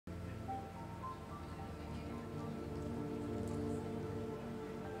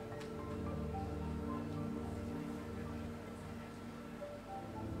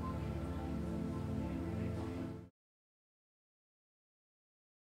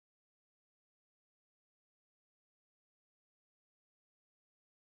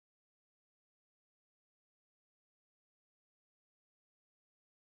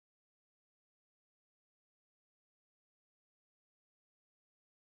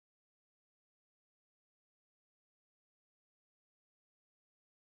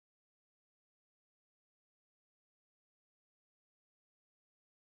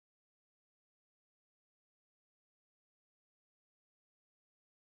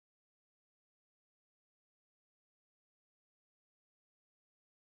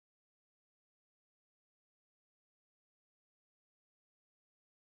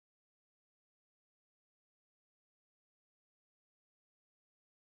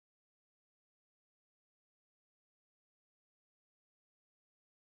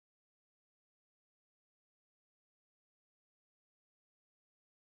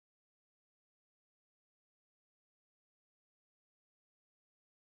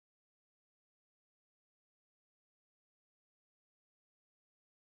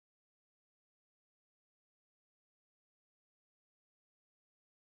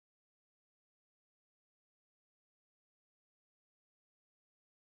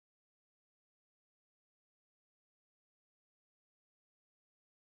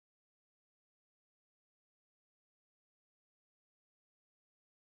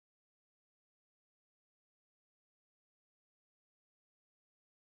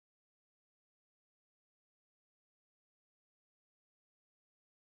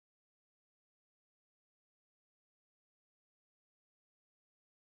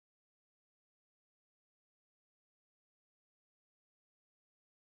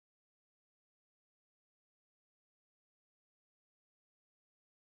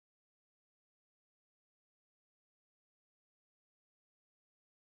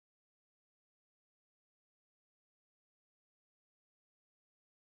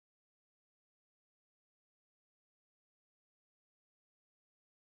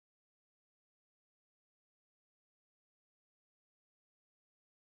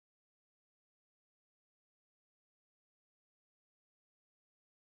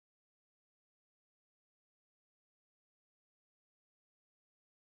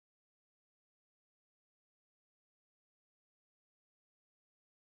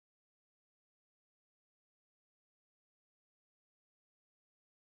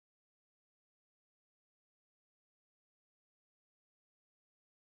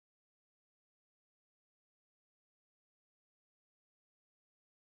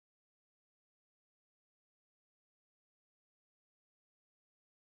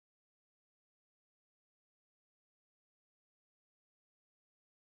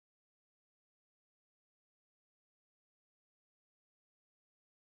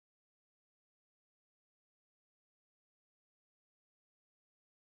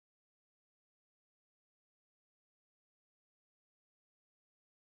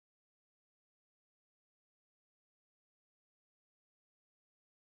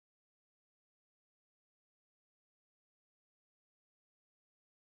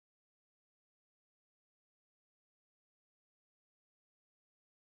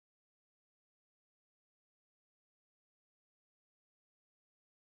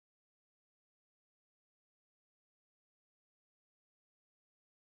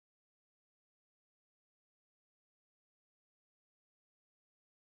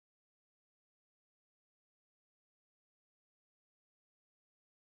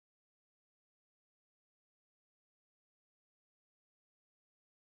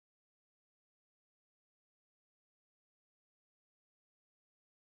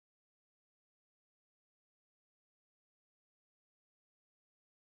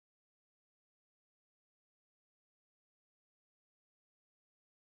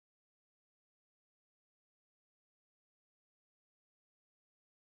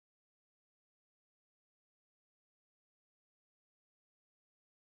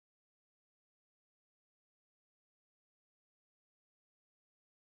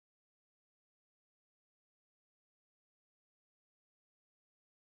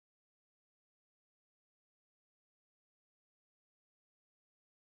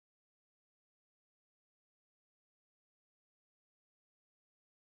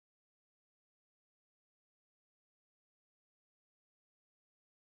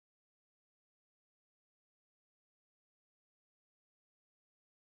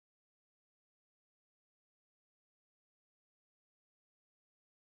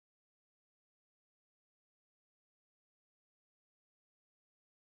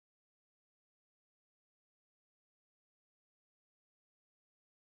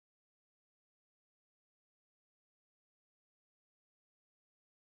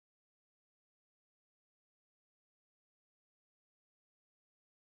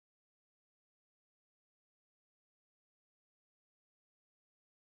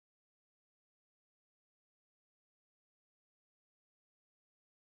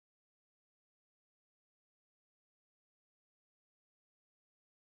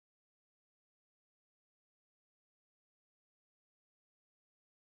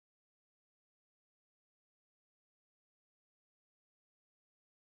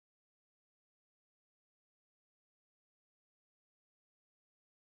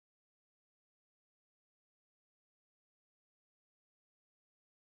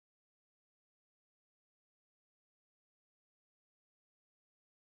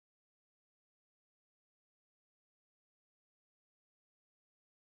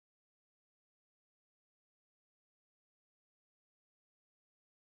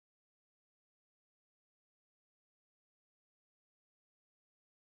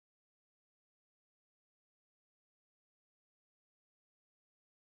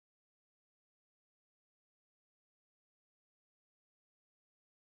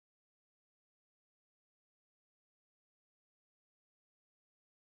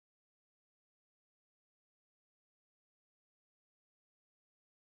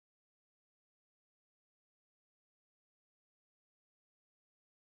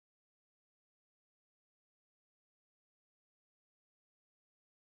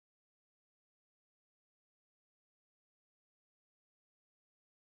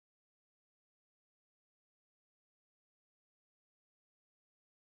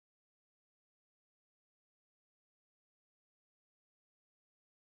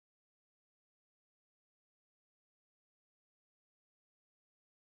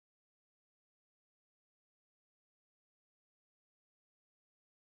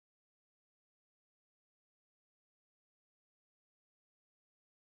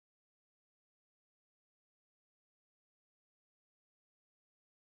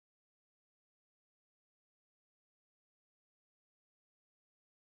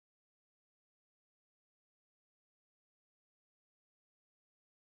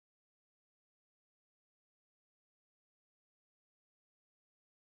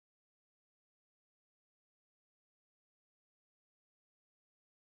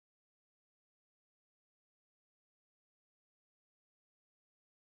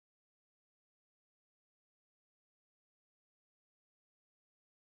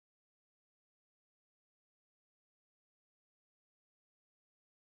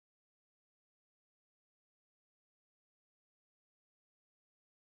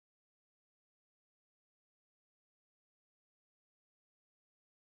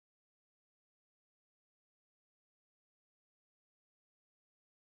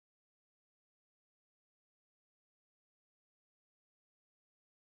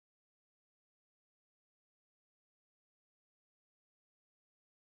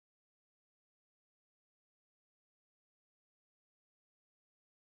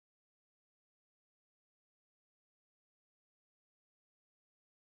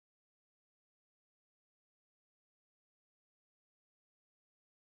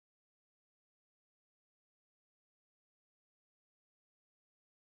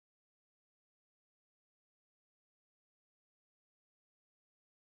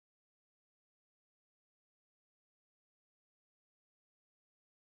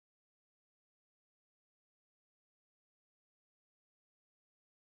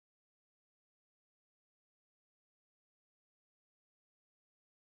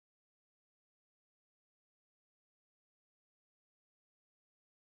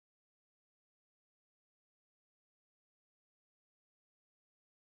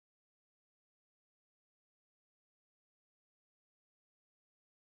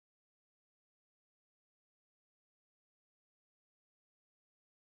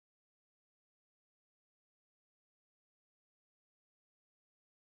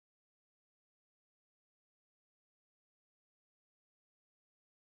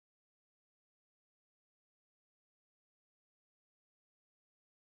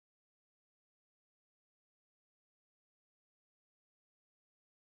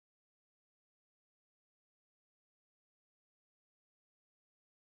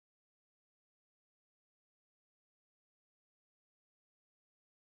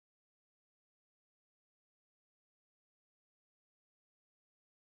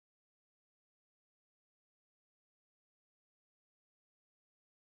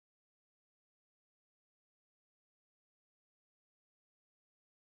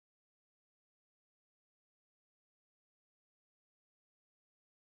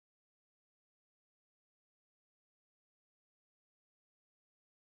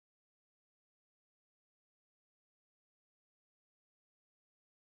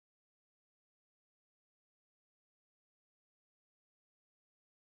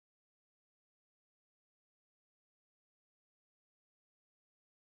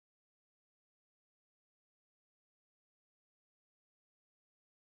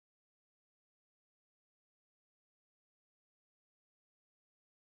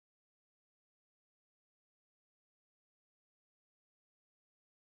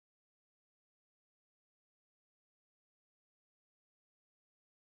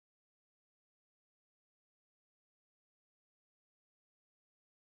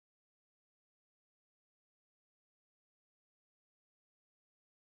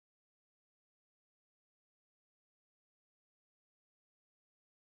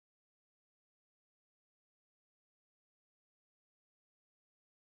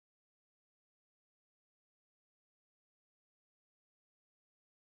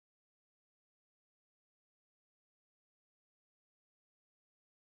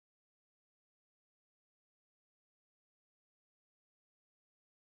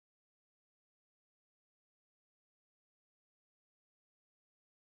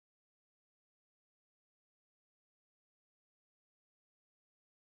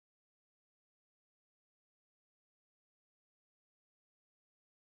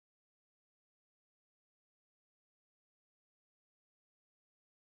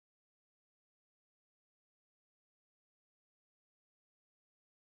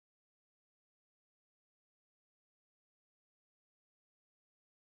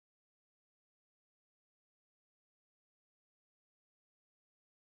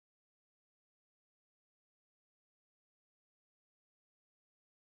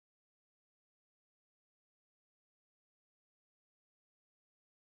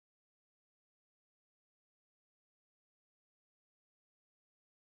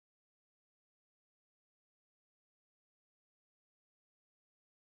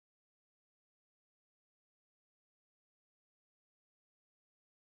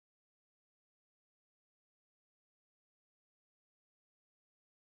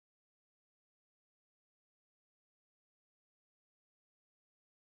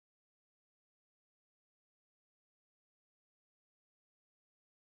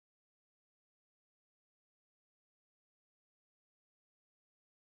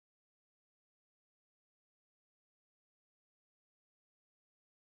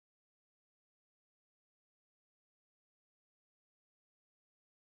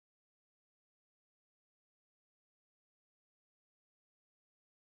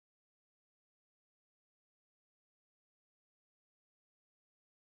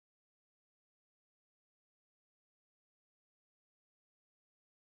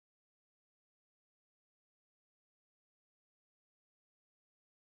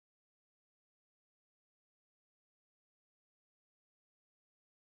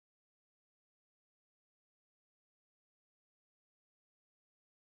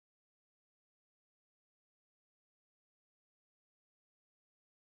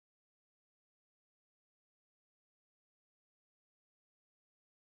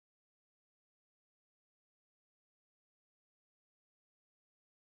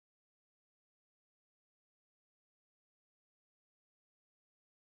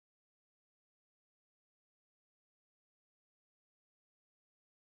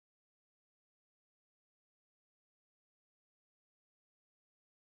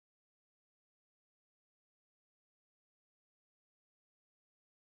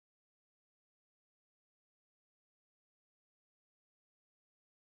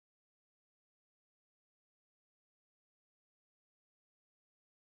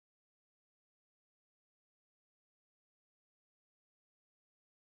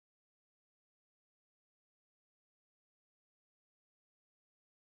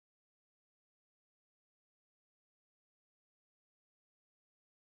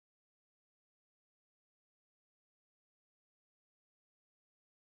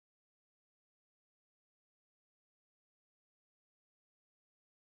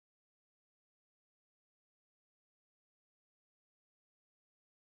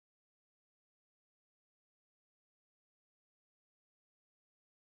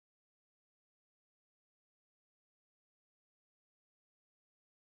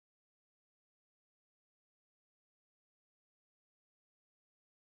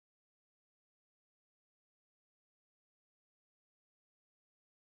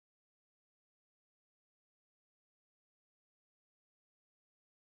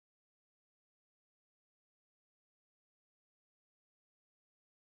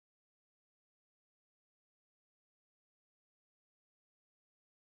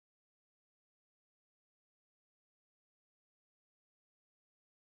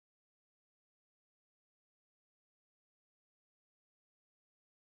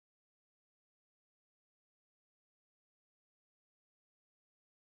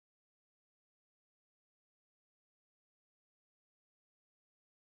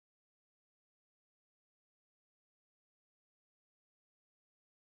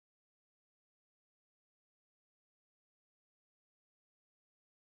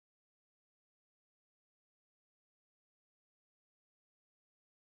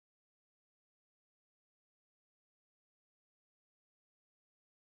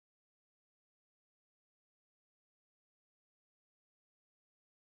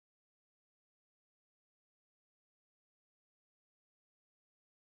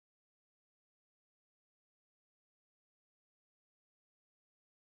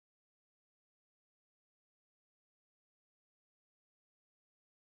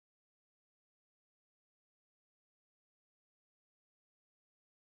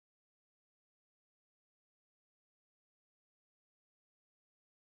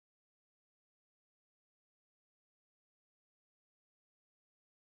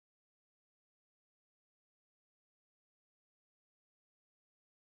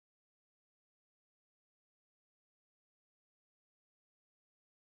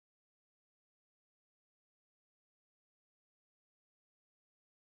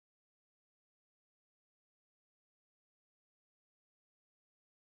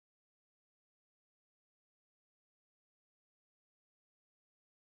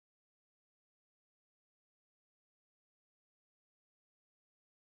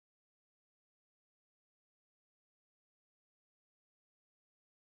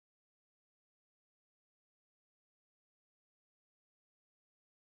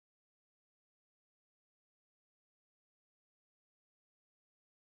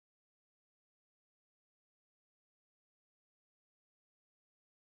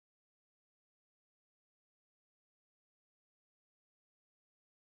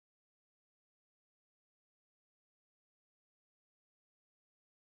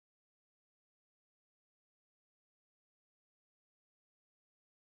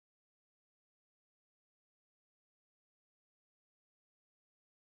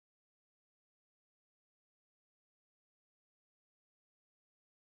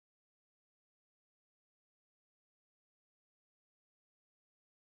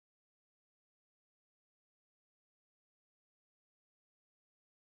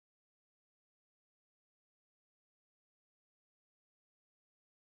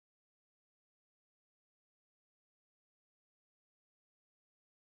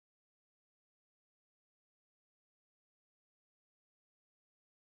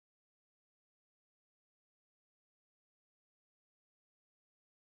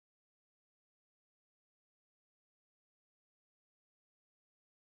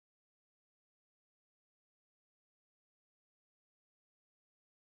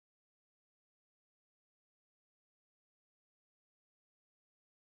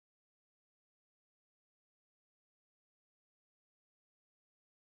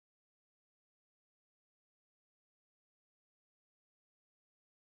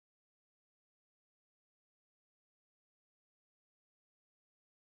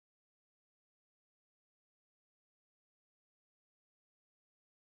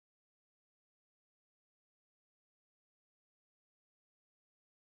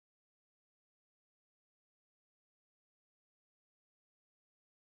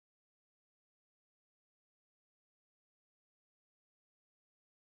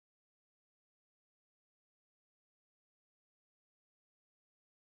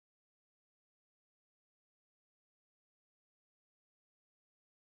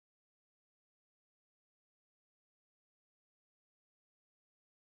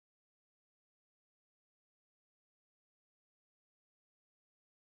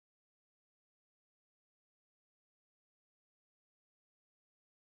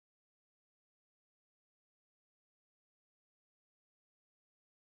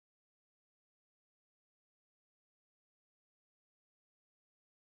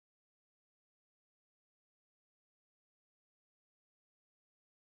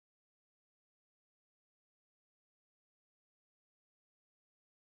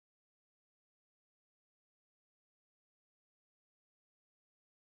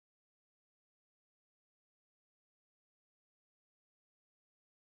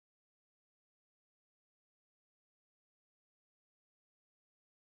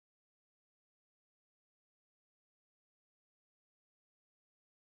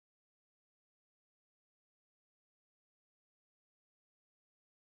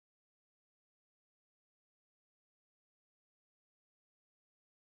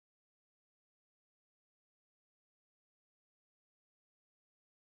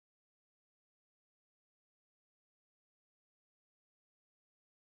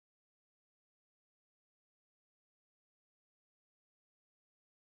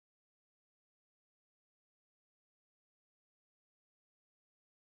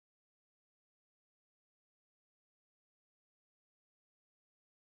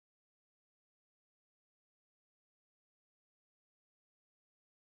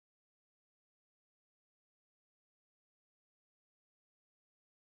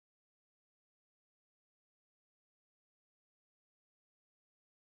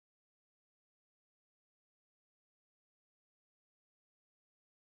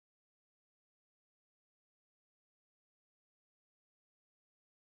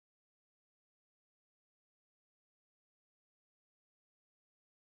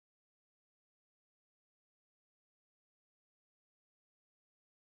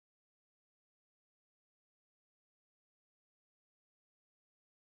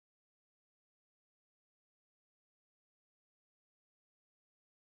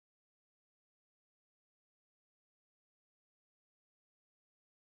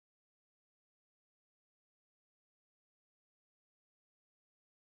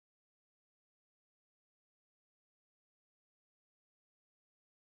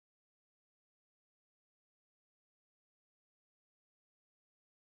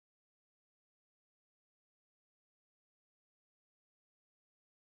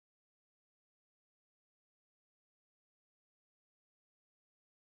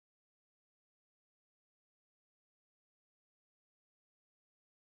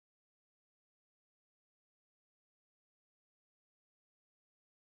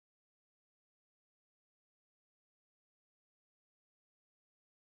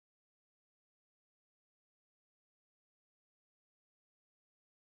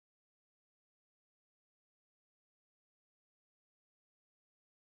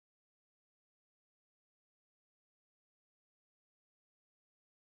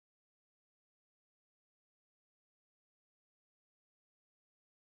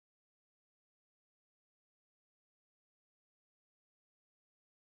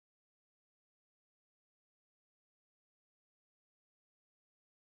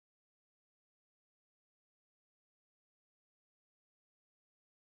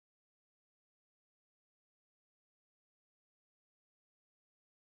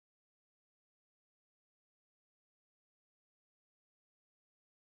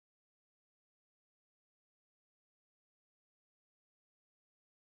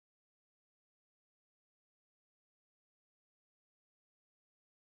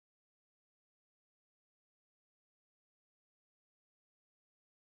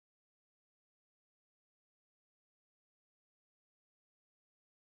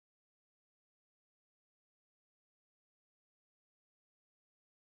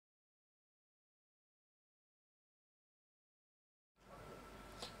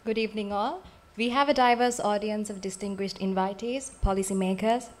Good evening, all. We have a diverse audience of distinguished invitees,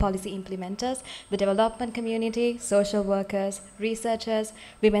 policymakers, policy implementers, the development community, social workers, researchers,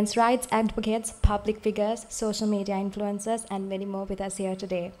 women's rights advocates, public figures, social media influencers, and many more with us here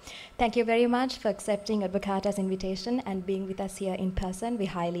today. Thank you very much for accepting Advocata's invitation and being with us here in person. We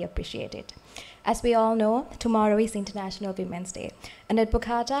highly appreciate it. As we all know, tomorrow is International Women's Day, and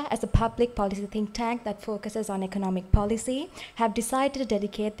Advocata, as a public policy think tank that focuses on economic policy, have decided to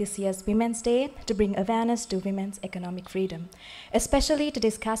dedicate this year's Women's Day to bring awareness to women's economic freedom, especially to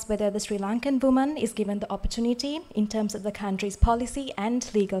discuss whether the Sri Lankan woman is given the opportunity in terms of the country's policy and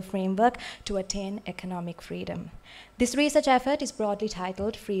legal framework to attain economic freedom. This research effort is broadly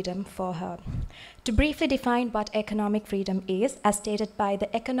titled Freedom for Her. To briefly define what economic freedom is, as stated by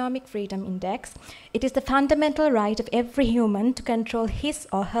the Economic Freedom Index, it is the fundamental right of every human to control his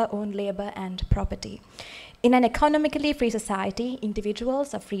or her own labor and property. In an economically free society,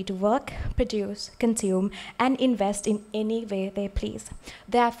 individuals are free to work, produce, consume, and invest in any way they please.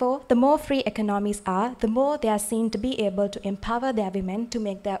 Therefore, the more free economies are, the more they are seen to be able to empower their women to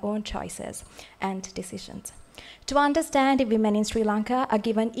make their own choices and decisions. To understand if women in Sri Lanka are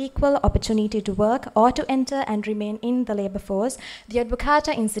given equal opportunity to work or to enter and remain in the labour force, the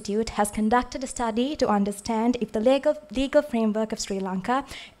Advocata Institute has conducted a study to understand if the legal framework of Sri Lanka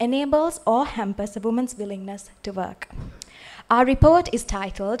enables or hampers a woman's willingness to work. Our report is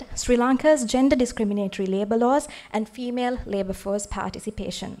titled Sri Lanka's Gender Discriminatory Labour Laws and Female Labour Force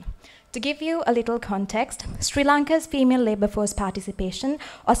Participation. To give you a little context, Sri Lanka's female labour force participation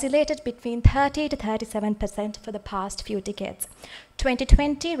oscillated between 30 to 37% for the past few decades.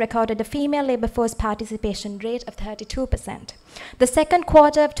 2020 recorded a female labour force participation rate of 32%. The second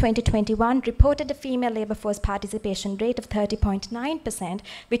quarter of 2021 reported a female labour force participation rate of 30.9%,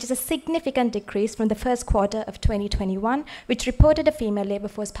 which is a significant decrease from the first quarter of 2021, which reported a female labour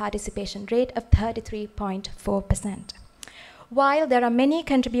force participation rate of 33.4%. While there are many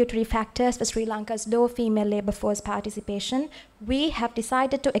contributory factors for Sri Lanka's low female labour force participation, we have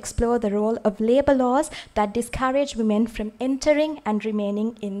decided to explore the role of labour laws that discourage women from entering and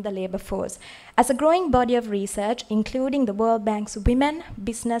remaining in the labour force. As a growing body of research, including the World Bank's Women,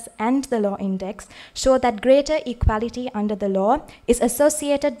 Business and the Law Index, show that greater equality under the law is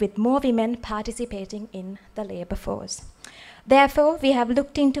associated with more women participating in the labour force. Therefore, we have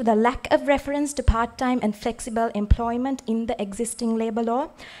looked into the lack of reference to part-time and flexible employment in the existing labour law,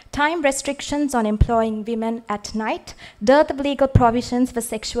 time restrictions on employing women at night, dearth of legal provisions for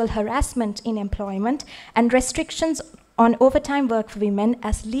sexual harassment in employment, and restrictions on overtime work for women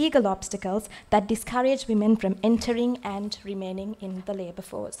as legal obstacles that discourage women from entering and remaining in the labour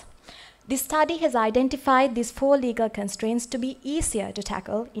force. This study has identified these 4 legal constraints to be easier to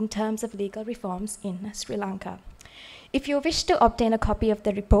tackle in terms of legal reforms in Sri Lanka. If you wish to obtain a copy of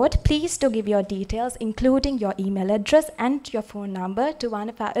the report, please do give your details, including your email address and your phone number, to one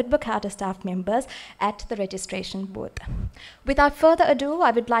of our Advocata staff members at the registration booth. Without further ado,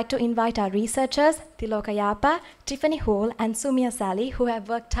 I would like to invite our researchers, Tiloka Yapa, Tiffany Hall, and Sumia Sally, who have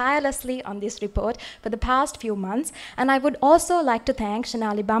worked tirelessly on this report for the past few months. And I would also like to thank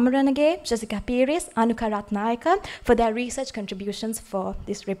Shanali Bamaranage, Jessica Piris, Anuka Ratnayaka for their research contributions for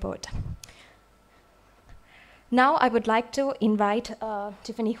this report. Now I would like to invite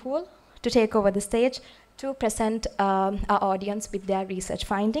Tiffany Hool to take over the stage to present our audience with their research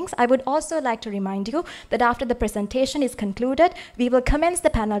findings. I would also like to remind you that after the presentation is concluded, we will commence the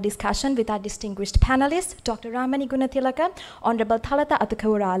panel discussion with our distinguished panelists, Dr. Ramani Gunatilaka, Honorable Thalatha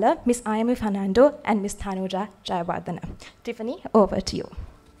Atukorale, Ms. Ayomi Fernando, and Ms. Thanuja Jayawardene. Tiffany, over to you.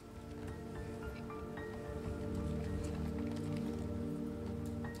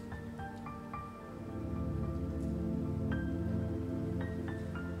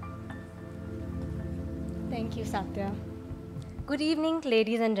 Thank you, Satya. Good evening,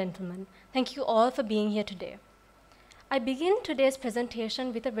 ladies and gentlemen. Thank you all for being here today. I begin today's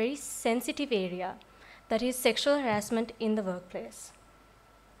presentation with a very sensitive area, that is sexual harassment in the workplace.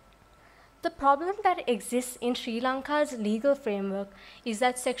 The problem that exists in Sri Lanka's legal framework is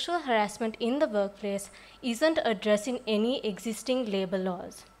that sexual harassment in the workplace isn't addressed in any existing labor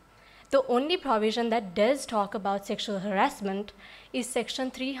laws. The only provision that does talk about sexual harassment is Section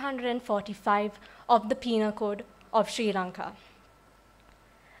 345 of the Penal Code of Sri Lanka.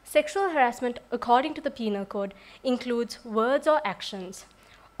 Sexual harassment, according to the Penal Code, includes words or actions,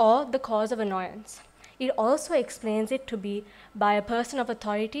 or the cause of annoyance. It also explains it to be by a person of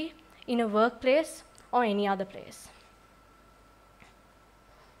authority in a workplace or any other place.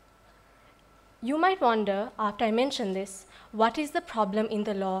 You might wonder, after I mention this, what is the problem in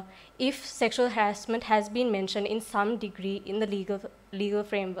the law if sexual harassment has been mentioned in some degree in the legal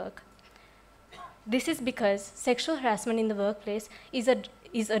framework? This is because sexual harassment in the workplace is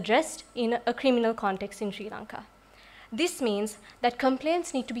addressed in a criminal context in Sri Lanka. This means that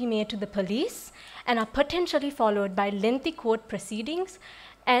complaints need to be made to the police and are potentially followed by lengthy court proceedings,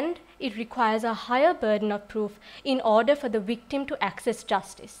 and it requires a higher burden of proof in order for the victim to access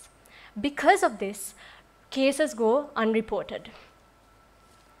justice. Because of this, cases go unreported.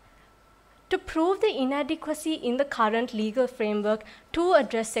 To prove the inadequacy in the current legal framework to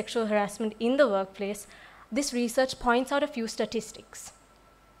address sexual harassment in the workplace, this research points out a few statistics.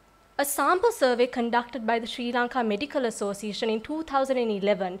 A sample survey conducted by the Sri Lanka Medical Association in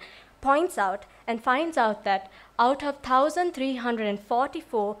 2011 points out and finds out that out of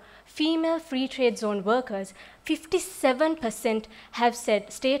 1,344 female free trade zone workers, 57% have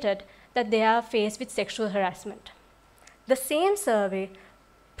stated that they are faced with sexual harassment. The same survey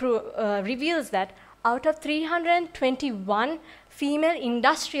reveals that out of 321 female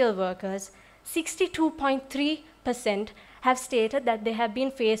industrial workers, 62.3% have stated that they have been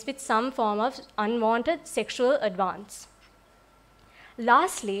faced with some form of unwanted sexual advance.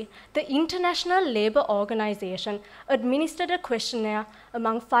 Lastly, the International Labour Organization administered a questionnaire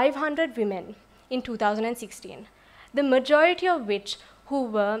among 500 women in 2016, the majority of which who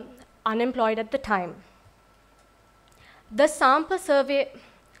were unemployed at the time. The sample survey,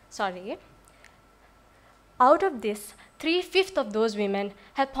 out of this, 3/5 of those women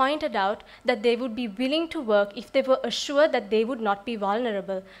have pointed out that they would be willing to work if they were assured that they would not be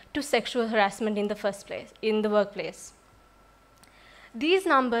vulnerable to sexual harassment in the workplace. These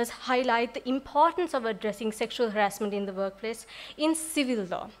numbers highlight the importance of addressing sexual harassment in the workplace in civil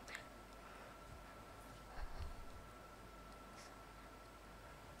law.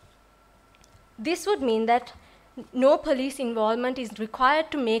 This would mean that no police involvement is required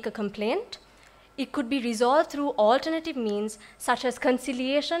to make a complaint. It could be resolved through alternative means such as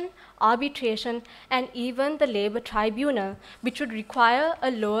conciliation, arbitration, and even the labor tribunal, which would require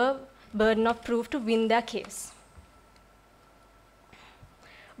a lower burden of proof to win their case.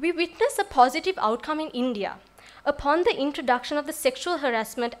 We witness a positive outcome in India. Upon the introduction of the Sexual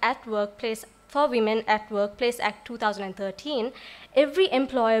Harassment at Workplace for Women at Workplace Act 2013, every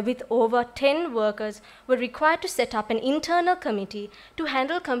employer with over 10 workers were required to set up an internal committee to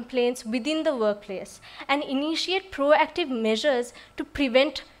handle complaints within the workplace and initiate proactive measures to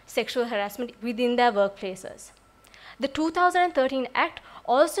prevent sexual harassment within their workplaces. The 2013 Act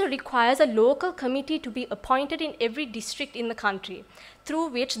also requires a local committee to be appointed in every district in the country, through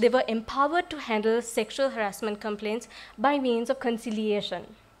which they were empowered to handle sexual harassment complaints by means of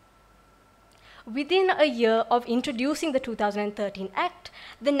conciliation. Within a year of introducing the 2013 Act,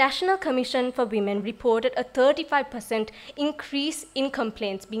 the National Commission for Women reported a 35% increase in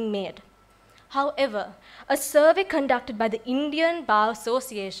complaints being made. However, a survey conducted by the Indian Bar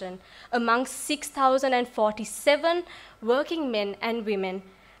Association among 6,047 working men and women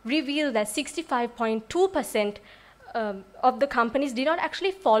revealed that 65.2% of the companies did not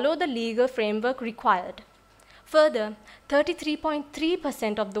actually follow the legal framework required. Further,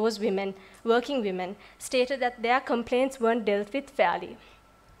 33.3% of those women, working women, stated that their complaints weren't dealt with fairly.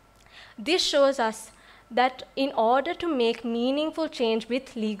 This shows us that in order to make meaningful change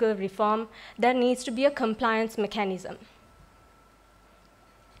with legal reform, there needs to be a compliance mechanism.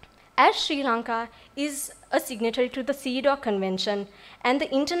 As Sri Lanka is a signatory to the CEDAW Convention and the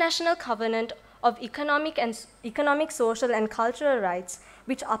International Covenant of Economic, Social, and Cultural Rights,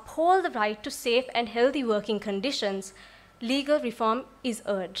 which uphold the right to safe and healthy working conditions, legal reform is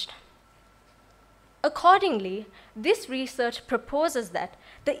urged. Accordingly, this research proposes that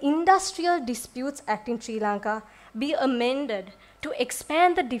the Industrial Disputes Act in Sri Lanka be amended to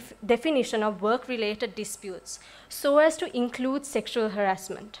expand the definition of work-related disputes so as to include sexual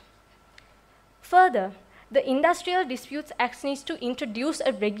harassment. Further, the Industrial Disputes Act needs to introduce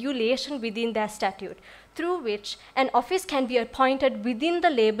a regulation within their statute through which an office can be appointed within the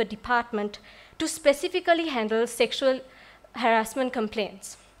Labor Department to specifically handle sexual harassment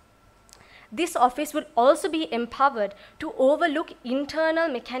complaints. This office will also be empowered to overlook internal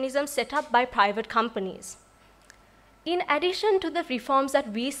mechanisms set up by private companies. In addition to the reforms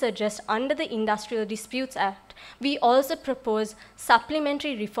that we suggest under the Industrial Disputes Act, we also propose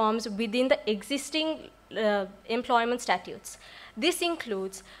supplementary reforms within the existing employment statutes. This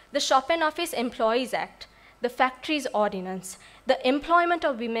includes the Shop and Office Employees Act, the Factories Ordinance, the Employment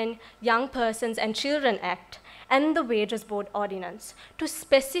of Women, Young Persons and Children Act, and the Wages Board Ordinance to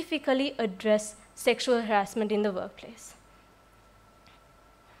specifically address sexual harassment in the workplace.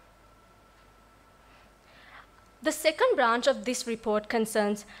 The second branch of this report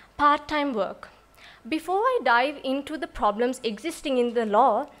concerns part-time work. Before I dive into the problems existing in the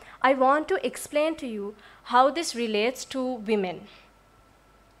law, I want to explain to you how this relates to women.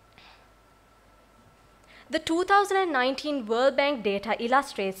 The 2019 World Bank data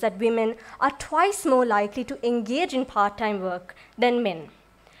illustrates that women are twice more likely to engage in part-time work than men.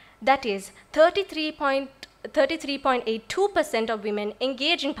 That is, 33.82% of women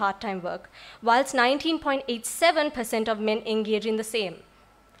engage in part-time work, whilst 19.87% of men engage in the same.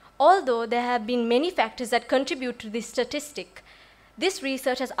 Although there have been many factors that contribute to this statistic, this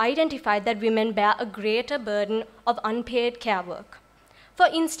research has identified that women bear a greater burden of unpaid care work. For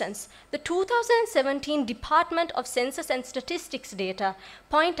instance, the 2017 Department of Census and Statistics data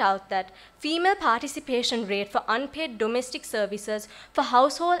point out that female participation rate for unpaid domestic services for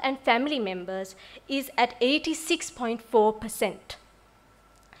household and family members is at 86.4%,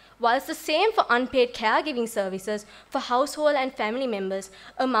 whilst the same for unpaid caregiving services for household and family members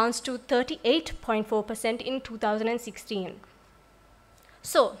amounts to 38.4% in 2016.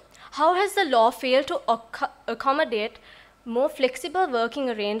 So, how has the law failed to accommodate more flexible working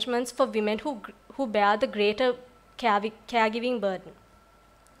arrangements for women who bear the greater caregiving burden?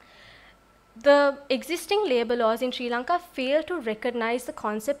 The existing labour laws in Sri Lanka fail to recognize the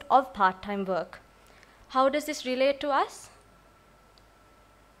concept of part-time work. How does this relate to us?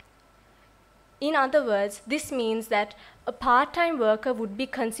 In other words, this means that a part-time worker would be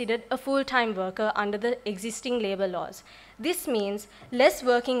considered a full-time worker under the existing labour laws. This means less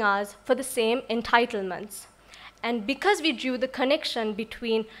working hours for the same entitlements. And because we drew the connection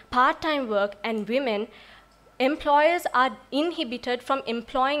between part-time work and women, employers are inhibited from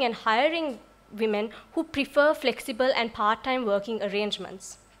employing and hiring women who prefer flexible and part-time working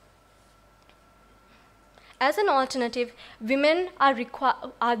arrangements. As an alternative, women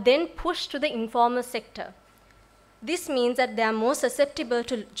are then pushed to the informal sector. This means that they are more susceptible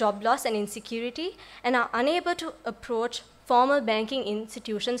to job loss and insecurity and are unable to approach formal banking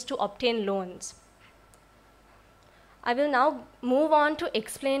institutions to obtain loans. I will now move on to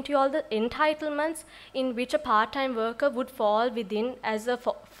explain to you all the entitlements in which a part-time worker would fall within as a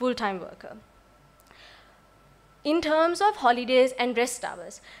full-time worker. In terms of holidays and rest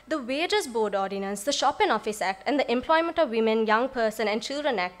hours, the Wages Board Ordinance, the Shop and Office Act, and the Employment of Women, Young Person and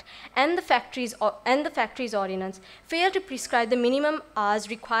Children Act, and the Factories Ordinance fail to prescribe the minimum hours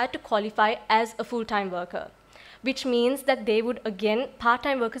required to qualify as a full-time worker, which means that they would again,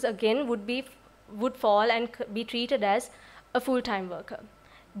 part-time workers again would fall and be treated as a full-time worker,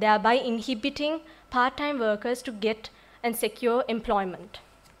 thereby inhibiting part-time workers to get and secure employment.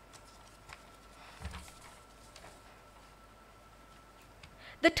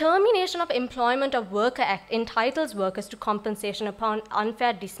 The Termination of Employment of Worker Act entitles workers to compensation upon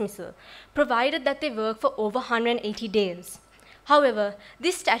unfair dismissal, provided that they work for over 180 days. However,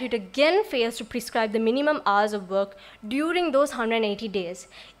 this statute again fails to prescribe the minimum hours of work during those 180 days.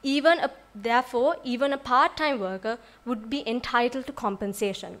 Therefore, even a part-time worker would be entitled to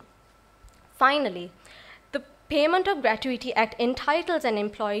compensation. Finally, the Payment of Gratuity Act entitles an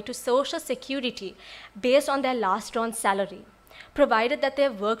employee to Social Security based on their last drawn salary, provided that they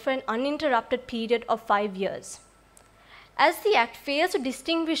have worked for an uninterrupted period of 5 years. As the Act fails to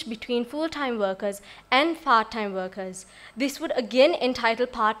distinguish between full-time workers and part-time workers, this would again entitle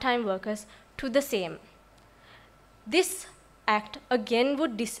part-time workers to the same. This Act again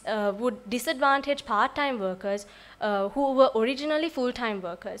would disadvantage part-time workers who were originally full-time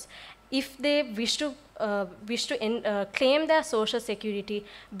workers if they wish to claim their Social Security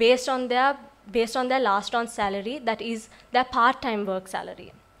based on their last drawn salary, that is their part-time work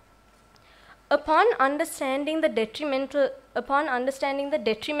salary. Upon understanding the detrimental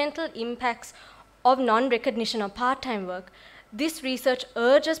impacts of non-recognition of part-time work, this research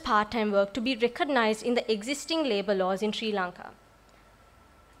urges part-time work to be recognized in the existing labour laws in Sri Lanka.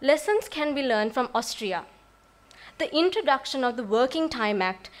 Lessons can be learned from Austria. The introduction of the Working Time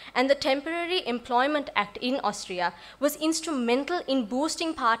Act and the Temporary Employment Act in Austria was instrumental in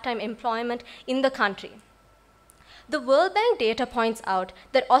boosting part-time employment in the country. The World Bank data points out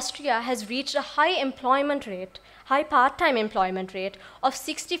that Austria has reached a high part-time employment rate of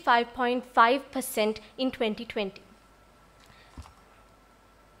 65.5% in 2020.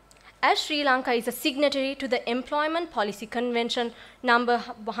 As Sri Lanka is a signatory to the Employment Policy Convention number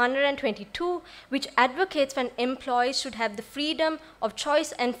 122, which advocates for employees should have the freedom of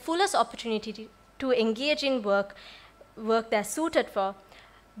choice and fullest opportunity to engage in work they're suited for,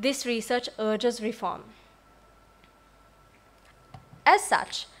 this research urges reform. As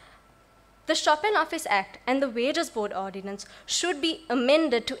such, The Shop and Office Act and the Wages Board Ordinance should be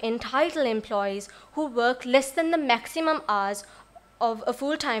amended to entitle employees who work less than the maximum hours of a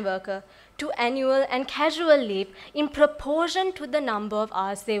full-time worker to annual and casual leave in proportion to the number of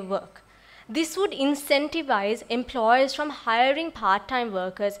hours they work. This would incentivize employers from hiring part-time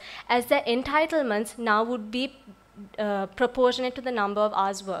workers, as their entitlements now would be proportionate to the number of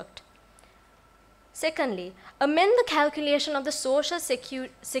hours worked. Secondly, amend the calculation of the Social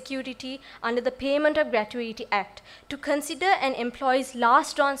Security under the Payment of Gratuity Act to consider an employee's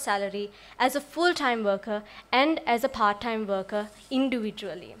last drawn salary as a full-time worker and as a part-time worker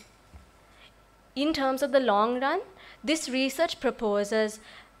individually. In terms of the long run, this research proposes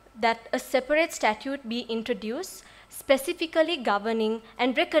that a separate statute be introduced specifically governing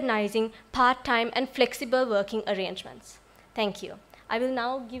and recognizing part-time and flexible working arrangements. Thank you. I will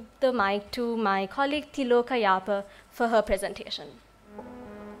now give the mic to my colleague Thanuja for her presentation.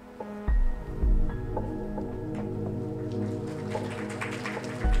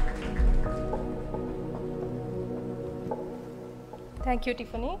 Thank you,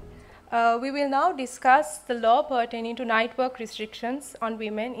 Tiffany. We will now discuss the law pertaining to night work restrictions on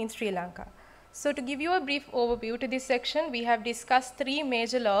women in Sri Lanka. So to give you a brief overview to this section, we have discussed three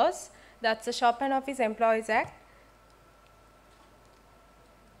major laws. That's the Shop and Office Employees Act,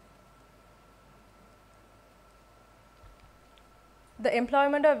 the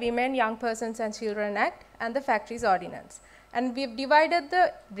Employment of Women, Young Persons and Children Act, and the Factories Ordinance. And we've divided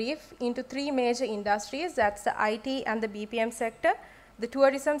the brief into three major industries, that's the IT and the BPM sector, the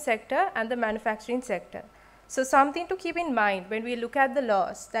tourism sector, and the manufacturing sector. So something to keep in mind when we look at the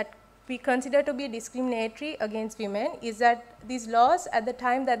laws that we consider to be discriminatory against women is that these laws at the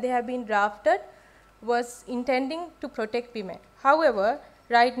time that they have been drafted was intending to protect women. However,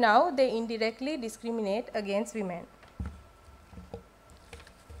 right now they indirectly discriminate against women.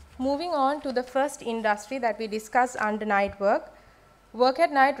 Moving on to the first industry that we discussed under night work, work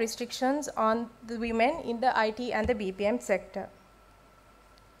at night restrictions on the women in the IT and the BPM sector.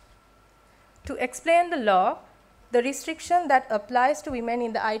 To explain the law, the restriction that applies to women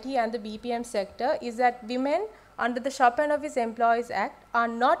in the IT and the BPM sector is that women under the Shop and Office Employees Act are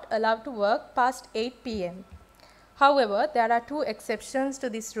not allowed to work past 8 p.m. However, there are two exceptions to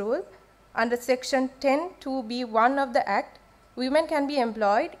this rule. Under Section 10(2)(b)(1) of the Act, women can be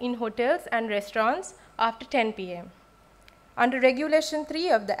employed in hotels and restaurants after 10 p.m. Under Regulation 3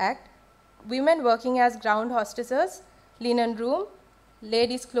 of the Act, women working as ground hostesses, linen room,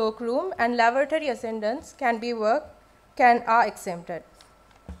 ladies' cloakroom, and lavatory attendants are exempted.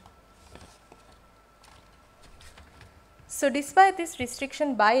 So despite this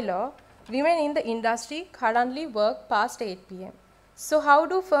restriction by law, women in the industry currently work past 8 p.m. So how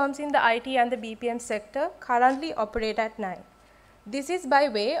do firms in the IT and the BPM sector currently operate at night? This is by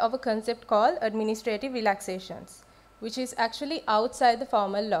way of a concept called administrative relaxations, which is actually outside the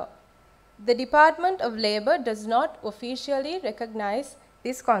formal law. The Department of Labor does not officially recognize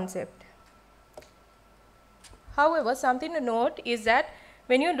this concept. However, something to note is that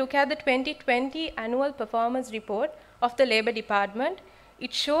when you look at the 2020 annual performance report of the Labor Department,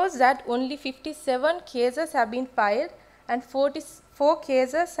 it shows that only 57 cases have been filed and 44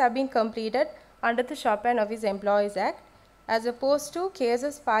 cases have been completed under the Shop and Office Employees Act, as opposed to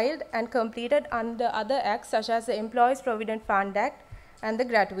cases filed and completed under other acts such as the Employees Provident Fund Act and the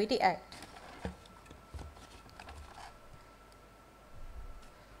Gratuity Act.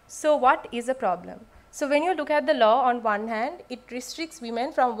 So what is the problem? So when you look at the law, on one hand, it restricts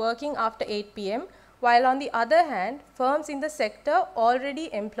women from working after 8 p.m., while on the other hand, firms in the sector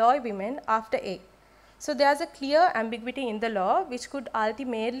already employ women after 8. So there's a clear ambiguity in the law which could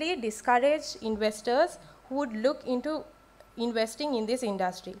ultimately discourage investors who would look into investing in this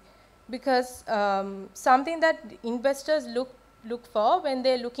industry, because something that investors look for when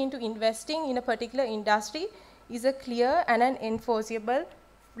they look into investing in a particular industry is a clear and an enforceable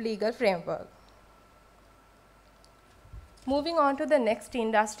legal framework. Moving on to the next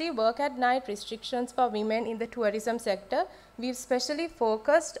industry, work at night restrictions for women in the tourism sector. We've specially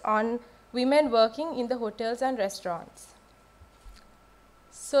focused on women working in the hotels and restaurants.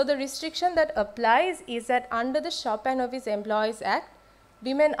 So the restriction that applies is that under the Shop and Office Employees Act,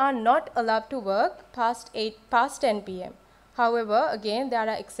 women are not allowed to work past 10 p.m. However, again, there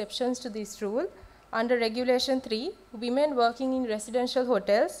are exceptions to this rule. Under Regulation 3, women working in residential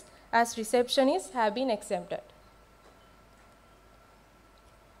hotels as receptionists have been exempted.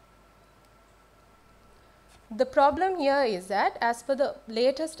 The problem here is that as per the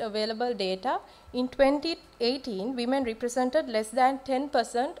latest available data, in 2018, women represented less than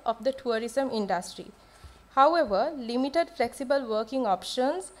 10% of the tourism industry. However, limited flexible working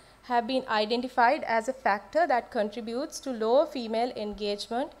options have been identified as a factor that contributes to lower female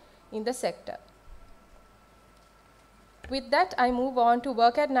engagement in the sector. With that, I move on to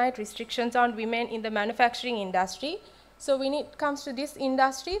work at night restrictions on women in the manufacturing industry. So when it comes to this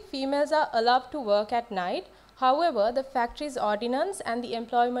industry, females are allowed to work at night. However, the Factories Ordinance and the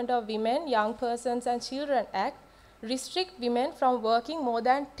Employment of Women, Young Persons and Children Act restrict women from working more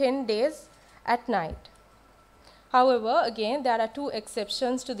than 10 days at night. However, again, there are two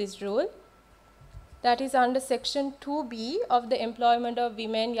exceptions to this rule. That is under Section 2B of the Employment of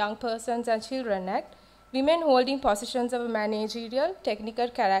Women, Young Persons and Children Act. Women holding positions of a managerial, technical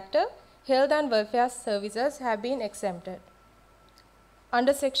character, health and welfare services have been exempted.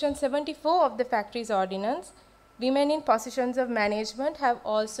 Under Section 74 of the Factories Ordinance, women in positions of management have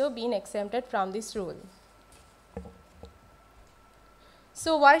also been exempted from this rule.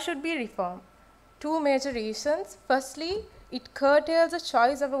 So why should we reform? Two major reasons. Firstly, it curtails the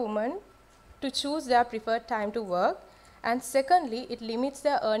choice of a woman to choose their preferred time to work. And secondly, it limits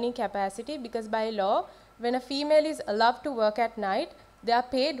their earning capacity because by law, when a female is allowed to work at night, they are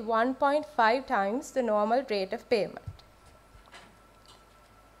paid 1.5 times the normal rate of payment.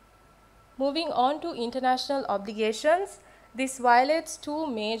 Moving on to international obligations, this violates two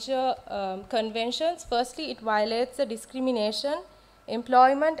major conventions. Firstly, it violates the Discrimination,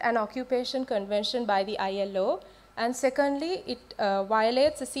 Employment and Occupation Convention by the ILO. And secondly, it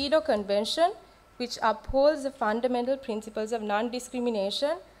violates the CEDAW Convention, which upholds the fundamental principles of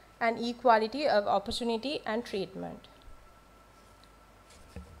non-discrimination and equality of opportunity and treatment.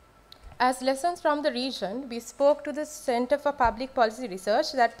 As lessons from the region, we spoke to the Center for Public Policy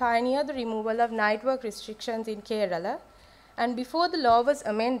Research that pioneered the removal of night work restrictions in Kerala. And before the law was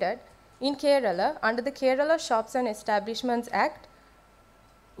amended, in Kerala, under the Kerala Shops and Establishments Act,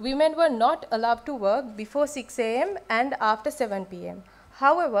 women were not allowed to work before 6 a.m. and after 7 p.m.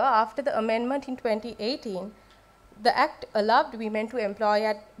 However, after the amendment in 2018, the Act allowed women to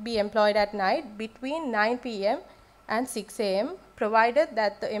be employed at night between 9 p.m. and 6 a.m., provided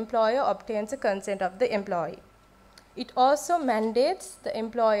that the employer obtains the consent of the employee. It also mandates the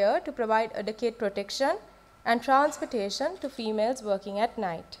employer to provide adequate protection and transportation to females working at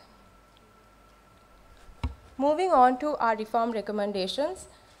night. Moving on to our reform recommendations,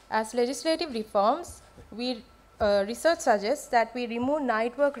 as legislative reforms, research suggests that we remove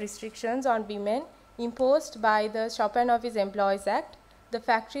night work restrictions on women imposed by the Shop and Office Employees Act, the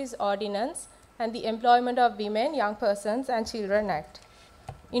Factories Ordinance, and the Employment of Women, Young Persons and Children Act.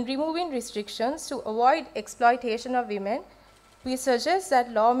 In removing restrictions to avoid exploitation of women, we suggest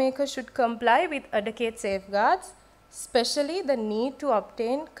that lawmakers should comply with adequate safeguards, especially the need to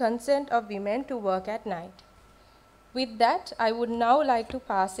obtain consent of women to work at night. With that, I would now like to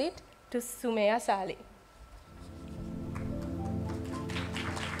pass it to Sumeya Sali.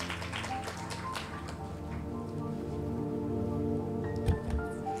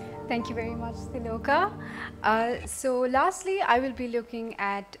 Thank you very much, Thanuja. So lastly, I will be looking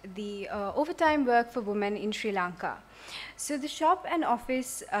at the overtime work for women in Sri Lanka. So the Shop and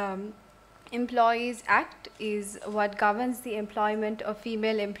Office Employees Act is what governs the employment of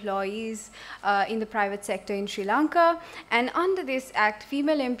female employees in the private sector in Sri Lanka. And under this act,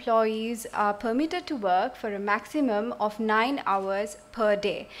 female employees are permitted to work for a maximum of 9 hours per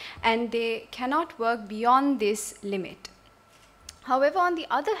day, and they cannot work beyond this limit. However, on the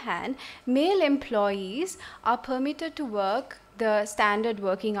other hand, male employees are permitted to work the standard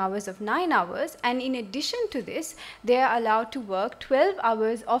working hours of 9 hours, and in addition to this, they are allowed to work 12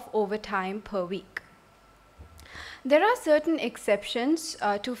 hours of overtime per week. There are certain exceptions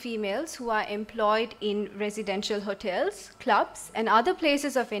to females who are employed in residential hotels, clubs, and other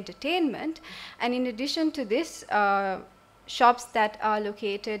places of entertainment, and in addition to this, shops that are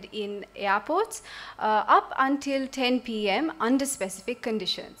located in airports up until 10 p.m. under specific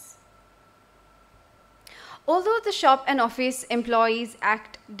conditions. Although the Shop and Office Employees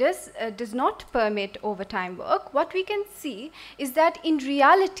Act does not permit overtime work, what we can see is that in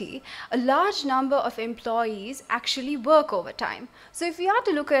reality, a large number of employees actually work overtime. So if we are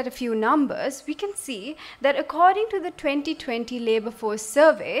to look at a few numbers, we can see that according to the 2020 Labour Force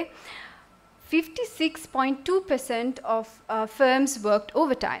Survey, 56.2% of firms worked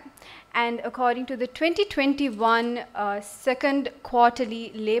overtime. And according to the 2021 second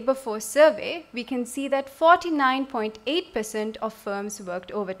quarterly Labour Force Survey, we can see that 49.8% of firms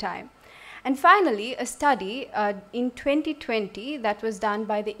worked overtime. And finally, a study in 2020 that was done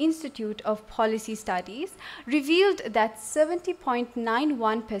by the Institute of Policy Studies revealed that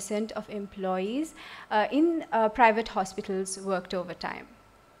 70.91% of employees in private hospitals worked overtime.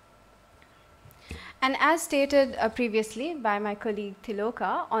 And as stated previously by my colleague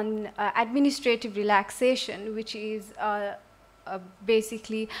Thanuja on administrative relaxation, which is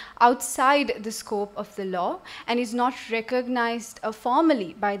basically outside the scope of the law and is not recognized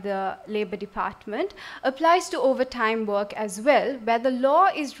formally by the Labor Department, applies to overtime work as well, where the law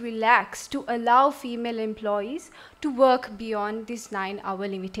is relaxed to allow female employees to work beyond this 9-hour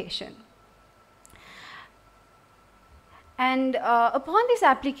limitation. And upon this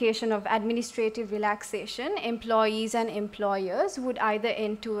application of administrative relaxation, employees and employers would either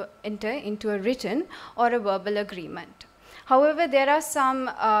enter into a written or a verbal agreement. However, there are some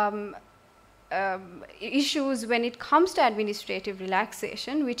issues when it comes to administrative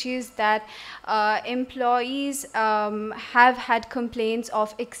relaxation, which is that employees have had complaints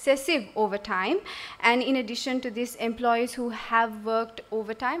of excessive overtime, and in addition to this, employees who have worked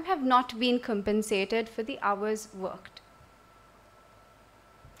overtime have not been compensated for the hours worked.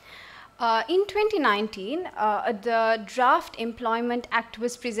 In 2019, the Draft Employment Act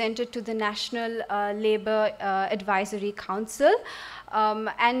was presented to the National Labour Advisory Council,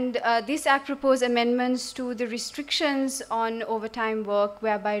 and this act proposed amendments to the restrictions on overtime work,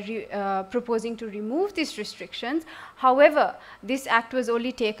 whereby proposing to remove these restrictions. However, this act was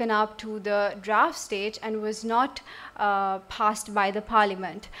only taken up to the draft stage and was not passed by the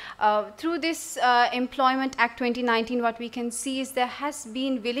Parliament. Through this Employment Act 2019, what we can see is there has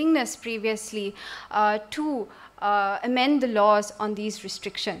been willingness previously to amend the laws on these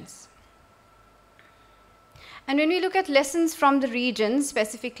restrictions. And when we look at lessons from the region,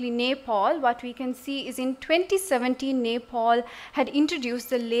 specifically Nepal, what we can see is in 2017, Nepal had introduced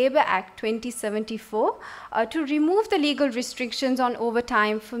the Labour Act 2074 to remove the legal restrictions on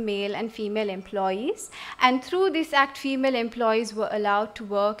overtime for male and female employees. And through this act, female employees were allowed to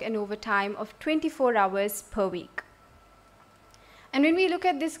work an overtime of 24 hours per week. And when we look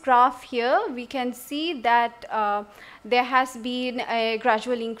at this graph here, we can see that there has been a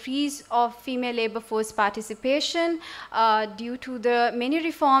gradual increase of female labor force participation due to the many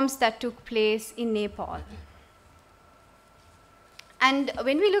reforms that took place in Nepal. And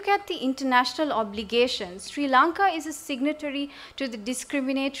when we look at the international obligations, Sri Lanka is a signatory to the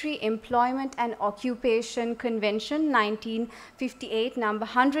Discriminatory Employment and Occupation Convention 1958, number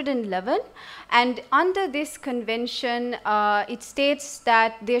 111. And under this convention, it states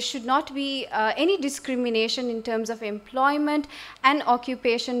that there should not be any discrimination in terms of employment and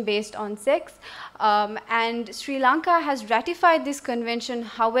occupation based on sex. And Sri Lanka has ratified this convention.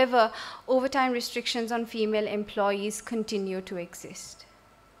 However, overtime restrictions on female employees continue to exist.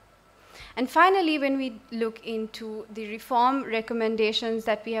 And finally, when we look into the reform recommendations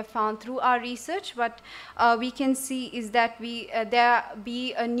that we have found through our research, what we can see is that there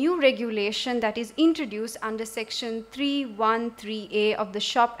be a new regulation that is introduced under Section 313A of the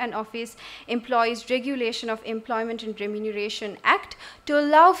Shop and Office Employees Regulation of Employment and Remuneration Act to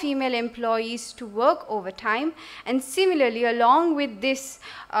allow female employees to work overtime. And similarly, along with this,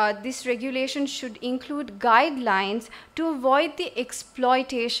 this regulation should include guidelines to avoid the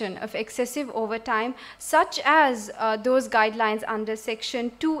exploitation of excessive overtime, such as those guidelines under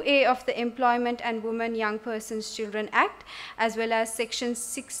Section 2A of the Employment and Women, Young Persons, Children Act, as well as Section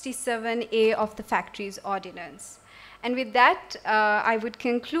 67A of the Factories Ordinance. And with that, I would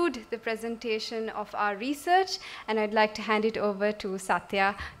conclude the presentation of our research, and I'd like to hand it over to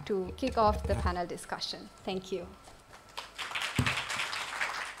Satya to kick off the panel discussion. Thank you.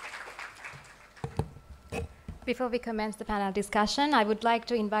 Before we commence the panel discussion, I would like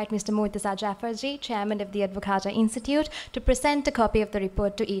to invite Mr. Murtaza Jafarji, Chairman of the Advocata Institute, to present a copy of the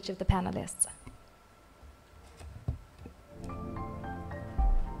report to each of the panelists.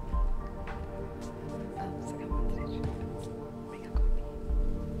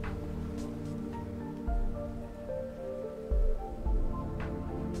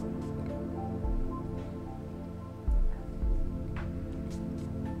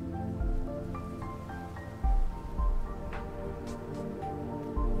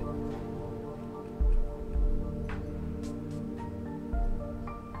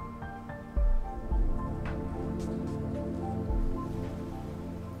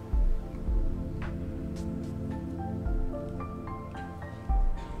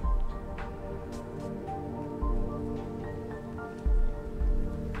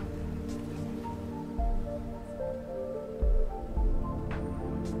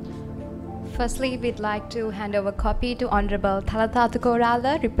 Firstly, we'd like to hand over a copy to Honorable Thalatha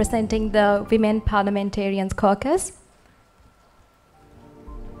Atukorale, representing the Women Parliamentarians Caucus.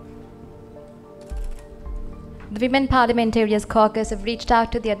 The Women Parliamentarians Caucus have reached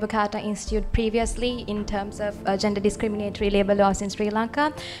out to the Advocata Institute previously in terms of gender discriminatory labour laws in Sri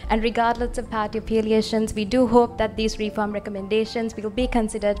Lanka, and regardless of party affiliations, we do hope that these reform recommendations will be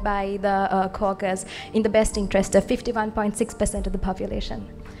considered by the caucus in the best interest of 51.6% of the population.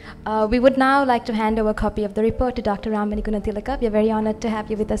 We would now like to hand over a copy of the report to Dr. Ramani Gunatilaka. We are very honoured to have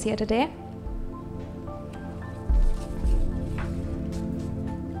you with us here today.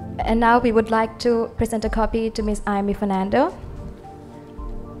 And now we would like to present a copy to Ms. Ayomi Fernando.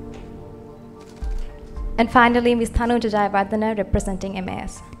 And finally, Ms. Thanuja Jayawardene representing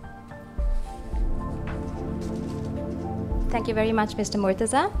MAS. Thank you very much, Mr.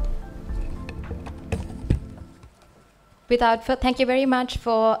 Murtaza. Thank you very much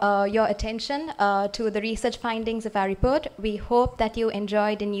for your attention to the research findings of our report. We hope that you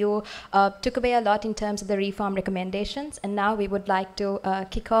enjoyed and you took away a lot in terms of the reform recommendations. And now we would like to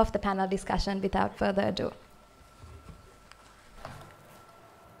kick off the panel discussion without further ado.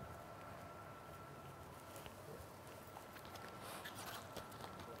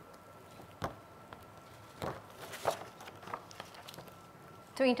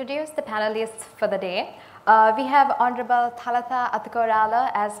 To introduce the panelists for the day, we have Honorable Thalatha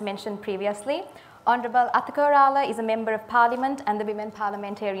Atukorale, as mentioned previously. Honorable Atukorale is a Member of Parliament and the Women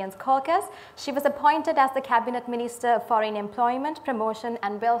Parliamentarians Caucus. She was appointed as the Cabinet Minister of Foreign Employment, Promotion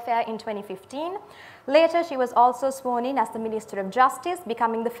and Welfare in 2015. Later, she was also sworn in as the Minister of Justice,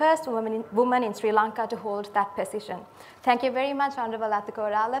 becoming the first woman in Sri Lanka to hold that position. Thank you very much, Honorable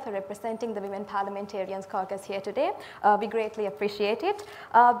Atukorale, for representing the Women Parliamentarians Caucus here today. We greatly appreciate it.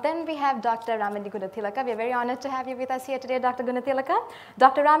 Then we have Dr. Ramani Gunatilaka. We are very honored to have you with us here today, Dr. Gunatilaka.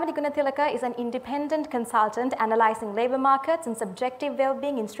 Dr. Ramani Gunatilaka is an independent consultant analyzing labour markets and subjective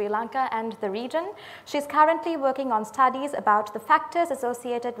well-being in Sri Lanka and the region. She is currently working on studies about the factors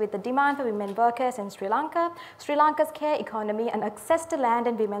associated with the demand for women workers in Sri Lanka, Sri Lanka's care economy and access to land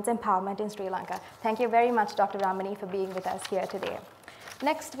and women's empowerment in Sri Lanka. Thank you very much, Dr. Ramani, for being with us here today.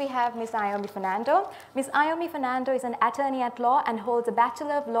 Next, we have Ms. Ayomi Fernando. Ms. Ayomi Fernando is an attorney at law and holds a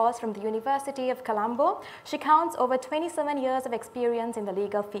Bachelor of Laws from the University of Colombo. She counts over 27 years of experience in the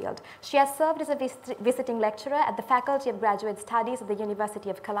legal field. She has served as a visiting lecturer at the Faculty of Graduate Studies at the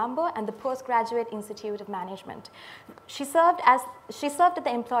University of Colombo and the Postgraduate Institute of Management. She served at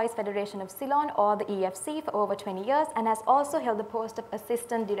the Employees Federation of Ceylon, or the EFC, for over 20 years and has also held the post of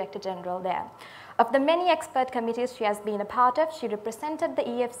Assistant Director General there. Of the many expert committees she has been a part of, she represented the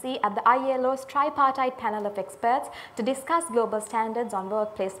EFC at the ILO's tripartite panel of experts to discuss global standards on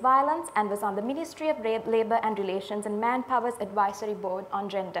workplace violence and was on the Ministry of Labour and Relations and Manpower's Advisory Board on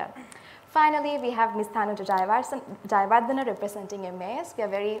Gender. Finally, we have Ms. Thanuja Jayawardene representing MAS. We are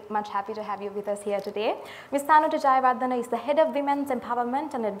very much happy to have you with us here today. Ms. Thanuja Jayawardene is the Head of Women's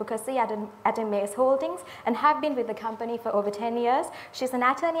Empowerment and Advocacy at MAS Holdings and have been with the company for over 10 years. She is an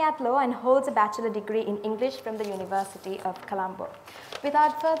attorney at law and holds a bachelor degree in English from the University of Colombo.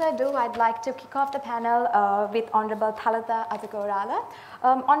 Without further ado, I'd like to kick off the panel with Honorable Thalatha Atukorale.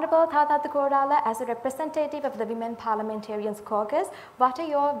 Honorable Thalatha Atukorale, as a representative of the Women Parliamentarians Caucus, what are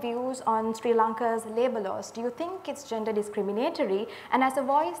your views on Sri Lanka's labour laws? Do you think it's gender discriminatory? And as a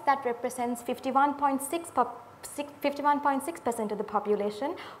voice that represents 51.6% of the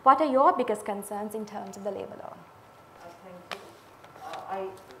population, what are your biggest concerns in terms of the labour law? Thank you. I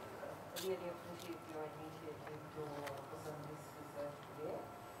really appreciate your initiative to present this research today.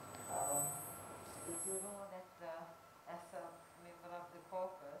 You know that as a member of the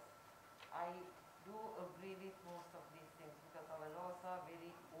caucus, I do agree with most of these things because our laws are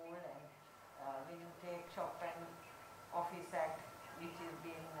very old, and when you take Shop and Office Act, which has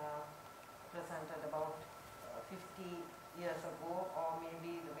been presented about 50 years ago, or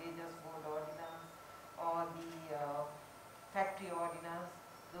maybe the Wages Board Ordinance or the Factory Ordinance,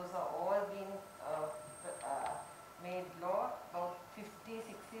 those are all being made law about 50,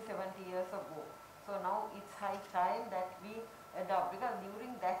 60, 70 years ago. So now it's high time that we adopt, because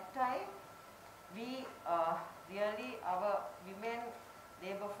during that time we really, our women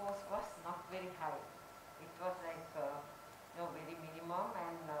labor force was not very high. It was like very minimum,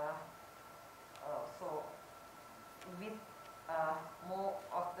 and so with more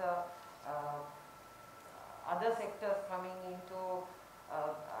of the other sectors coming into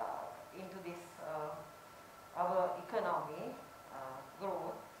this our economy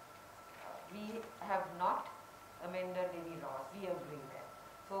growth, we have not amended any laws. We agree that.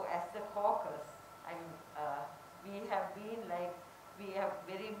 So as the caucus, we have been like, we have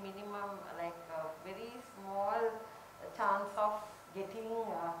very minimum, like very small chance of getting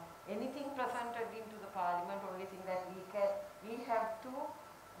anything presented into the parliament. Only thing that we have to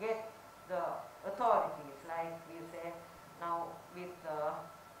get the authorities, like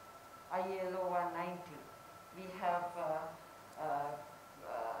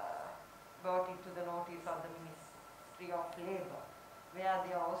where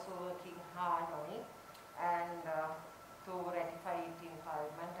they are also working hard on it, and to ratify it in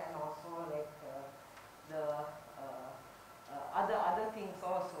Parliament, and also like the other things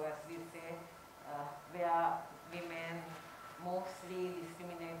also, as we say, where women mostly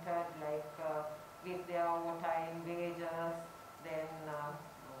discriminated, like with their overtime wages, then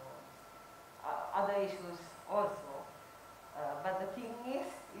other issues also. But the thing is,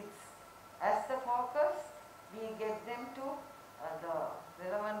 it's as the caucus, we get them to the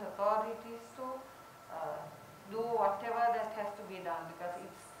relevant authorities to do whatever that has to be done, because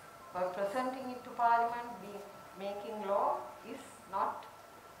it's by presenting it to Parliament, making law is not,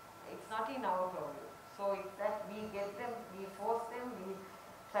 it's not in our purview. So it's that we get them, we force them, we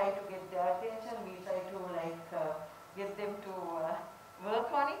try to get their attention, we try to like get them to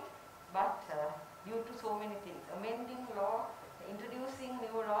work on it, but due to so many things, amending law, introducing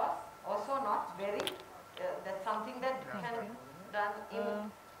new laws, also not very, that's something that can be done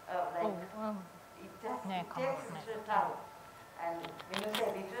in it takes little time. And when you say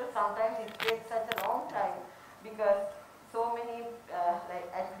little, sometimes it takes such a long time, because so many, like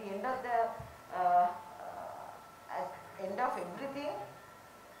at the end of everything,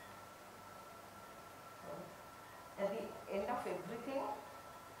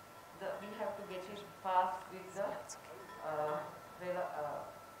 we have to get it passed with the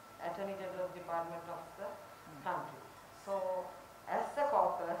Attorney General Department of the country. So, as the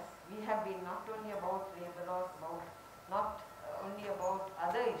caucus, we have been not only about labour laws, not only about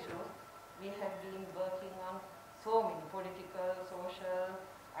other issues, we have been working on so many political, social,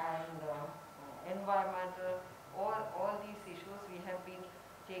 and environmental, all these issues we have been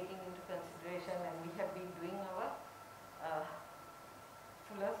taking into consideration, and we have been doing our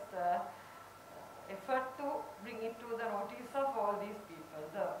fullest effort to bring it to the notice of all these people,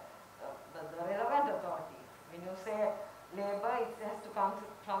 the relevant authorities. When you say labour, it has to come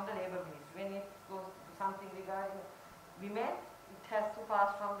from the labour ministry. When it goes to something regarding women, it has to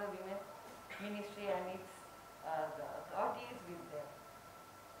pass from the women ministry, and it's the authorities with them.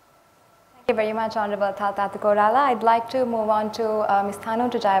 Thank you very much, Honourable Thalatha Atukorale. I'd like to move on to Ms.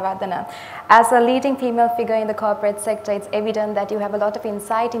 Thanuja Jayawardene. As a leading female figure in the corporate sector, it's evident that you have a lot of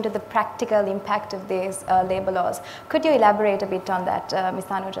insight into the practical impact of these labour laws. Could you elaborate a bit on that, Ms.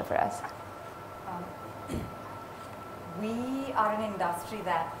 Thanuja, for us? We are an industry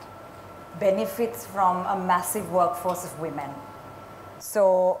that benefits from a massive workforce of women.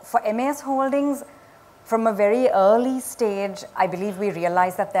 So for MAS Holdings, from a very early stage, I believe we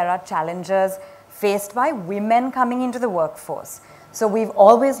realized that there are challenges faced by women coming into the workforce. So we've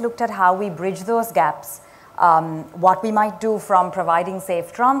always looked at how we bridge those gaps, what we might do from providing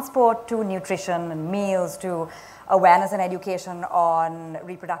safe transport to nutrition and meals to awareness and education on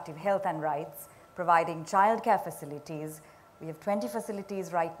reproductive health and rights, providing childcare facilities. We have 20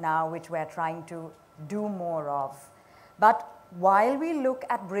 facilities right now which we're trying to do more of. But while we look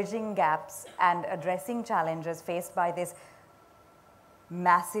at bridging gaps and addressing challenges faced by this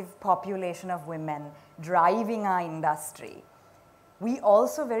massive population of women driving our industry, we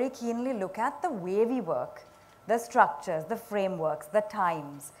also very keenly look at the way we work, the structures, the frameworks, the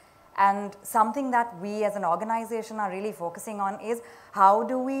times. And something that we as an organization are really focusing on is how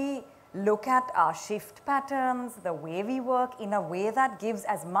do we look at our shift patterns, the way we work in a way that gives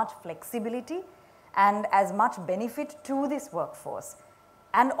as much flexibility and as much benefit to this workforce,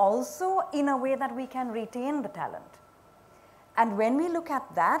 and also in a way that we can retain the talent. And when we look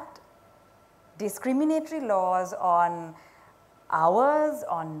at that, discriminatory laws on hours,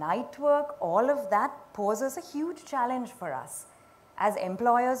 on night work, all of that poses a huge challenge for us as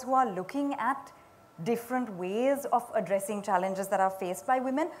employers who are looking at different ways of addressing challenges that are faced by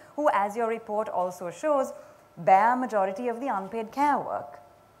women who, as your report also shows, bear a majority of the unpaid care work.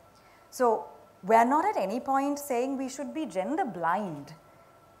 So we're not at any point saying we should be gender blind.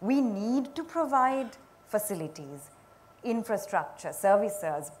 We need to provide facilities, infrastructure,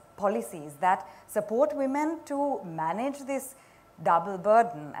 services, policies that support women to manage this double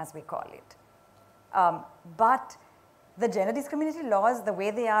burden, as we call it. But the gender discriminatory laws, the way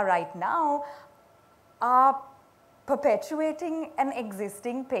they are right now, are perpetuating an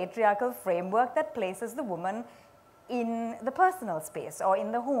existing patriarchal framework that places the woman in the personal space or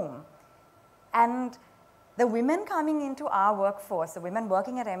in the home. And the women coming into our workforce, the women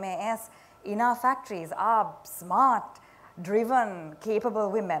working at MAS in our factories are smart, driven, capable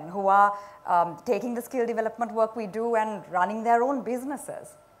women who are taking the skill development work we do and running their own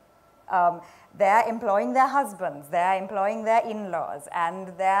businesses. They're employing their husbands, they're employing their in-laws,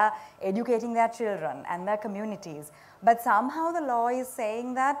 and they're educating their children and their communities. But somehow the law is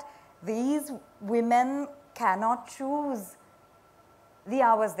saying that these women cannot choose the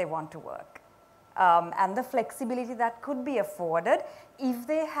hours they want to work, and the flexibility that could be afforded if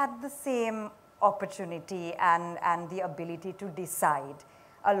they had the same opportunity and the ability to decide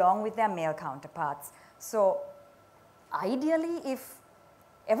along with their male counterparts. So ideally, if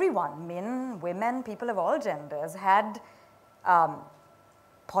everyone, men, women, people of all genders, had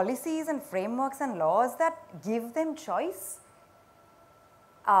policies and frameworks and laws that give them choice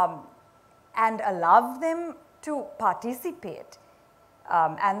and allow them to participate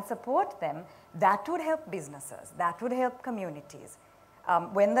and support them, that would help businesses, that would help communities.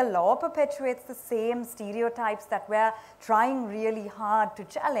 When the law perpetuates the same stereotypes that we're trying really hard to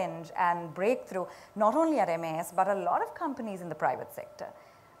challenge and break through, not only at MAS, but a lot of companies in the private sector,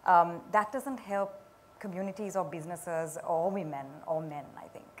 that doesn't help communities or businesses or women or men, I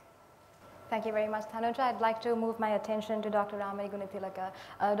think. Thank you very much, Thanuja. I'd like to move my attention to Dr. Ramani Gunatilaka.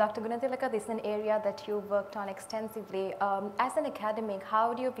 Dr. Gunatilaka, this is an area that you've worked on extensively. As an academic,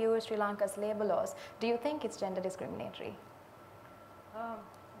 how do you view Sri Lanka's labour laws? Do you think it's gender discriminatory?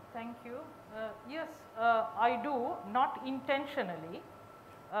 Thank you. Yes, I do, not intentionally.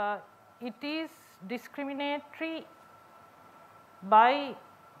 It is discriminatory by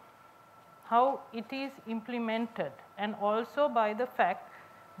how it is implemented and also by the fact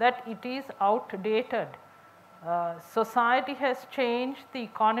that it is outdated. Society has changed, the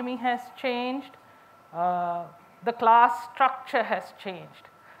economy has changed, the class structure has changed.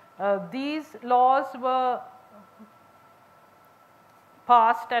 These laws were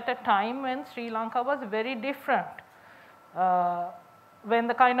passed at a time when Sri Lanka was very different, when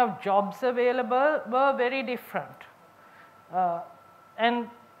the kind of jobs available were very different. And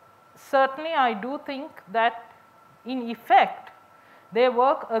certainly I do think that in effect they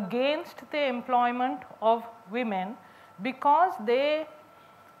work against the employment of women because they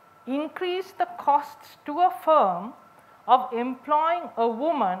increase the costs to a firm of employing a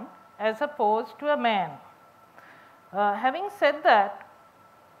woman as opposed to a man. Having said that,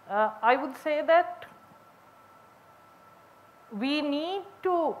 I would say that we need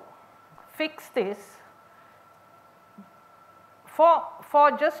to fix this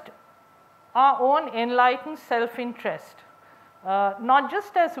for just our own enlightened self-interest, not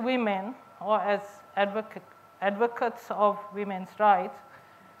just as women or as advocates of women's rights,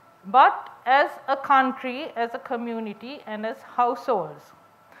 but as a country, as a community, and as households.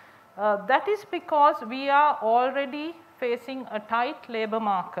 That is because we are already facing a tight labor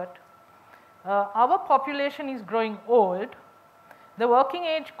market. Our population is growing old. The working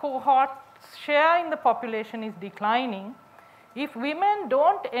age cohort's share in the population is declining. If women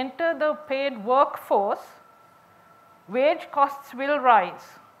don't enter the paid workforce, wage costs will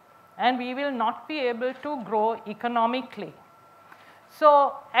rise and we will not be able to grow economically.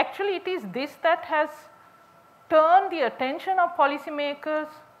 So actually it is this that has turned the attention of policymakers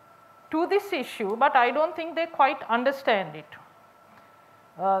to this issue, but I don't think they quite understand it.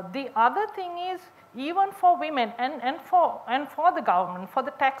 The other thing is, even for women and for the government, for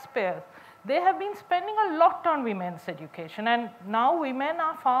the taxpayers, they have been spending a lot on women's education, and now women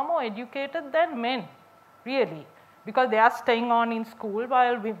are far more educated than men, really, because they are staying on in school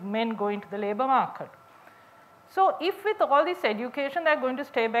while men go into the labor market. So if with all this education they are going to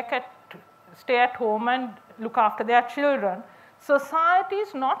stay at home and look after their children, society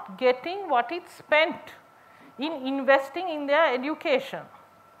is not getting what it spent in investing in their education.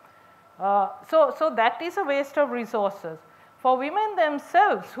 So that is a waste of resources. For women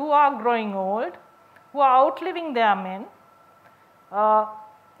themselves who are growing old, who are outliving their men,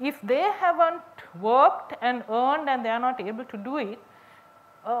 if they haven't worked and earned and they are not able to do it,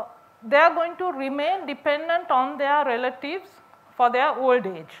 they are going to remain dependent on their relatives for their old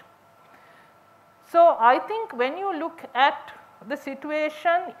age. So I think when you look at the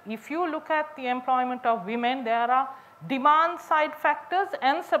situation, if you look at the employment of women, there are demand side factors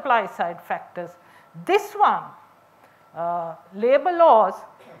and supply side factors. This one, labor laws,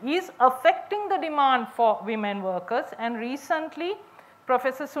 is affecting the demand for women workers, and recently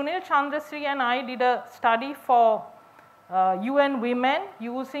Professor Sunil Chandrasri and I did a study for UN Women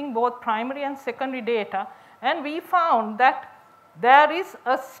using both primary and secondary data, and we found that there is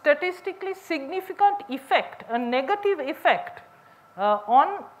a statistically significant effect, a negative effect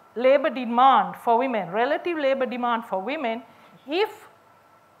on labor demand for women, relative labor demand for women, if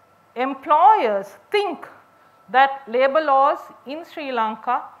employers think that labor laws in Sri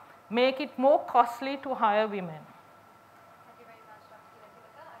Lanka make it more costly to hire women. Thank you very much, Dr.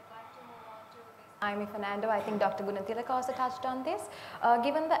 Gunatilaka. I'd like to move on to this. Ayomi, Fernando, I think Dr. Gunatilaka also touched on this.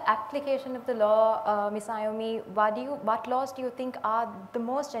 Given the application of the law, Ms. Ayomi, what laws do you think are the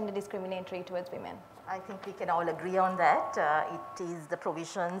most gender discriminatory towards women? I think we can all agree on that. It is the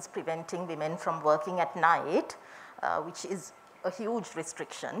provisions preventing women from working at night, which is a huge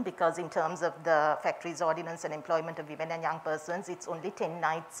restriction, because in terms of the Factories Ordinance and employment of women and young persons, it's only 10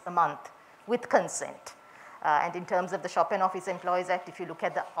 nights a month with consent. And in terms of the Shop and Office Employees Act, if you look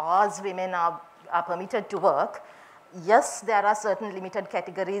at the hours women are permitted to work, yes, there are certain limited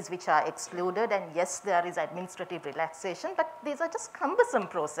categories which are excluded, and yes, there is administrative relaxation, but these are just cumbersome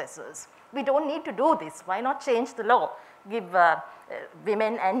processes. We don't need to do this. Why not change the law? Give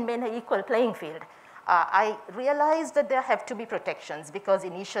women and men an equal playing field. I realized that there have to be protections, because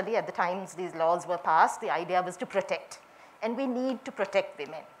initially at the times these laws were passed, the idea was to protect, and we need to protect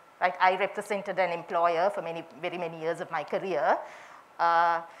women. Right? I represented an employer for very many years of my career.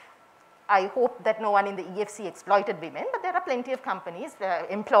 I hope that no one in the EFC exploited women, but there are plenty of companies,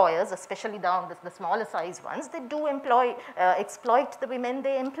 employers, especially down the smaller size ones, they do exploit the women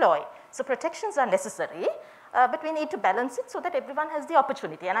they employ. So protections are necessary, but we need to balance it so that everyone has the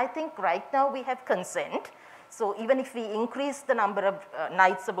opportunity. And I think right now we have consent. So even if we increase the number of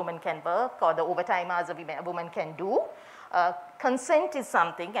nights a woman can work, or the overtime hours a woman can do, consent is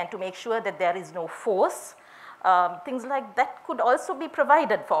something, and to make sure that there is no force, things like that could also be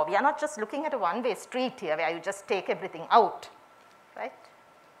provided for. We are not just looking at a one-way street here where you just take everything out, right?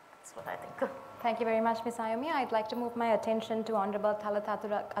 That's what I think. Thank you very much, Ms. Ayomi. I'd like to move my attention to Honorable Thalatha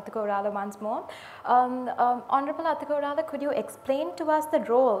Atukorale once more. Honorable Atukorale, could you explain to us the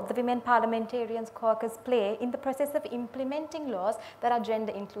role the Women Parliamentarians Caucus play in the process of implementing laws that are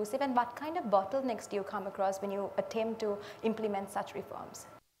gender inclusive, and what kind of bottlenecks do you come across when you attempt to implement such reforms?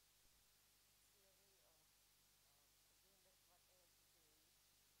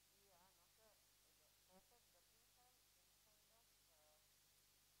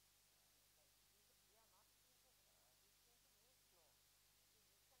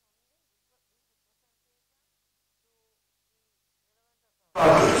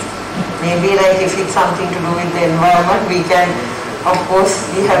 Maybe like if it's something to do with the environment, we can, of course,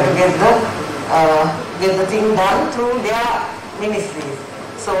 we have to get the thing done through their ministries.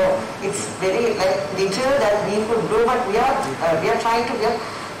 So it's very like little that we could do, but we are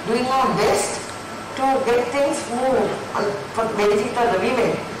doing our best to get things moved for the benefit of the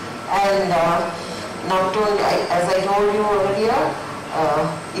women. And not only, as I told you earlier,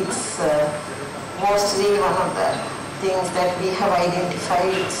 it's mostly one of the things that we have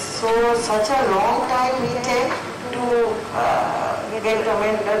identified. So such a long time we take to get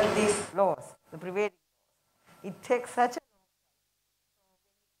amended these laws, the prevailing laws. It takes such a long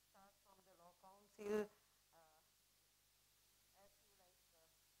time. So when we start from the law council, as you like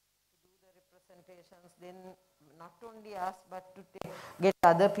to do the representations, then not only us but to get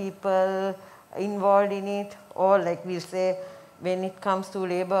other people involved in it, or like we'll say when it comes to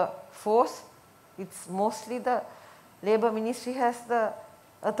labor force, it's mostly the Labour Ministry has the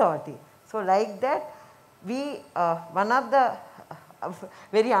authority. So like that, we, one of the,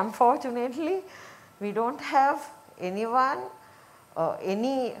 very unfortunately, we don't have anyone,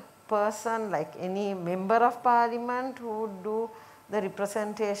 any person like any member of parliament who would do the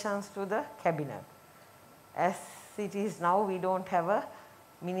representations to the cabinet. As it is now, we don't have a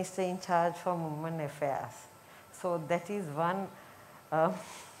minister in charge for women affairs. So that is one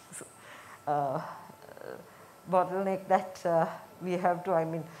bottleneck that we have to, I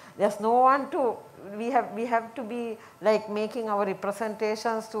mean, there's no one to, we have to be like making our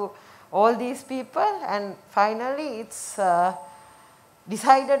representations to all these people, and finally it's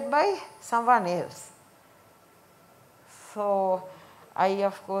decided by someone else. So I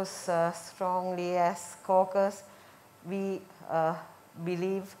of course strongly as caucus, we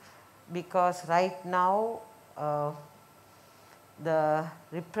believe, because right now the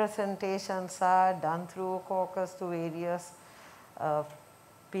representations are done through caucus to various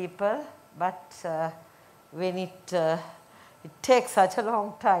people, but when it takes such a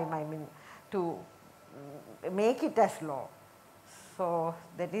long time, I mean, to make it as law. So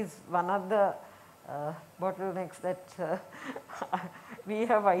that is one of the bottlenecks that we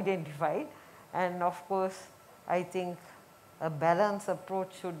have identified, and of course I think a balanced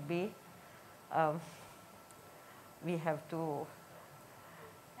approach should be, we have to.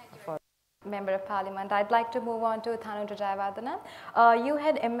 Member of Parliament, I'd like to move on to Thanuja Jayawardene. You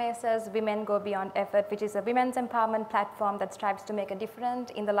had MS's Women Go Beyond Effort, which is a women's empowerment platform that strives to make a difference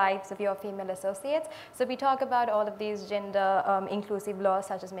in the lives of your female associates. So we talk about all of these gender inclusive laws,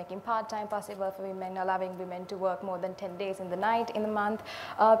 such as making part-time possible for women, allowing women to work more than 10 days in the night, in the month.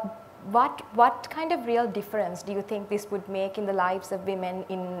 What kind of real difference do you think this would make in the lives of women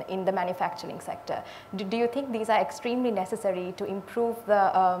in the manufacturing sector? Do you think these are extremely necessary to improve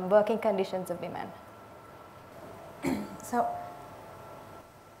the working conditions of women? So,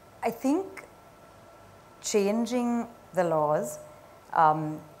 I think changing the laws,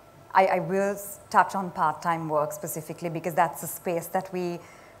 I will touch on part-time work specifically because that's a space that we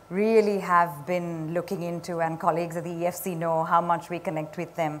really have been looking into, and colleagues at the EFC know how much we connect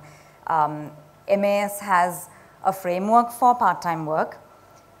with them. MAS has a framework for part-time work,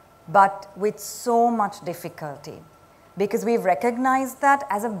 but with so much difficulty, because we've recognized that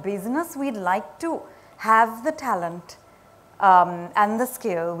as a business we'd like to have the talent and the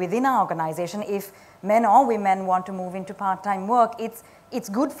skill within our organization. If men or women want to move into part-time work, it's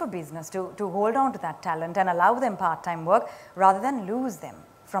good for business to hold on to that talent and allow them part-time work rather than lose them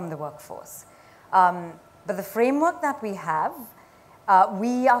from the workforce. But the framework that we have,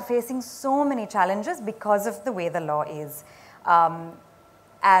 we are facing so many challenges because of the way the law is.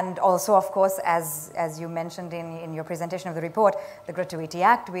 And also, of course, as you mentioned in your presentation of the report, the Gratuity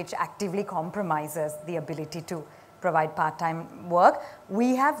Act, which actively compromises the ability to provide part-time work.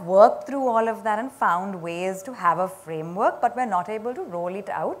 We have worked through all of that and found ways to have a framework, but we're not able to roll it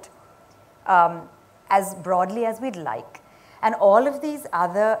out as broadly as we'd like. And all of these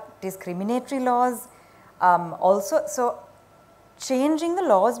other discriminatory laws also, so changing the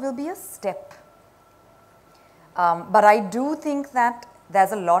laws will be a step. But I do think that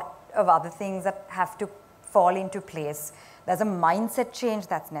there's a lot of other things that have to fall into place. There's a mindset change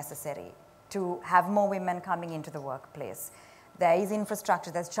that's necessary to have more women coming into the workplace. There is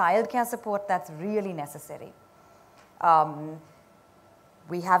infrastructure, there's childcare support that's really necessary.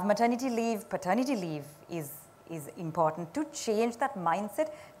 We have maternity leave, paternity leave is important to change that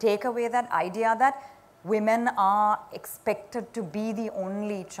mindset, take away that idea that women are expected to be the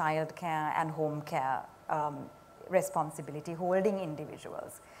only childcare and home care responsibility holding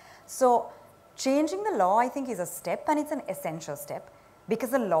individuals. So changing the law, I think, is a step, and it's an essential step, because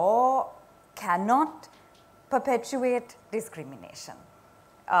the law cannot perpetuate discrimination.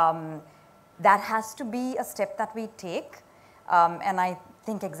 That has to be a step that we take, and I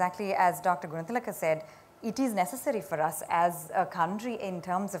think exactly as Dr. Gunatilaka said, it is necessary for us as a country in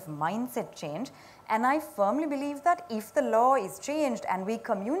terms of mindset change, and I firmly believe that if the law is changed and we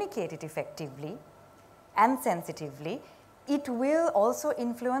communicate it effectively and sensitively, it will also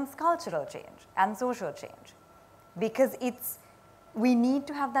influence cultural change and social change, because we need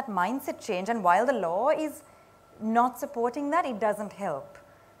to have that mindset change, and while the law is not supporting that, it doesn't help.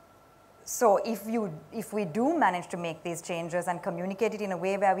 So if we do manage to make these changes and communicate it in a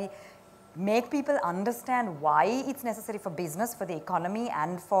way where we make people understand why it's necessary for business, for the economy,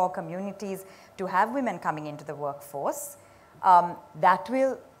 and for communities to have women coming into the workforce, that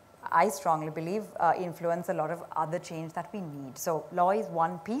will, I strongly believe, influence a lot of other change that we need. So law is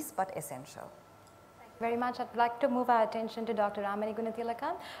one piece, but essential. Very much. I'd like to move our attention to Dr. Ramani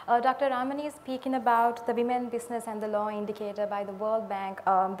Gunatilaka. Dr. Ramani is speaking about the Women, Business and the Law indicator by the World Bank.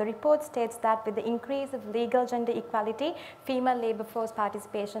 The report states that with the increase of legal gender equality, female labor force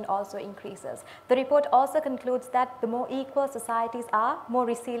participation also increases. The report also concludes that the more equal societies are, more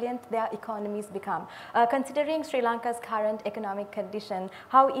resilient their economies become. Considering Sri Lanka's current economic condition,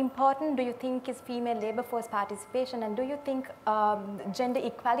 how important do you think is female labor force participation, and do you think gender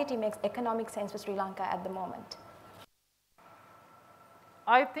equality makes economic sense for Sri Lanka at the moment?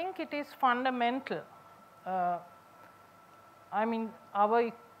 I think it is fundamental. I mean,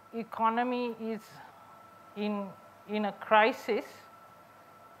 our economy is in a crisis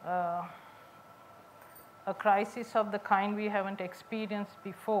of the kind we haven't experienced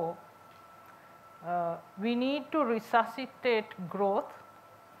before. We need to resuscitate growth,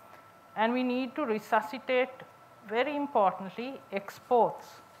 and we need to resuscitate, very importantly, exports.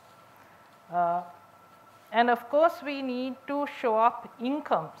 And of course, we need to show up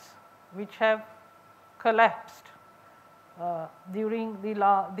incomes which have collapsed during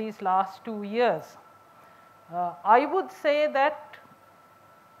these last 2 years. I would say that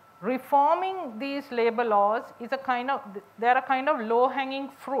reforming these labor laws is they're a kind of low-hanging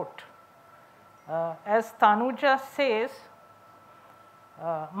fruit. As Thanuja says,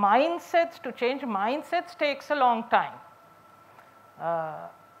 to change mindsets takes a long time.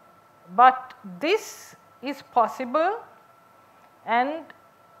 But this is possible, and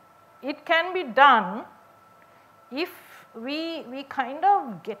it can be done if we kind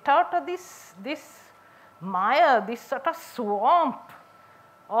of get out of this mire, this sort of swamp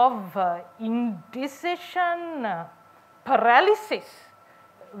of indecision, paralysis.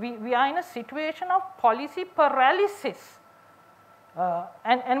 We are in a situation of policy paralysis,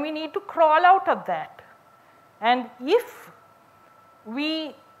 and we need to crawl out of that. And if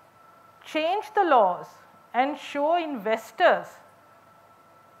we change the laws and show investors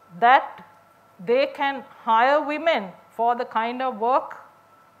that they can hire women for the kind of work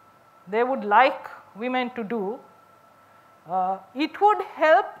they would like women to do, it would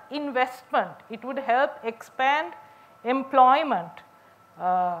help investment, it would help expand employment.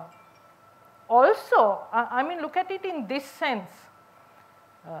 Also, I mean, look at it in this sense,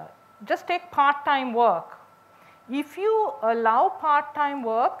 just take part-time work. If you allow part-time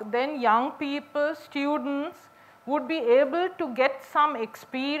work, then young people, students would be able to get some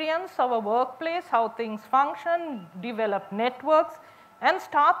experience of a workplace, how things function, develop networks and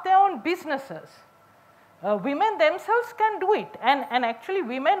start their own businesses. Women themselves can do it, and actually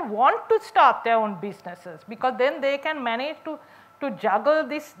women want to start their own businesses, because then they can manage to juggle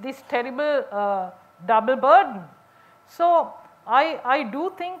this terrible double burden. So, I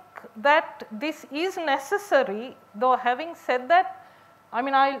do think that this is necessary, though having said that, I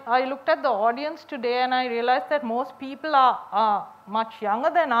mean, I looked at the audience today and I realized that most people are much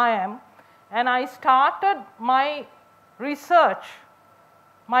younger than I am, and I started my research,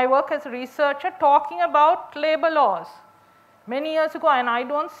 my work as a researcher, talking about labor laws many years ago, and I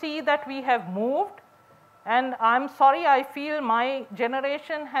don't see that we have moved, and I'm sorry, I feel my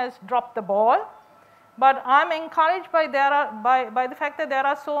generation has dropped the ball. But I'm encouraged by the fact that there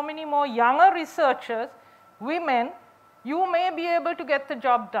are so many more younger researchers, women, you may be able to get the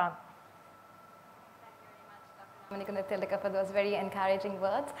job done. Thank you very much, Dr. Gunatilaka, for those very encouraging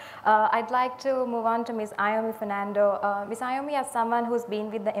words. I'd like to move on to Ms. Ayomi Fernando. Ms. Ayomi, as someone who's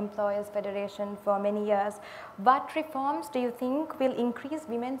been with the Employers Federation for many years, what reforms do you think will increase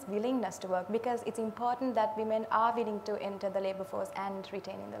women's willingness to work? Because it's important that women are willing to enter the labor force and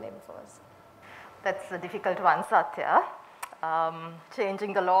retain in the labor force. That's a difficult one, Satya.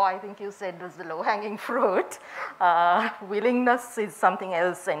 Changing the law, I think you said, was the low-hanging fruit. Willingness is something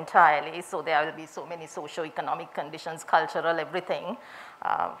else entirely. So there will be so many socio-economic conditions, cultural, everything.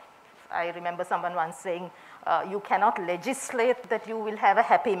 I remember someone once saying, you cannot legislate that you will have a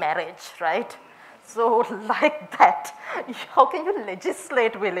happy marriage, right? So like that, how can you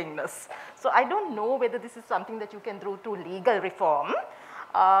legislate willingness? So I don't know whether this is something that you can do through legal reform.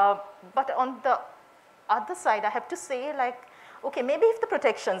 But on the other side, I have to say, like, okay, maybe if the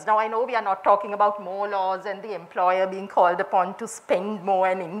protections, now I know we are not talking about more laws and the employer being called upon to spend more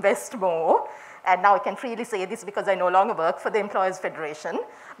and invest more, and now I can freely say this because I no longer work for the Employers Federation,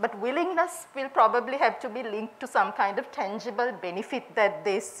 but willingness will probably have to be linked to some kind of tangible benefit that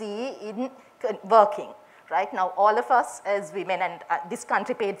they see in working. Right now, all of us as women, and this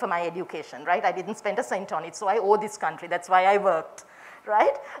country paid for my education, right? I didn't spend a cent on it, so I owe this country, that's why I worked.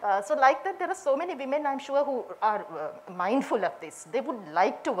 Right? So like that, there are so many women, I'm sure, who are mindful of this. They would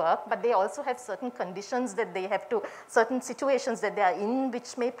like to work, but they also have certain conditions that they have to, certain situations that they are in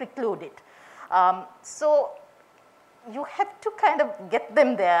which may preclude it. So you have to kind of get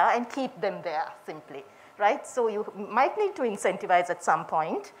them there and keep them there simply, right? So you might need to incentivize at some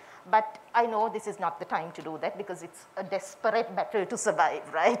point, but I know this is not the time to do that because it's a desperate battle to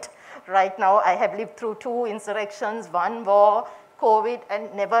survive, right? Right now, I have lived through 2 insurrections, 1 war, COVID,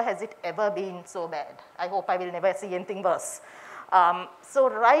 and never has it ever been so bad. I hope I will never see anything worse. So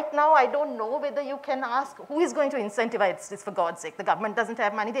right now, I don't know whether you can ask, who is going to incentivize this, for God's sake? The government doesn't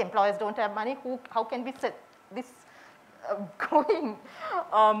have money, the employers don't have money, how can we set this going?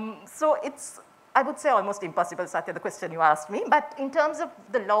 So it's, I would say, almost impossible, Satya, the question you asked me. But in terms of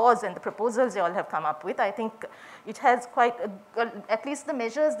the laws and the proposals you all have come up with, I think it has quite, at least the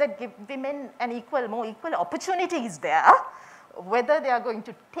measures that give women an more equal opportunities there. Whether they are going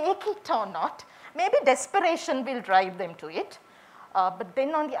to take it or not, maybe desperation will drive them to it. But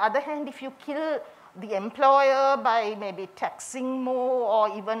then on the other hand, if you kill the employer by maybe taxing more,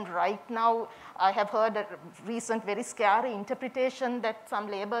 or even right now, I have heard a recent very scary interpretation that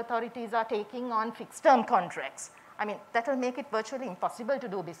some labor authorities are taking on fixed term contracts. I mean, that will make it virtually impossible to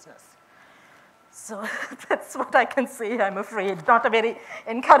do business. So that's what I can say, I'm afraid. Not a very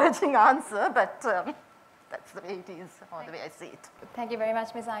encouraging answer, but that's the way it is, or the way I see it. Thank you very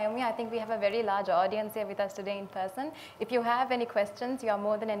much, Ms. Ayomi. I think we have a very large audience here with us today in person. If you have any questions, you are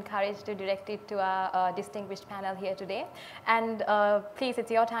more than encouraged to direct it to our distinguished panel here today. And please, it's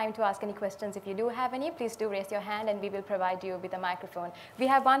your time to ask any questions. If you do have any, please do raise your hand and we will provide you with a microphone. We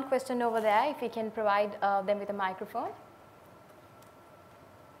have one question over there, if we can provide them with a microphone.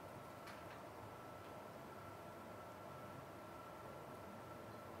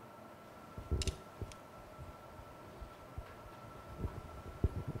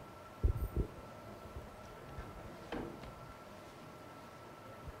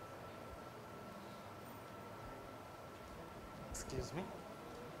 Excuse me.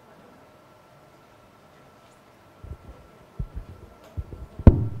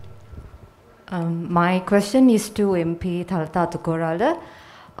 My question is to MP Thalatha Atukorale.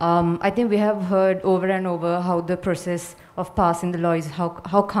 I think we have heard over and over how the process of passing the law is, how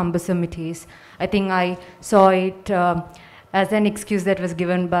cumbersome it is. I think I saw it as an excuse that was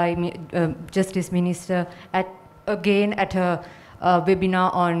given by Justice Minister again at a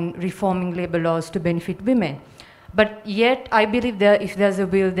webinar on reforming labor laws to benefit women. But yet, I believe if there's a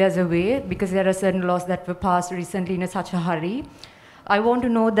will, there's a way, because there are certain laws that were passed recently in such a hurry. I want to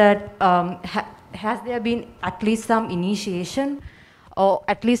know that has there been at least some initiation or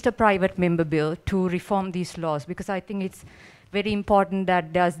at least a private member bill to reform these laws? Because I think it's very important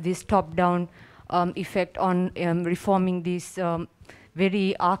that there's this top-down effect on reforming these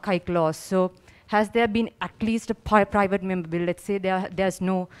very archaic laws. So has there been at least a private member bill? Let's say there's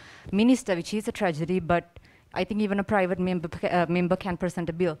no minister, which is a tragedy, but I think even a private member can present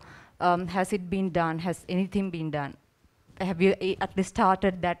a bill. Has it been done? Has anything been done? Have you at least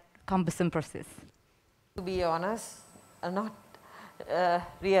started that cumbersome process? To be honest, not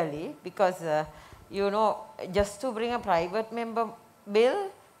really, because you know, just to bring a private member bill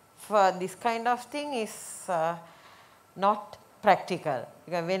for this kind of thing is not practical.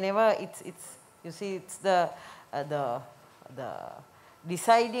 Because whenever it's you see, it's the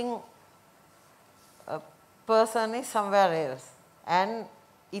deciding person is somewhere else, and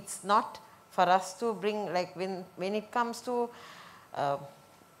it's not for us to bring, like when it comes to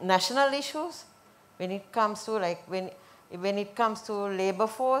national issues, when it comes to like when it comes to labor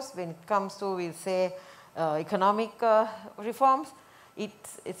force, when it comes to, we'll say, economic reforms,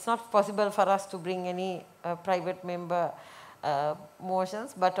 it's not possible for us to bring any private member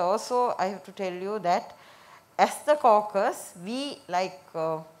motions. But also I have to tell you that as the caucus, we like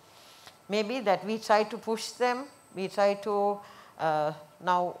maybe that we try to push them, we try to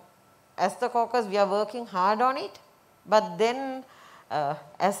now as the caucus we are working hard on it, but then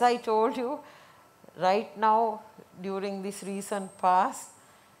as I told you, right now during this recent past,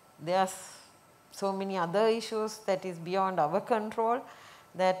 there are so many other issues that is beyond our control,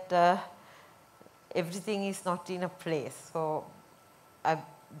 that everything is not in a place. So I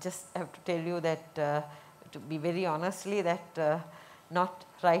just have to tell you that to be very honestly that not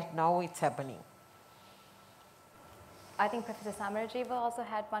right now it's happening. I think Professor Samarajiva also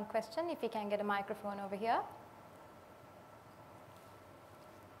had one question, if we can get a microphone over here.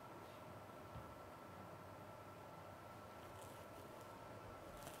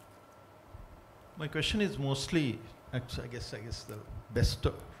 My question is mostly, I guess the best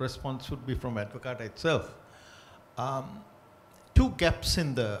response would be from Advocata itself. Two gaps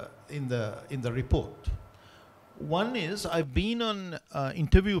in the report. One is, I've been on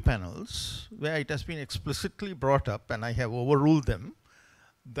interview panels where it has been explicitly brought up, and I have overruled them,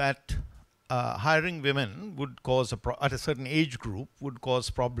 that hiring women would cause, at a certain age group, would cause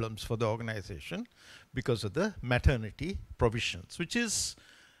problems for the organization because of the maternity provisions, which is,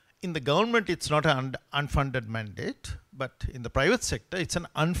 in the government, it's not an unfunded mandate, but in the private sector, it's an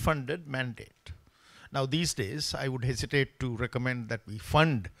unfunded mandate. Now, these days, I would hesitate to recommend that we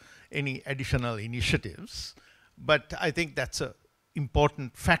fund any additional initiatives, but I think that's an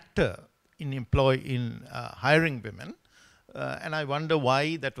important factor in hiring women, and I wonder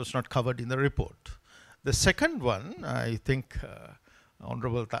why that was not covered in the report. The second one, I think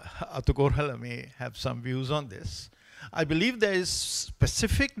Honorable Atukorale may have some views on this. I believe there is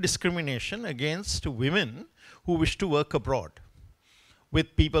specific discrimination against women who wish to work abroad,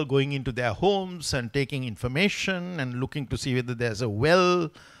 with people going into their homes and taking information and looking to see whether there's a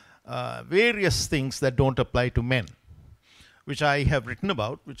well, various things that don't apply to men, which I have written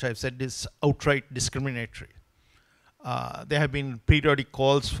about, which I've said is outright discriminatory. There have been periodic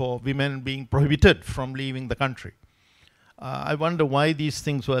calls for women being prohibited from leaving the country. I wonder why these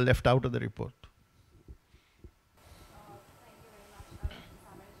things were left out of the report.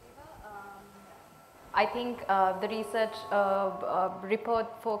 I think the research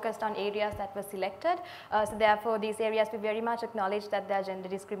report focused on areas that were selected. So therefore, these areas we very much acknowledge that they are gender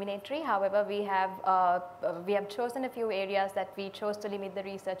discriminatory. However, we have chosen a few areas that we chose to limit the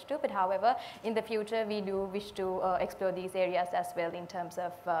research to. But however, in the future, we do wish to explore these areas as well in terms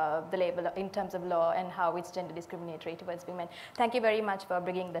of the labor, in terms of law and how it's gender discriminatory towards women. Thank you very much for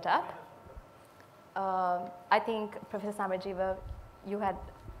bringing that up. I think Professor Samarajiva, you had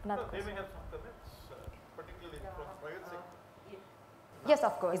another question. Yes,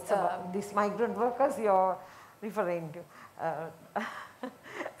 of course. It's about these migrant workers you're referring to.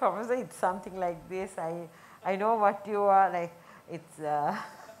 Professor, it's something like this. I know what you are like. It's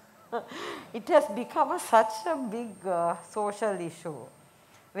it has become such a big social issue.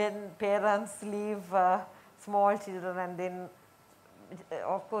 When parents leave small children, and then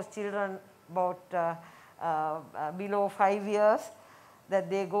of course children about below 5 years that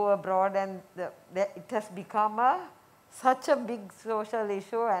they go abroad, and it has become such a big social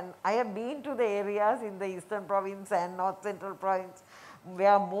issue. And I have been to the areas in the Eastern Province and North Central Province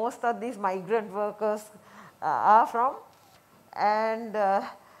where most of these migrant workers are from, and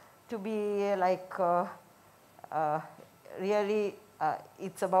to be like really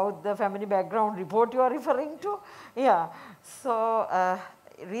it's about the family background report you are referring to. Yeah. So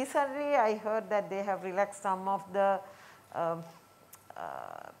recently I heard that they have relaxed some of the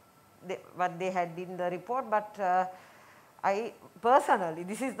what they had in the report, but I personally,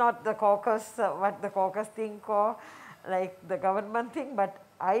 this is not the caucus, what the caucus think or like the government thing, but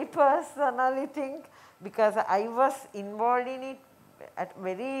I personally think, because I was involved in it at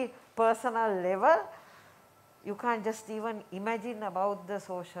very personal level, you can't just even imagine about the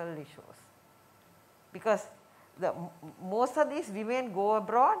social issues, because most of these women go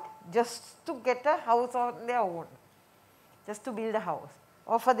abroad just to get a house on their own, just to build a house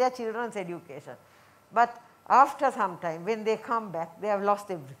or for their children's education. But after some time when they come back, they have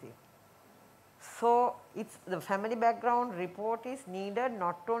lost everything. So it's the family background report is needed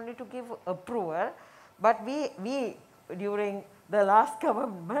not only to give approval, but we during the last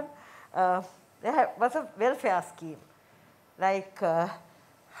government there was a welfare scheme, like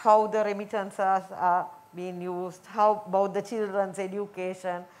how the remittances are being used, how about the children's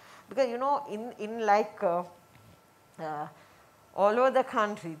education, because you know in like all over the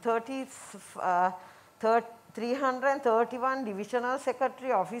country 331 divisional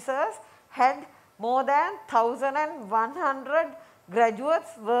secretary officers had more than 1,100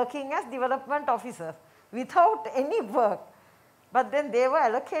 graduates working as development officers without any work. But then they were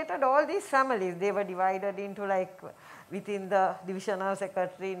allocated all these families. They were divided into like within the divisional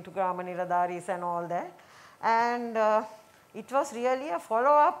secretary into Grama Niladaris and all that. And it was really a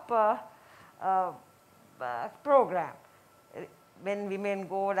follow-up program. When women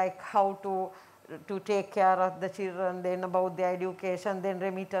go, like how to take care of the children, then about their education, then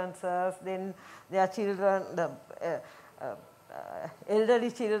remittances, then their children, the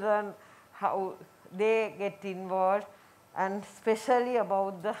elderly children, how they get involved, and especially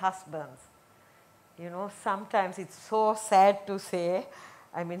about the husbands. You know, sometimes it's so sad to say,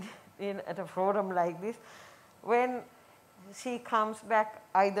 I mean, at a forum like this, when she comes back,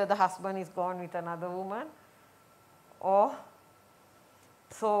 either the husband is gone with another woman, or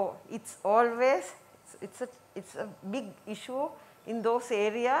so it's always, it's a big issue in those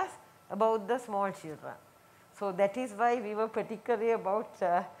areas about the small children. So that is why we were particularly about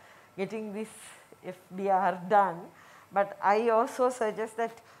getting this FBR done. But I also suggest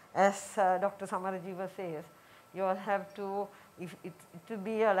that, as Dr. Samarajiva says, you all have to, if it will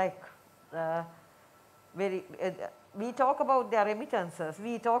be like very, we talk about their remittances,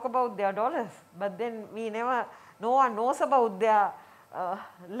 we talk about their dollars, but then no one knows about their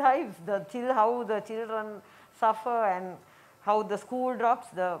lives, how the children suffer and how the school drops,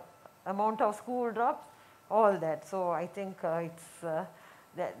 the amount of school drops, all that. So I think it's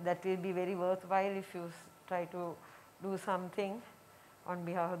that will be very worthwhile if you try to do something on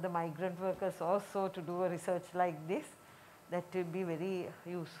behalf of the migrant workers also, to do a research like this. That will be very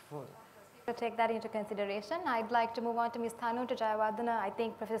useful. To take that into consideration, I'd like to move on to Ms. Thanuja Jayawardene. I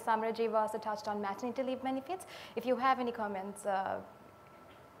think Professor Samarajiva also touched on maternity leave benefits. If you have any comments.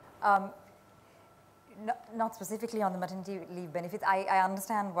 Not specifically on the maternity leave benefits. I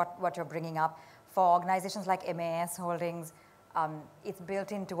understand what you're bringing up. For organizations like MAS Holdings, it's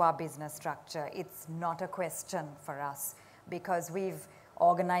built into our business structure. It's not a question for us, because we've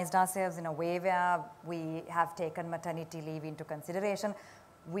organized ourselves in a way where we have taken maternity leave into consideration.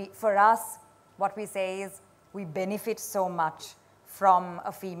 For us, what we say is we benefit so much from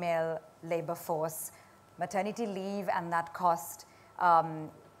a female labor force. Maternity leave and that cost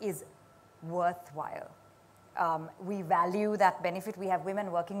is worthwhile. We value that benefit. We have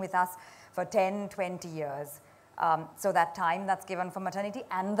women working with us for 10, 20 years. So that time that's given for maternity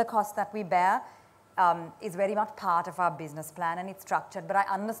and the cost that we bear is very much part of our business plan, and it's structured. But I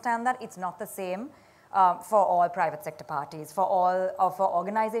understand that it's not the same for all private sector parties, for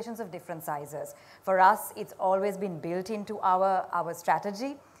organizations of different sizes. For us, it's always been built into our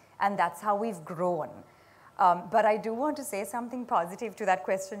strategy, and that's how we've grown. But I do want to say something positive to that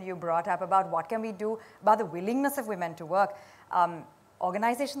question you brought up about what can we do about the willingness of women to work.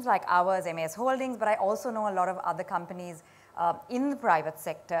 Organizations like ours, MAS Holdings, but I also know a lot of other companies in the private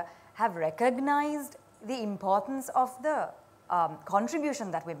sector have recognized the importance of the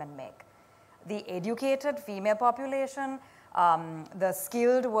contribution that women make. The educated female population, the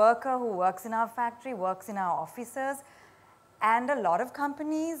skilled worker who works in our factory, works in our offices, And a lot of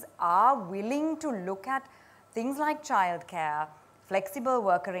companies are willing to look at things like childcare, flexible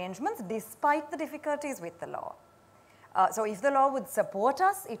work arrangements, despite the difficulties with the law. So if the law would support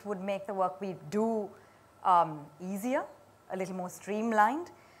us, it would make the work we do easier, a little more streamlined.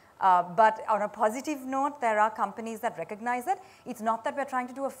 But on a positive note, there are companies that recognize that it's not that we're trying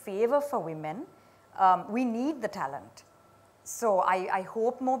to do a favor for women. We need the talent. So I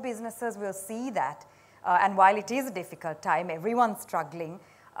hope more businesses will see that. And while it is a difficult time, everyone's struggling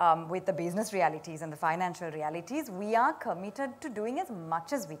with the business realities and the financial realities, we are committed to doing as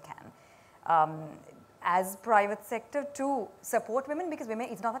much as we can as private sector to support women, because women,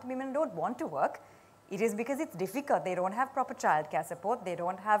 it's not that women don't want to work. It is because it's difficult. They don't have proper childcare support. They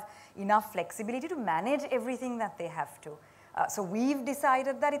don't have enough flexibility to manage everything that they have to. So we've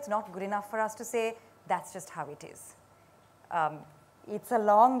decided that it's not good enough for us to say that's just how it is. It's a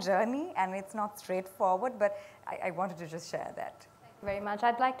long journey and it's not straightforward, but I wanted to just share that. Very much.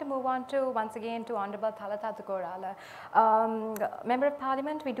 I'd like to move on to, once again, to Honorable Thalatha Atukorale. Member of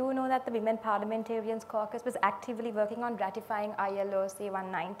Parliament, we do know that the Women Parliamentarians Caucus was actively working on ratifying ILO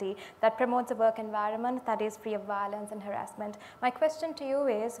C-190 that promotes a work environment that is free of violence and harassment. My question to you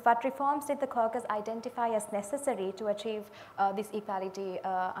is, what reforms did the caucus identify as necessary to achieve this equality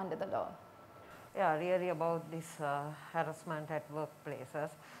under the law? Yeah, really about this harassment at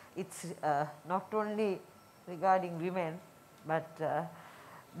workplaces. It's not only regarding women, but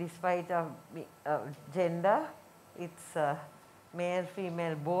despite of gender, it's male,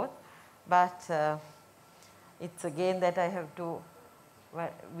 female both. But it's again that I have to,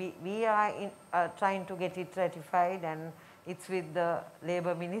 we are trying to get it ratified, and it's with the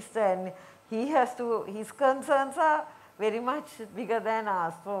Labour Minister, and he has to, his concerns are very much bigger than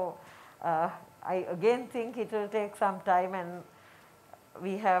ours. So I again think it will take some time, and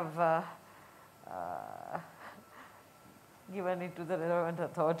we have given it to the relevant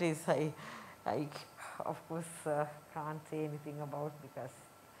authorities. I of course can't say anything about, because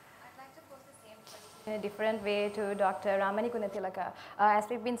I'd like to pose the same question in a different way to Dr. Ramani Gunatilaka. As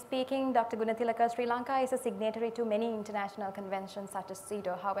we've been speaking, Dr. Gunatilaka, Sri Lanka is a signatory to many international conventions such as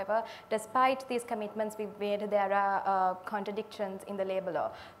CEDAW. However, despite these commitments we've made, there are contradictions in the labour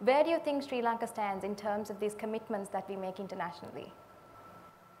law. Where do you think Sri Lanka stands in terms of these commitments that we make internationally?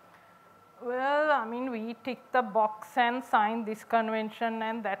 Well, I mean, we tick the box and sign this convention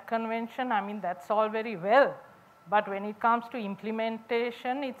and that convention. I mean, that's all very well. But when it comes to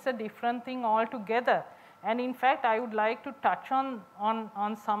implementation, it's a different thing altogether. And in fact, I would like to touch on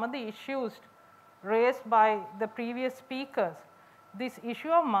some of the issues raised by the previous speakers. This issue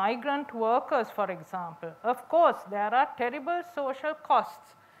of migrant workers, for example. Of course, there are terrible social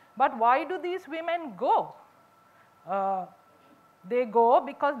costs. But why do these women go? They go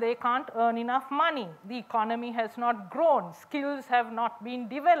because they can't earn enough money. The economy has not grown. Skills have not been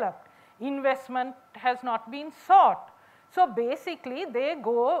developed. Investment has not been sought. So basically, they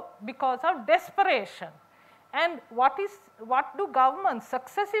go because of desperation. And what do governments,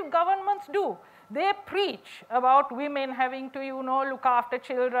 successive governments do? They preach about women having to, you know, look after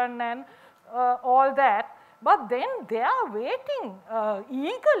children and all that. But then they are waiting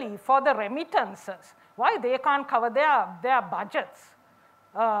eagerly for the remittances. Why? They can't cover their budgets.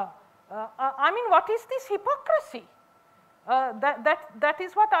 I mean, what is this hypocrisy? That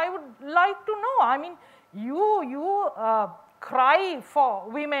is what I would like to know. I mean, you cry for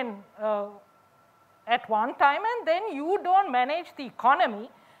women at one time, and then you don't manage the economy,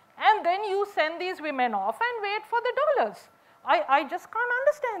 and then you send these women off and wait for the dollars. I just can't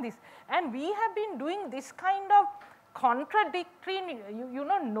understand this. And we have been doing this kind of contradictory, you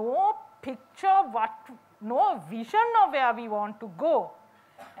know, no picture, no vision of where we want to go.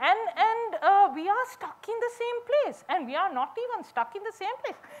 And we are stuck in the same place, and we are not even stuck in the same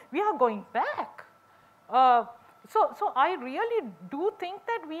place. We are going back. So I really do think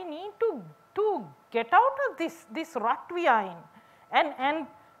that we need to get out of this rut we are in,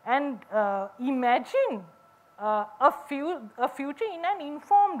 and imagine a future in an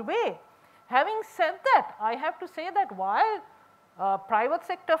informed way. Having said that, I have to say that while private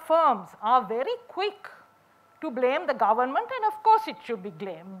sector firms are very quick to blame the government, and of course it should be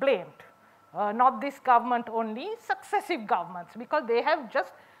blamed, not this government only, successive governments, because they have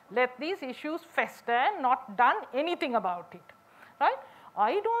just let these issues fester and not done anything about it, right?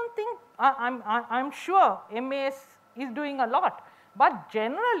 I don't think, I'm sure MAS is doing a lot, but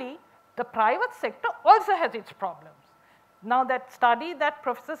generally the private sector also has its problems. Now that study that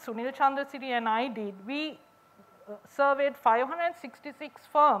Professor Sunil Chandrasiri and I did, we surveyed 566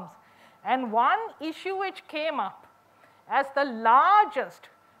 firms, and one issue which came up as the largest,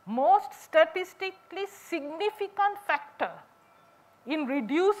 most statistically significant factor in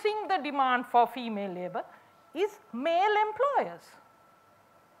reducing the demand for female labor is male employers.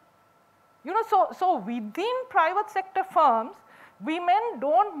 You know, so within private sector firms, women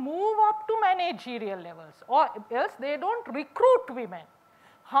don't move up to managerial levels, or else they don't recruit women.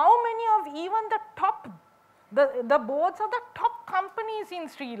 How many of even the top, the boards of the top companies in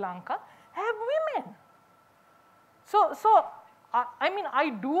Sri Lanka have women? So I mean, I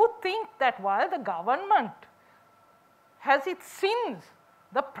do think that while the government has its sins,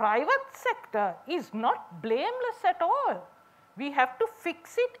 the private sector is not blameless at all. We have to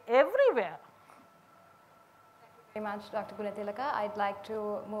fix it everywhere. Thank you very much, Dr. Gunatilaka. I'd like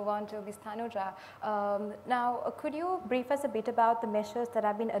to move on to Ms. Thanuja. Now, could you brief us a bit about the measures that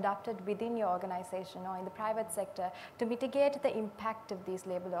have been adopted within your organization or in the private sector to mitigate the impact of these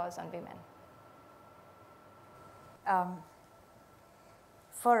labour laws on women?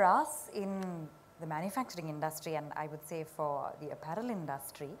 For us in the manufacturing industry, and I would say for the apparel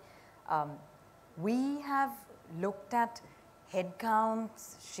industry, we have looked at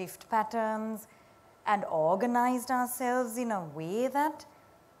headcounts, shift patterns, and organized ourselves in a way that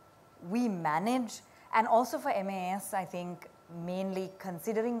we manage, and also for MAS, I think mainly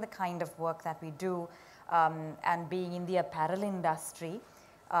considering the kind of work that we do and being in the apparel industry,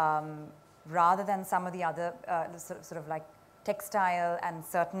 rather than some of the other sort of like textile and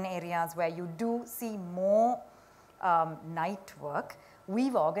certain areas where you do see more night work,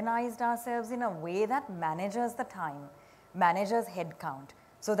 we've organized ourselves in a way that manages the time, manages headcount,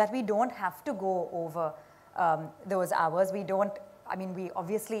 so that we don't have to go over those hours. We don't, I mean, we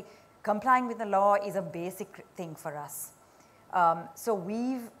obviously, complying with the law is a basic thing for us. So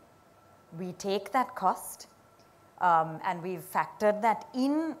we take that cost and we've factored that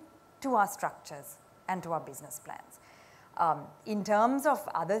into our structures and to our business plans. In terms of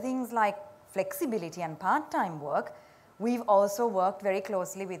other things like flexibility and part-time work, we've also worked very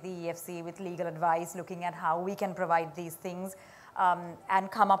closely with the EFC, with legal advice, looking at how we can provide these things and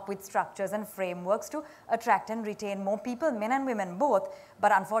come up with structures and frameworks to attract and retain more people, men and women both.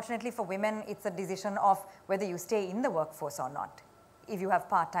 But unfortunately for women, it's a decision of whether you stay in the workforce or not, if you have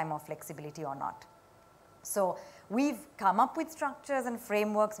part-time or flexibility or not. So we've come up with structures and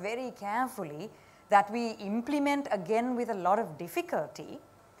frameworks very carefully that we implement again with a lot of difficulty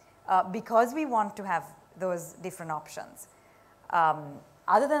because we want to have those different options.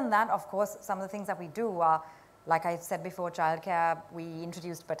 Other than that, of course, some of the things that we do are, like I said before, childcare. We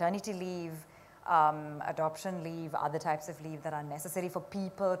introduced paternity leave, adoption leave, other types of leave that are necessary for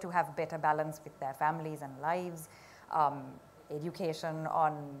people to have better balance with their families and lives, education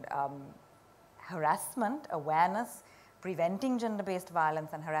on harassment, awareness, preventing gender-based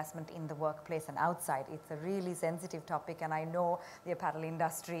violence and harassment in the workplace and outside. It's a really sensitive topic, and I know the apparel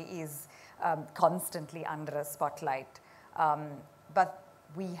industry is constantly under a spotlight. But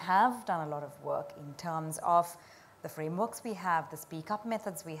we have done a lot of work in terms of the frameworks we have, the speak-up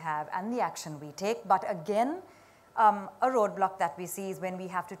methods we have, and the action we take. But again, a roadblock that we see is when we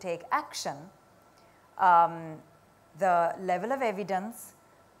have to take action, the level of evidence,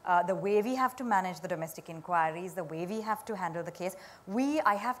 the way we have to manage the domestic inquiries, the way we have to handle the case.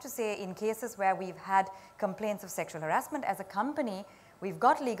 I have to say, in cases where we've had complaints of sexual harassment as a company, we've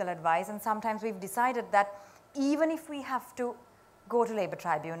got legal advice, and sometimes we've decided that even if we have to go to labor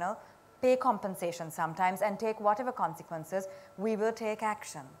tribunal, pay compensation sometimes, and take whatever consequences, we will take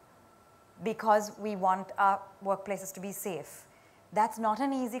action because we want our workplaces to be safe. That's not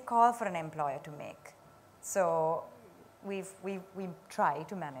an easy call for an employer to make. So we try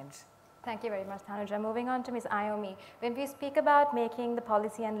to manage. Thank you very much, Thanuja. Moving on to Ms. Ayomi. When we speak about making the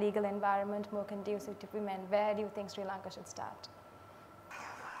policy and legal environment more conducive to women, where do you think Sri Lanka should start?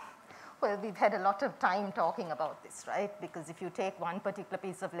 Well, we've had a lot of time talking about this, right? Because if you take one particular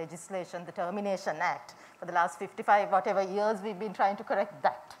piece of legislation, the Termination Act, for the last 55 whatever years, we've been trying to correct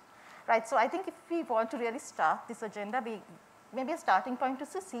that, right? So I think if we want to really start this agenda, maybe a starting point is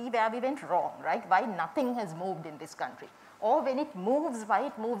to see where we went wrong, right? Why nothing has moved in this country. Or when it moves, why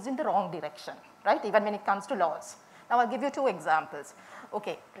it moves in the wrong direction, right? Even when it comes to laws. Now I'll give you two examples.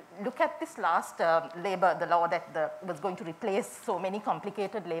 Okay, look at this last the law that was going to replace so many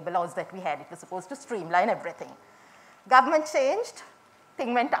complicated labor laws that we had. It was supposed to streamline everything. Government changed,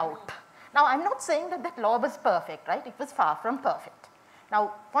 thing went out. Now I'm not saying that that law was perfect, right? It was far from perfect.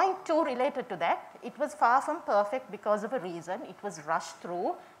 Now point two related to that, it was far from perfect because of a reason. It was rushed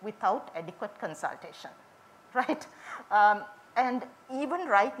through without adequate consultation, right? And even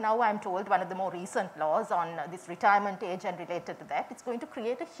right now, I'm told one of the more recent laws on this retirement age and related to that, it's going to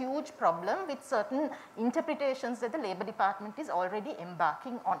create a huge problem with certain interpretations that the Labour Department is already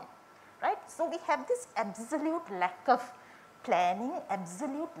embarking on it, right? So we have this absolute lack of planning,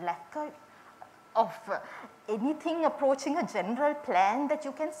 absolute lack of anything approaching a general plan that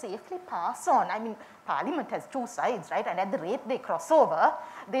you can safely pass on. I mean, Parliament has two sides, right? And at the rate they cross over,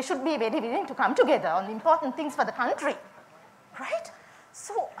 they should be very willing to come together on important things for the country, right?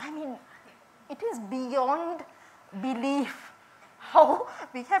 So, I mean, it is beyond belief how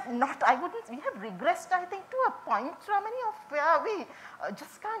we have not, we have regressed, I think, to a point, Ramani, of where we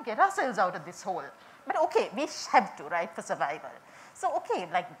just can't get ourselves out of this hole. But okay, we have to, right, for survival. So, okay,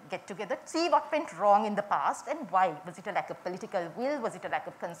 like get together, see what went wrong in the past and why. Was it a lack of political will? Was it a lack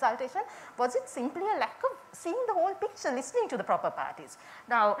of consultation? Was it simply a lack of seeing the whole picture, listening to the proper parties?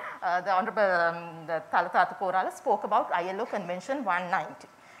 Now, the Honorable Thalatha Atukorale spoke about ILO Convention 190,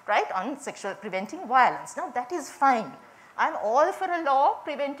 right, on preventing violence. Now, that is fine. I am all for a law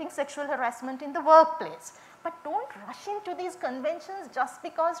preventing sexual harassment in the workplace. But don't rush into these conventions just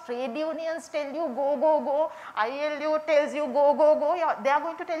because trade unions tell you go, go, go, ILO tells you go, go, go, they are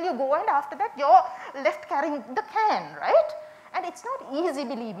going to tell you go, and after that you're left carrying the can, right? And it's not easy,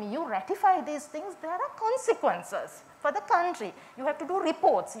 believe me. You ratify these things, there are consequences for the country. You have to do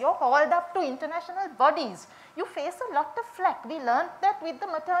reports, you're hauled up to international bodies. You face a lot of flack. We learned that with the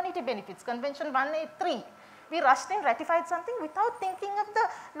maternity benefits, Convention 183. We rushed in, ratified something without thinking of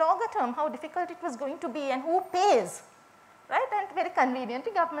the longer term, how difficult it was going to be and who pays, right? And very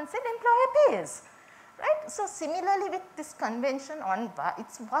conveniently, government said employer pays, right? So, similarly with this convention on,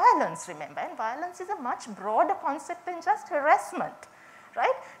 it's violence, remember, and violence is a much broader concept than just harassment,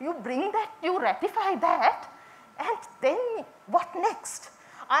 right? You bring that, you ratify that, and then what next?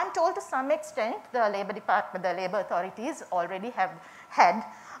 I am told to some extent the Labour Department, the Labour authorities already have had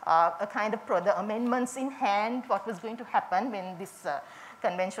a kind of the amendments in hand, what was going to happen when this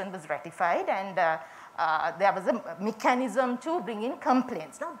convention was ratified, and there was a mechanism to bring in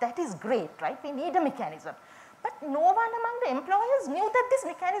complaints. Now that is great, right? We need a mechanism. But no one among the employers knew that this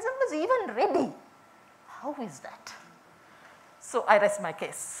mechanism was even ready. How is that? So I rest my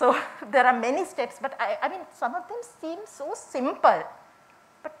case. So there are many steps, but I mean, some of them seem so simple,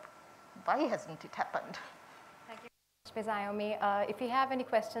 but why hasn't it happened? Ms. Ayomi, if you have any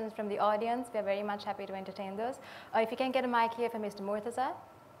questions from the audience, we are very much happy to entertain those. If you can get a mic here for Mr. Murtaza.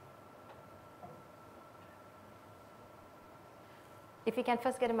 If you can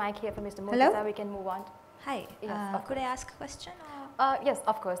first get a mic here for Mr. Murtaza, we can move on. Hi, yes, could I ask a question? Yes,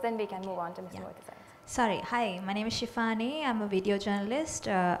 of course, then we can move on to Mr. Murtaza. Sorry, hi, my name is Shifani, I'm a video journalist.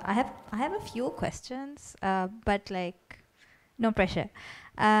 I have a few questions, but like, no pressure.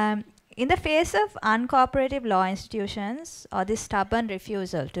 In the face of uncooperative law institutions or this stubborn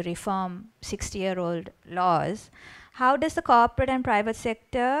refusal to reform 60-year-old laws, how does the corporate and private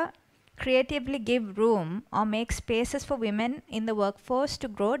sector creatively give room or make spaces for women in the workforce to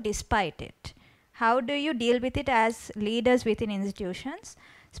grow despite it? How do you deal with it as leaders within institutions,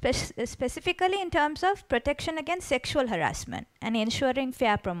 specifically in terms of protection against sexual harassment and ensuring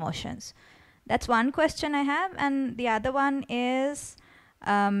fair promotions? That's one question I have, and the other one is,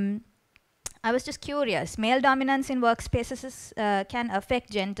 I was just curious, male dominance in workspaces can affect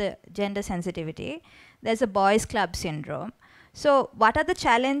gender sensitivity. There's a boys club syndrome. So what are the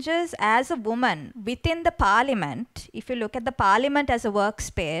challenges as a woman within the parliament, if you look at the parliament as a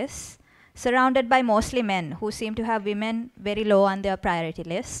workspace, surrounded by mostly men who seem to have women very low on their priority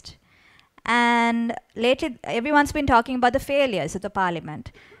list. And lately, everyone's been talking about the failures of the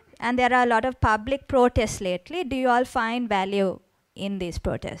parliament. And there are a lot of public protests lately. Do you all find value in these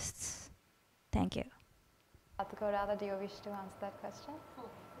protests? Thank you. Atukorale, do you wish to answer that question?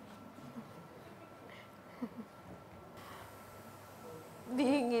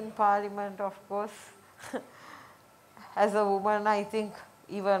 Being in Parliament, of course, as a woman, I think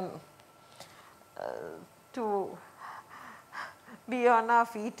even to be on our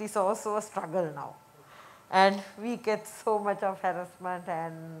feet is also a struggle now. And we get so much of harassment,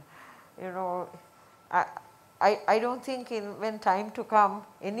 and you know, I don't think when time to come,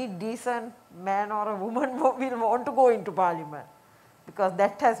 any decent man or a woman will want to go into Parliament, because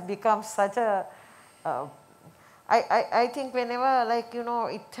that has become such a, I think whenever, like, you know,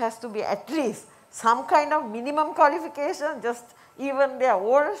 it has to be at least some kind of minimum qualification, just even their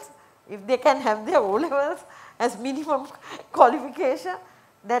olds, if they can have their O levels as minimum qualification,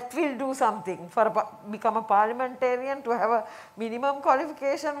 that will do something. For become a parliamentarian, to have a minimum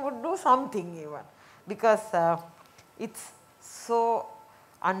qualification would do something even. Because it's so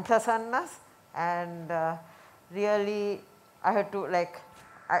unpleasantness, and really I had to, like,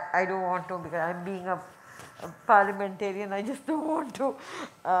 I don't want to, because I am being a parliamentarian, I just don't want to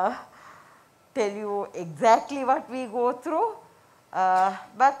tell you exactly what we go through,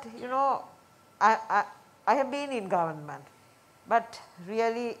 but you know, I have been in government, but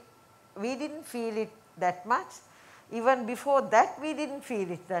really we didn't feel it that much. Even before that we didn't feel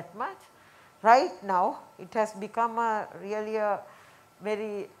it that much. Right now it has become really a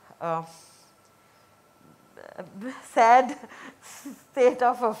very sad state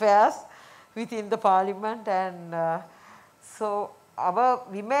of affairs within the parliament, and so our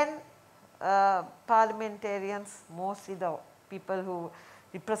women parliamentarians, mostly the people who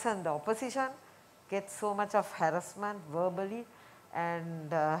represent the opposition, get so much of harassment verbally,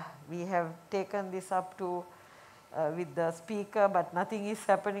 and we have taken this up to with the speaker, but nothing is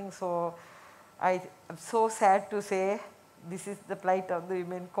happening. So I am so sad to say this is the plight of the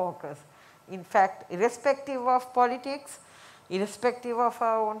women caucus. In fact, irrespective of politics, irrespective of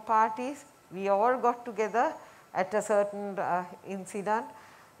our own parties, we all got together at a certain incident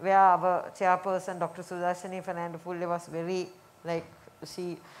where our chairperson Dr. Sudashani Fernando was very, like,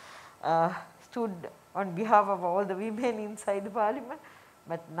 she stood on behalf of all the women inside the parliament,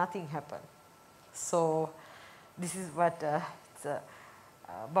 but nothing happened. So this is what it's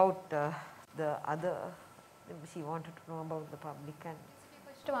about the other, she wanted to know about the public. And if you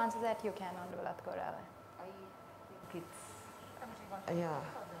wish to answer that, you can, Honorable Atukorale. I think it's, yeah,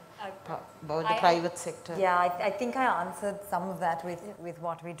 about the private sector. Yeah, I think I answered some of that with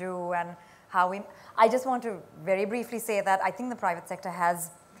what we do and how we, I just want to very briefly say that I think the private sector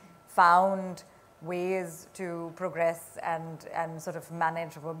has found ways to progress and sort of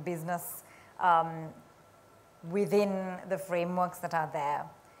manage a business within the frameworks that are there.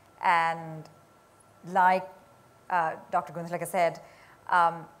 And like Dr. Gunatilaka said,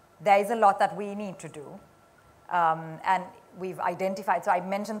 there is a lot that we need to do. And we've identified, so I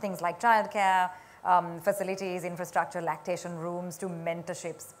mentioned things like childcare, facilities, infrastructure, lactation rooms, to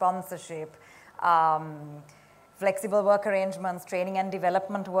mentorship, sponsorship, flexible work arrangements, training and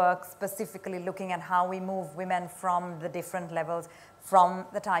development work, specifically looking at how we move women from the different levels, from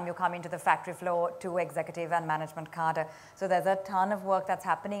the time you come into the factory floor to executive and management cadre. So there's a ton of work that's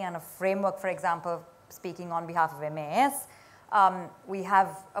happening, and a framework, for example, speaking on behalf of MAS, we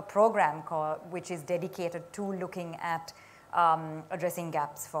have a program which is dedicated to looking at addressing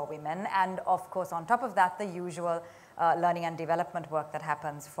gaps for women, and of course on top of that the usual learning and development work that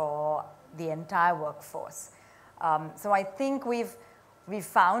happens for the entire workforce. So I think we've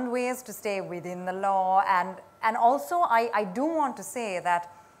found ways to stay within the law, and also I do want to say that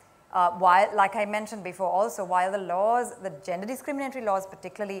while, like I mentioned before also, while the laws, the gender discriminatory laws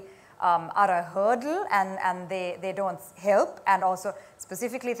particularly are a hurdle and they don't help, and also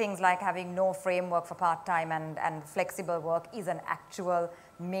specifically things like having no framework for part-time and flexible work is an actual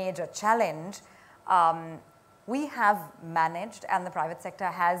major challenge. We have managed, and the private sector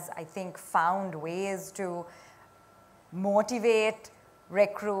has, I think, found ways to motivate,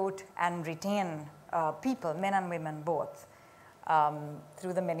 recruit and retain people, men and women both,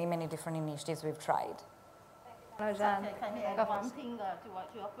 through the many, many different initiatives we've tried. Can I add one thing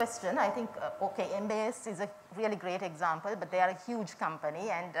to your question? I think, okay, MAS is a really great example, but they are a huge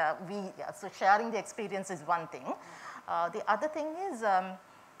company, and so sharing the experience is one thing. The other thing is,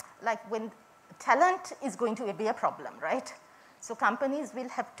 like, when talent is going to be a problem, right? So companies will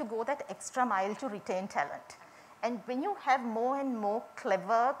have to go that extra mile to retain talent. And when you have more and more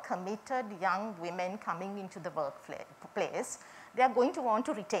clever, committed young women coming into the workplace, they are going to want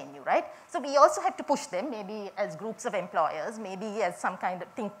to retain you, right? So we also have to push them, maybe as groups of employers, maybe as some kind of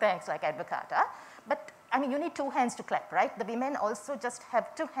think tanks like Advocata. But I mean, you need two hands to clap, right? The women also just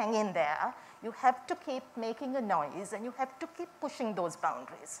have to hang in there. You have to keep making a noise, and you have to keep pushing those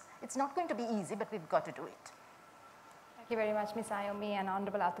boundaries. It's not going to be easy, but we've got to do it. Thank you very much, Ms. Ayomi and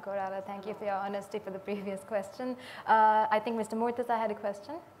Honorable Atukorale. Thank you for your honesty for the previous question. I think Mr. Murtaza had a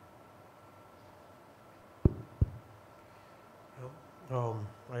question.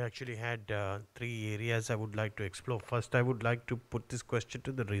 I actually had 3 areas I would like to explore. First, I would like to put this question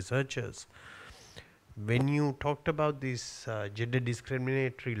to the researchers. When you talked about this gender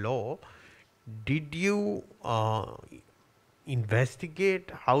discriminatory law, did you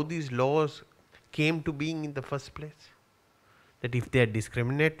investigate how these laws came to being in the first place? That if they are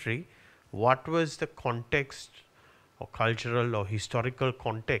discriminatory, what was the context or cultural or historical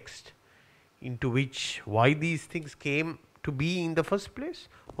context into which why these things came to be in the first place?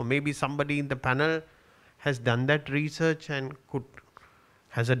 Or maybe somebody in the panel has done that research and could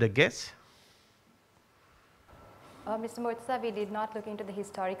hazard a guess? Mr. Murtaza, we did not look into the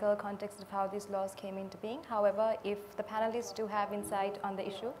historical context of how these laws came into being. However, if the panelists do have insight on the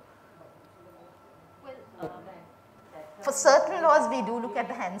issue. For certain laws, we do look at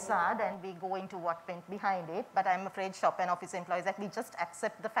the Hansard and we go into what went behind it, but I'm afraid shop and office employees, that we just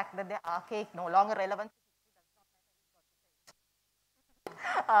accept the fact that they're archaic, no longer relevant.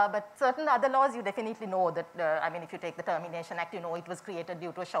 But certain other laws, you definitely know that, I mean, if you take the Termination Act, you know it was created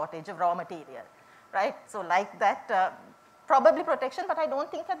due to a shortage of raw material, right? So like that, probably protection, but I don't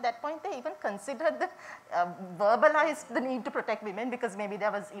think at that point they even considered the, verbalized the need to protect women, because maybe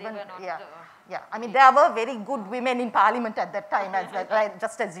there was even, I mean, there were very good women in Parliament at that time, as well, right,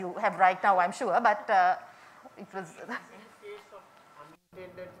 just as you have right now, I'm sure, but it was.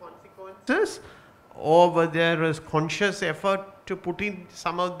 Unintended consequences, or were there a conscious effort to put in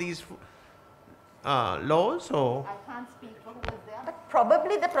some of these laws, or? I can't speak for who was there, but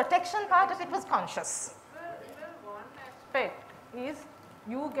probably the protection part of it was conscious. One aspect is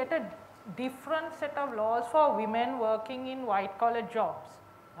you get a different set of laws for women working in white collar jobs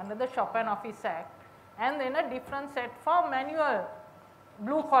under the Shop and Office Act, and then a different set for manual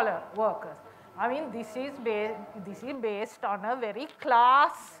blue collar workers. I mean, this is based on a very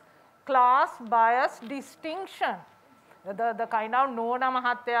class bias distinction, the kind of Nona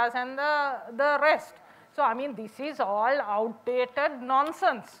Mahatyas and the rest. So, I mean, this is all outdated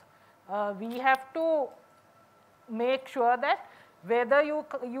nonsense. We have to make sure that whether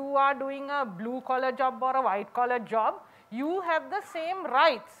you are doing a blue collar job or a white collar job, you have the same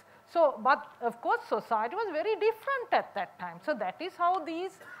rights. So, but of course, society was very different at that time. So, that is how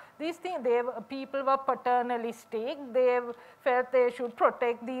these things, people were paternalistic, they felt they should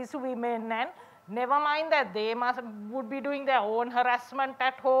protect these women, and never mind that they would be doing their own harassment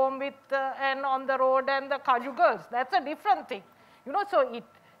at home with and on the road and the conjugals. That's a different thing. You know, so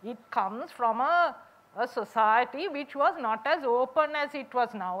it comes from a society which was not as open as it was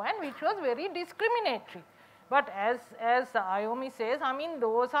now, and which was very discriminatory. But as Ayomi says, I mean,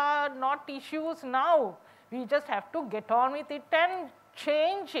 those are not issues now. We just have to get on with it and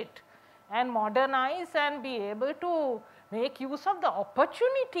change it and modernize and be able to make use of the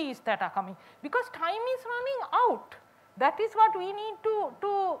opportunities that are coming, because time is running out. That is what we need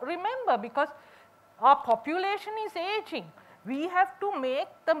to remember, because our population is aging. We have to make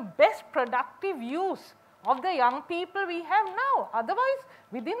the best productive use of the young people we have now. Otherwise,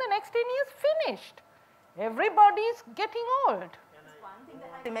 within the next 10 years, finished. Everybody is getting old.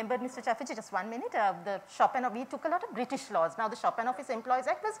 Remember, Mr. Chaffee, just 1 minute, the Shop and we took a lot of British laws. Now, the Shop and Office Employees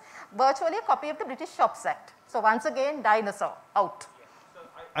Act was virtually a copy of the British Shops Act. So, once again, dinosaur, out.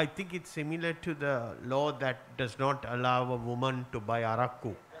 I think it's similar to the law that does not allow a woman to buy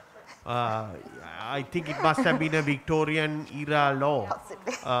araku. I think it must have been a Victorian era law.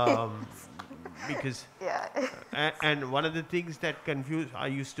 Because and one of the things that confused, I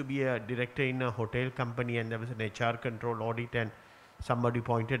used to be a director in a hotel company, and there was an HR control audit, and somebody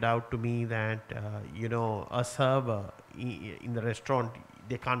pointed out to me that you know, a server in the restaurant,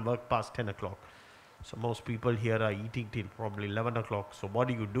 they can't work past 10 o'clock. So most people here are eating till probably 11 o'clock. So what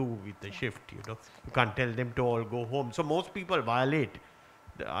do you do with the shift? You know, you can't tell them to all go home. So most people violate.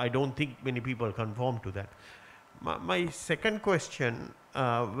 I don't think many people conform to that. My second question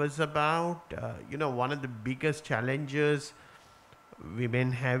was about, you know, one of the biggest challenges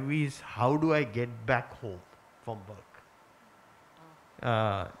women have is, how do I get back home from work?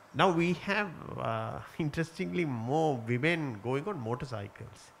 Now we have, interestingly, more women going on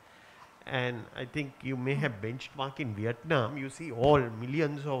motorcycles. And I think you may have benchmark in Vietnam, you see all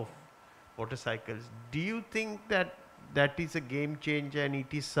millions of motorcycles. Do you think that that is a game changer and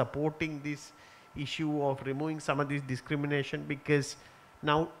it is supporting this issue of removing some of this discrimination, because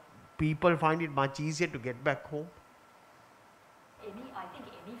now people find it much easier to get back home? I think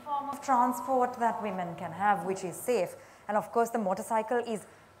any form of transport that women can have which is safe, and of course the motorcycle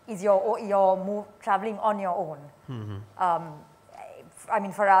is your traveling on your own. Mm-hmm. I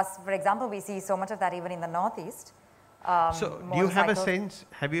mean, for us, for example, we see so much of that even in the Northeast. So do you have a sense,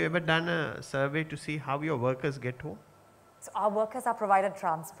 have you ever done a survey to see how your workers get home? So our workers are provided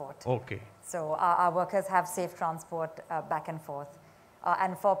transport. Okay. So our workers have safe transport back and forth.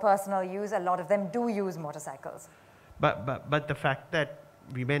 And for personal use, a lot of them do use motorcycles. But the fact that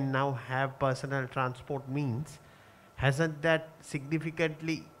women now have personal transport means, hasn't that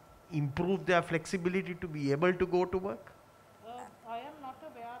significantly improved their flexibility to be able to go to work? I am not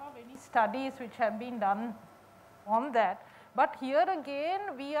aware of any studies which have been done on that. But here again,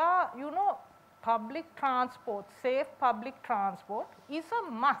 we are, you know, public transport, safe public transport is a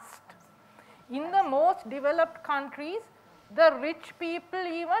must. In the most developed countries, the rich people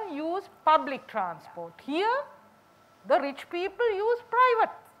even use public transport. Here, the rich people use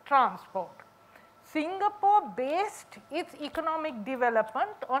private transport. Singapore based its economic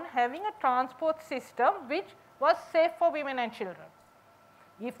development on having a transport system which was safe for women and children.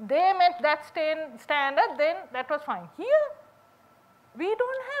 If they met that standard, then that was fine. Here, we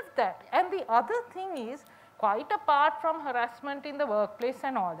don't have that. And the other thing is, quite apart from harassment in the workplace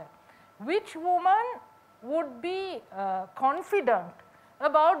and all that. Which woman would be confident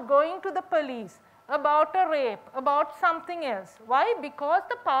about going to the police, about a rape, about something else? Why? Because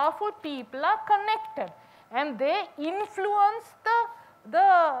the powerful people are connected and they influence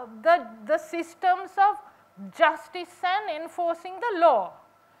the systems of justice and enforcing the law.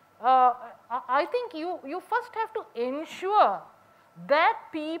 I think you first have to ensure that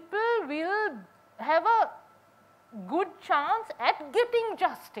people will have a good chance at getting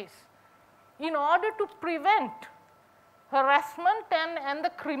justice in order to prevent harassment and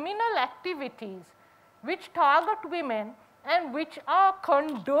the criminal activities which target women and which are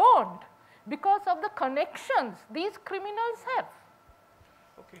condoned because of the connections these criminals have.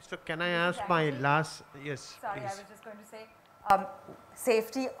 Okay, so can I ask my last, yes, sorry, please. I was just going to say,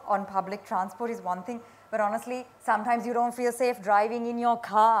 safety on public transport is one thing, but honestly, sometimes you don't feel safe driving in your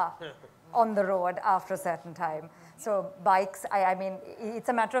car on the road after a certain time. So bikes, I mean, it's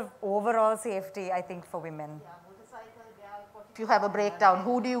a matter of overall safety, I think, for women. If you have a breakdown,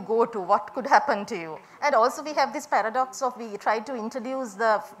 who do you go to? What could happen to you? And also we have this paradox of we try to introduce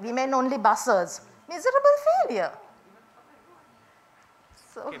the women-only buses. Miserable failure.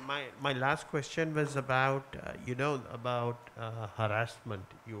 So Okay, my last question was about, about harassment.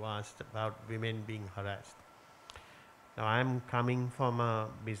 You asked about women being harassed. Now, I'm coming from a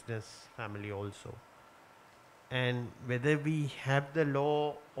business family also. And whether we have the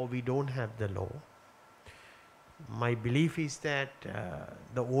law or we don't have the law, my belief is that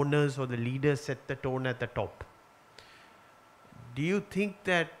the owners or the leaders set the tone at the top. Do you think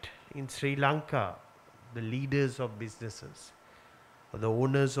that in Sri Lanka, the leaders of businesses or the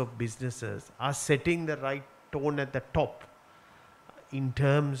owners of businesses are setting the right tone at the top in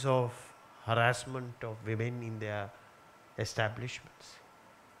terms of harassment of women in their establishments?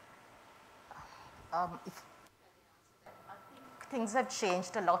 things have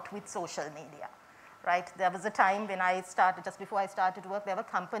changed a lot with social media, right? There was a time when I started, just before I started work, there were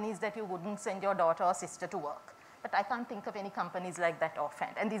companies that you wouldn't send your daughter or sister to work. But I can't think of any companies like that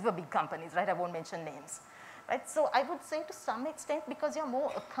offhand. And these were big companies, right? I won't mention names, right? So I would say to some extent, because you're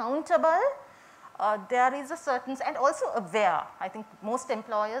more accountable, there is a certain, and also aware. I think most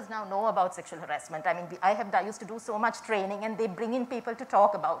employers now know about sexual harassment. I mean, I used to do so much training and they bring in people to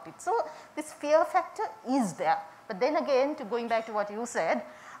talk about it. So this fear factor is there. But then again, going back to what you said,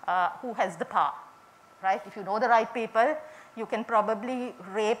 who has the power, right? If you know the right people, you can probably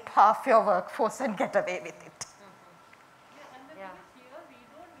rape half your workforce and get away with it.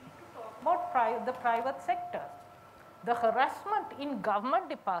 About the private sector, the harassment in government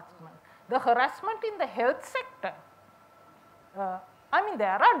department, the harassment in the health sector. I mean,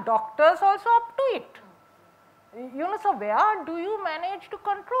 there are doctors also up to it. You know, so where do you manage to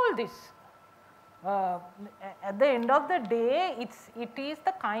control this? At the end of the day, it is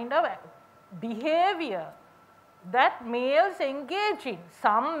the kind of behavior that males engage in.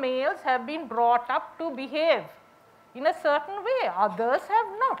 Some males have been brought up to behave in a certain way, others have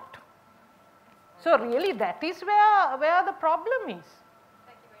not. So really that is where the problem is.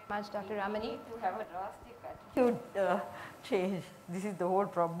 Thank you very much, Dr. Ramani. To have a drastic attitude change. This is the whole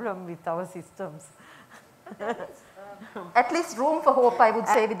problem with our systems. At least room for hope, I would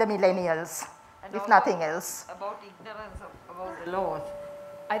say, with the millennials, if nothing else. About ignorance about the laws.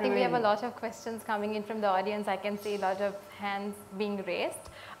 I think we have a lot of questions coming in from the audience. I can see a lot of hands being raised.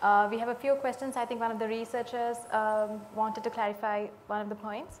 We have a few questions. I think one of the researchers wanted to clarify one of the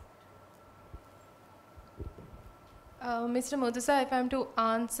points. Mr. Muthusa, if I am to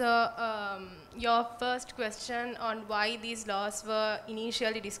answer your first question on why these laws were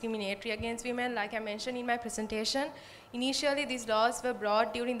initially discriminatory against women, like I mentioned in my presentation, initially these laws were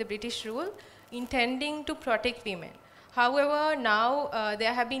brought during the British rule intending to protect women. However, now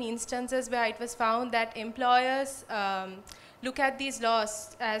there have been instances where it was found that employers look at these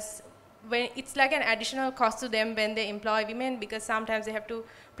laws as when it's like an additional cost to them when they employ women, because sometimes they have to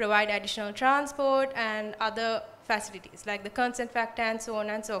provide additional transport and other facilities like the consent factor and so on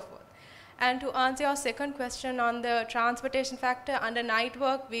and so forth. And to answer your second question on the transportation factor, under night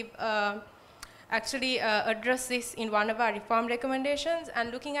work, we've actually addressed this in one of our reform recommendations,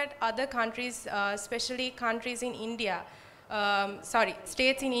 and looking at other countries, especially countries in India,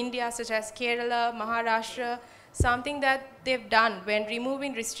 states in India such as Kerala, Maharashtra, something that they've done when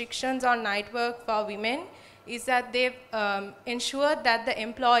removing restrictions on night work for women is that they've ensured that the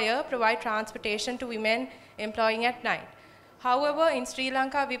employer provide transportation to women employing at night. However, in Sri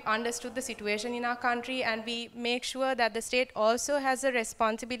Lanka, we've understood the situation in our country, and we make sure that the state also has a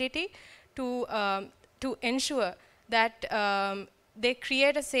responsibility to ensure that they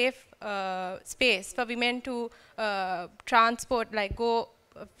create a safe space for women to transport, like go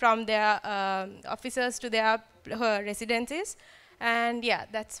from their offices to their residences. And yeah,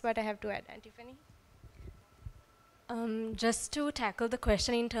 that's what I have to add. And Tiffany? Just to tackle the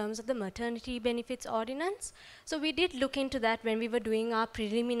question in terms of the maternity benefits ordinance. So we did look into that when we were doing our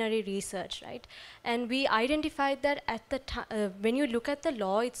preliminary research, right? And we identified that at the when you look at the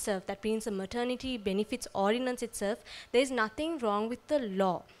law itself, that means the maternity benefits ordinance itself, there is nothing wrong with the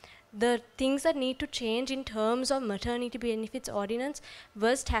law. The things that need to change in terms of maternity benefits ordinance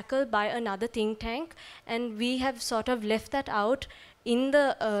was tackled by another think tank, and we have sort of left that out in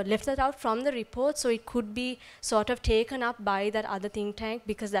the left that out from the report, so it could be sort of taken up by that other think tank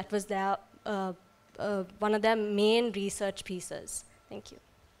because that was their one of their main research pieces. Thank you.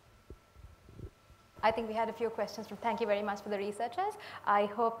 I think we had a few questions from, thank you very much for the researchers. I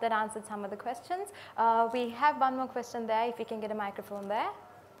hope that answered some of the questions. We have one more question there, if we can get a microphone there.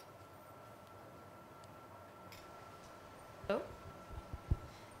 Hello?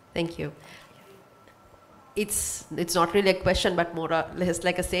 Thank you. It's not really a question, but more or less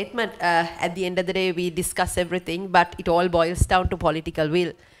like a statement. At the end of the day, we discuss everything, but it all boils down to political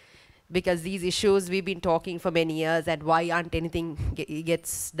will. Because these issues we've been talking for many years, and why aren't anything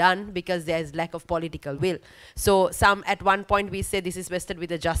gets done? Because there's lack of political will. So some at one point we say this is vested with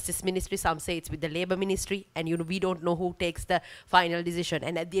the Justice Ministry, some say it's with the Labour Ministry, and we don't know who takes the final decision.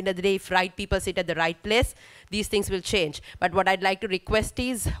 And at the end of the day, if right people sit at the right place, these things will change. But what I'd like to request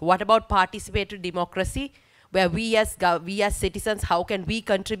is, what about participatory democracy? Where we as citizens, how can we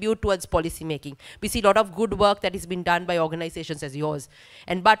contribute towards policy making? We see a lot of good work that has been done by organizations as yours.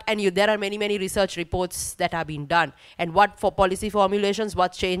 There are many research reports that have been done. And what for policy formulations,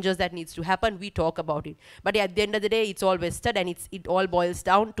 what changes that needs to happen, we talk about it. But at the end of the day, it's all vested, and it all boils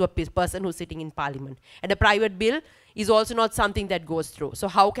down to a person who's sitting in parliament. And a private bill is also not something that goes through. So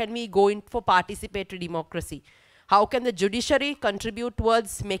how can we go in for participatory democracy? How can the judiciary contribute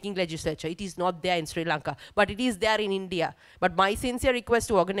towards making legislature? It is not there in Sri Lanka, but it is there in India. But my sincere request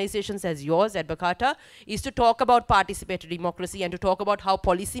to organizations as yours, Advocata, is to talk about participatory democracy and to talk about how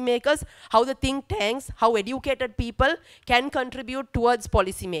policymakers, how the think tanks, how educated people can contribute towards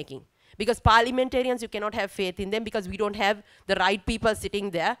policy making. Because parliamentarians, you cannot have faith in them because we don't have the right people sitting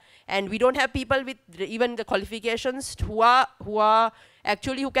there, and we don't have people with even the qualifications who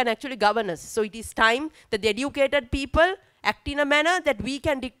can actually govern us. So it is time that the educated people act in a manner that we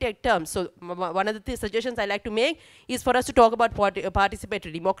can dictate terms. So one of the suggestions I like to make is for us to talk about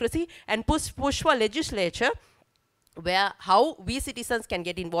participatory democracy and push for legislature where how we citizens can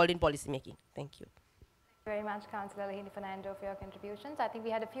get involved in policy making. Thank you. Thank you very much, Councillor Fernando, for your contributions. I think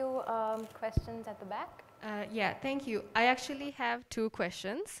we had a few questions at the back. Yeah, thank you. I actually have two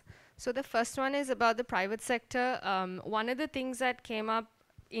questions. So the first one is about the private sector. One of the things that came up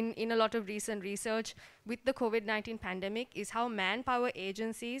in a lot of recent research with the COVID-19 pandemic is how manpower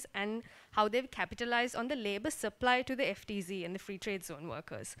agencies and how they've capitalized on the labor supply to the FTZ and the free trade zone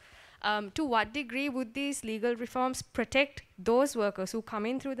workers. To what degree would these legal reforms protect those workers who come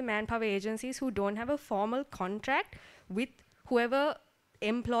in through the manpower agencies who don't have a formal contract with whoever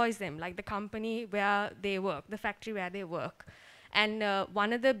employs them, like the company where they work, the factory where they work? And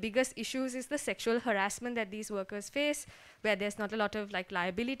one of the biggest issues is the sexual harassment that these workers face, where there's not a lot of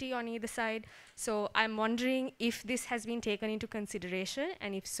liability on either side. So I'm wondering if this has been taken into consideration,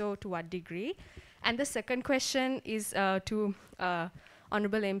 and if so, to what degree? And the second question is to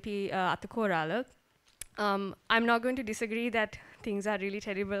Honourable MP Atukorale. I'm not going to disagree that things are really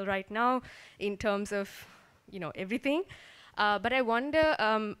terrible right now in terms of everything. But I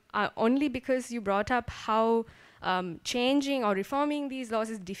wonder, only because you brought up how changing or reforming these laws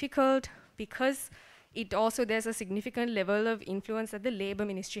is difficult, because there's a significant level of influence that the Labour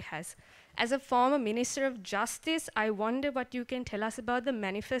Ministry has. As a former Minister of Justice, I wonder what you can tell us about the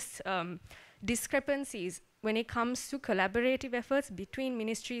manifest discrepancies when it comes to collaborative efforts between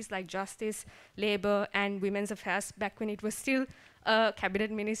ministries like Justice, Labour, and Women's Affairs, back when it was still a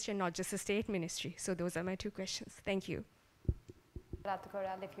cabinet ministry and not just a state ministry. So those are my two questions. Thank you.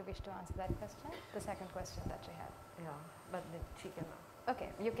 Atukorale, if you wish to answer that question, the second question that you had. Yeah, but then she can. Okay,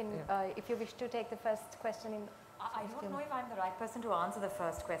 you can, if you wish to take the first question in. I don't know if I'm the right person to answer the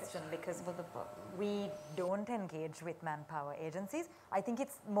first question, because we don't engage with manpower agencies. I think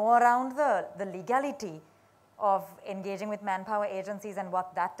it's more around the legality of engaging with manpower agencies and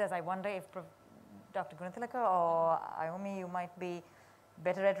what that does. I wonder if Dr. Gunatilaka or Ayomi, you might be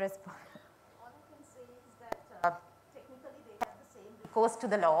better at responding. All I can say is that technically they have the same recourse to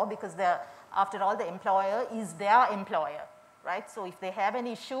the law, because after all, the employer is their employer, right? So if they have an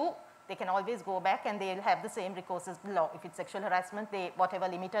issue, they can always go back and they'll have the same recourse as the law. If it's sexual harassment, whatever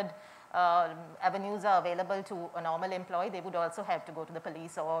limited avenues are available to a normal employee, they would also have to go to the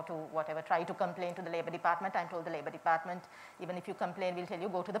police or to whatever, try to complain to the Labour Department. I'm told the Labour Department, even if you complain, will tell you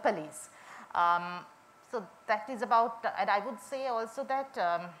go to the police. So that is about, and I would say also that,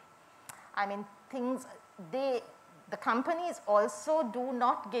 I mean, the companies also do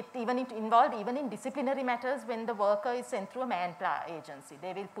not get involved even in disciplinary matters when the worker is sent through a manpower agency.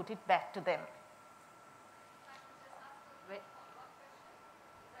 They will put it back to them.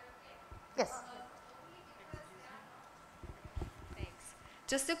 Yes. Thanks.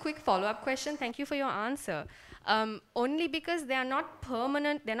 Just a quick follow-up question. Thank you for your answer. Only because they are not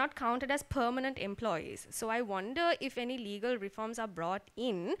permanent, they're not counted as permanent employees. So I wonder if any legal reforms are brought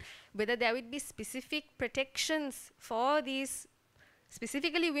in, whether there would be specific protections for these,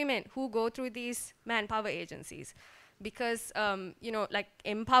 specifically women who go through these manpower agencies. Because, you know, like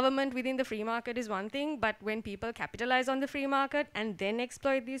empowerment within the free market is one thing, but when people capitalize on the free market and then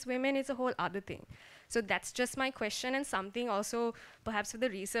exploit these women, it's a whole other thing. So that's just my question, and something also perhaps for the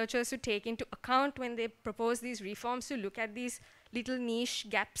researchers to take into account when they propose these reforms, to look at these little niche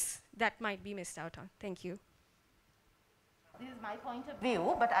gaps that might be missed out on. Thank you. This is my point of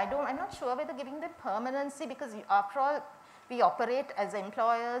view, but I'm not sure whether giving them permanency, because after all, we operate as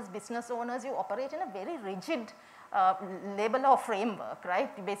employers, business owners, you operate in a very rigid labor law framework,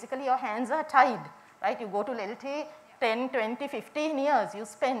 right? Basically, your hands are tied, right? You go to LT, 10, 20, 15 years you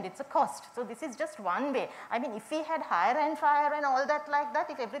spend, it's a cost. So this is just one way. I mean, if we had hire and fire and all that like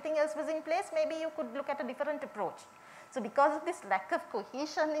that, if everything else was in place, maybe you could look at a different approach. So because of this lack of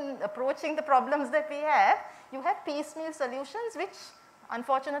cohesion in approaching the problems that we have, you have piecemeal solutions which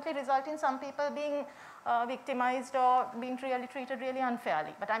unfortunately result in some people being victimized or being really treated really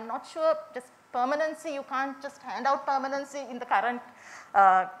unfairly. But I'm not sure, just permanency, you can't just hand out permanency in the current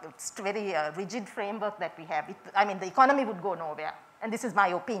very rigid framework that we have. I mean, the economy would go nowhere. And this is my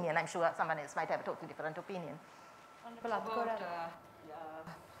opinion. I'm sure someone else might have a totally different opinion. About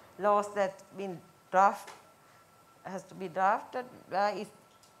laws that has to be drafted, is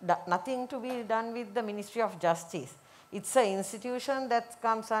nothing to be done with the Ministry of Justice. It's an institution that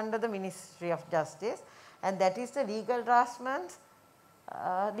comes under the Ministry of Justice, and that is the legal draftsman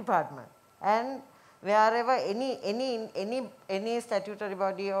department. And wherever any statutory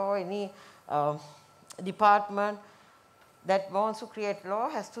body or any department that wants to create law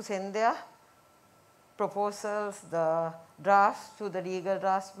has to send their proposals, the drafts to the legal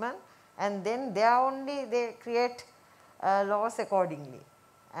draftsman, and then they create laws accordingly.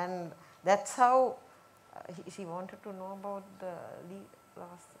 And that's how she wanted to know about the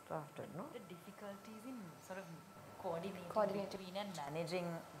laws drafted, no? The difficulties in sort of coordinating between and managing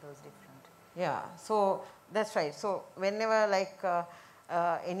those different. Yeah, so that's right. So whenever like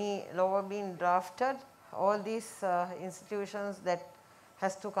any law being drafted, all these institutions that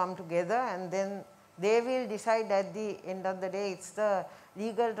has to come together, and then they will decide at the end of the day. It's the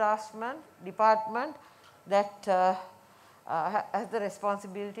legal draftsman department that has the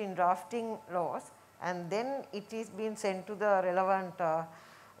responsibility in drafting laws, and then it is being sent to the relevant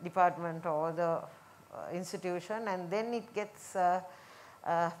department or the institution, and then it gets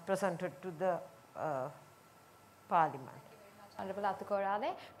presented to the Parliament. Honorable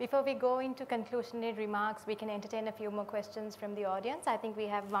Atukorale. Before we go into conclusionary remarks, we can entertain a few more questions from the audience. I think we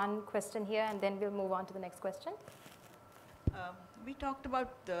have one question here, and then we'll move on to the next question. We talked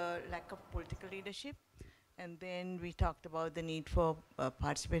about the lack of political leadership, and then we talked about the need for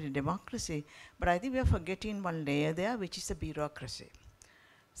participatory democracy. But I think we are forgetting one layer there, which is the bureaucracy.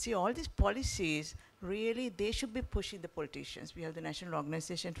 See, all these policies, really, they should be pushing the politicians. We have the National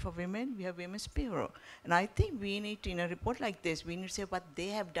Organization for Women, we have Women's Bureau. And I think we need to, in a report like this, we need to say what they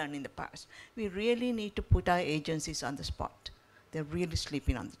have done in the past. We really need to put our agencies on the spot. They're really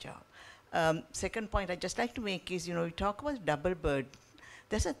sleeping on the job. Second point I'd just like to make is, we talk about double burden.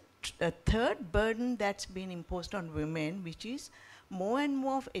 There's a third burden that's been imposed on women, which is more and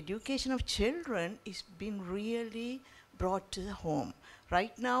more of education of children is being really brought to the home.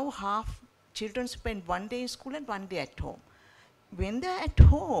 Right now, half children spend 1 day in school and 1 day at home. When they're at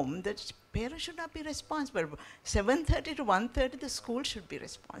home, the parents should not be responsible. 7:30 to 1:30, the school should be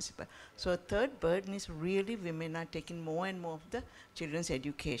responsible. So a third burden is really women are taking more and more of the children's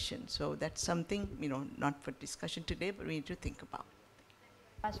education. So that's something, not for discussion today, but we need to think about.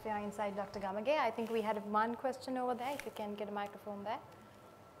 Much for your insight, Dr. Gamage. I think we had one question over there. If you can get a microphone there.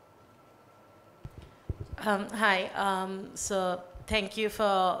 Hi. So thank you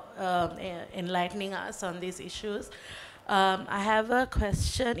for enlightening us on these issues. I have a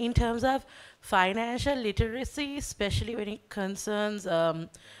question in terms of financial literacy, especially when it concerns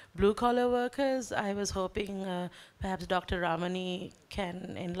blue collar workers. I was hoping perhaps Dr. Ramani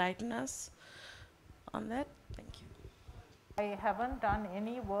can enlighten us on that. Thank you. I haven't done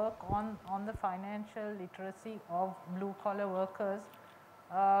any work on the financial literacy of blue collar workers.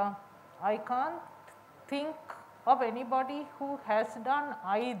 I can't think of anybody who has done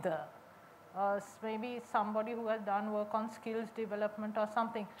either. Maybe somebody who has done work on skills development or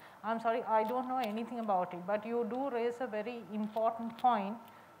something. I'm sorry, I don't know anything about it, but you do raise a very important point.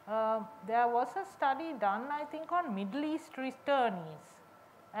 There was a study done, I think, on Middle East returnees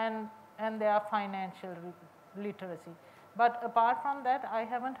and their financial literacy. But apart from that, I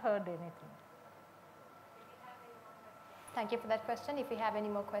haven't heard anything. Thank you for that question. If we have any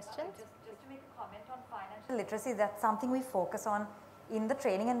more questions. Just to make a comment on financial literacy, that's something we focus on in the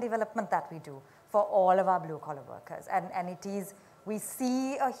training and development that we do for all of our blue collar workers. And it is, we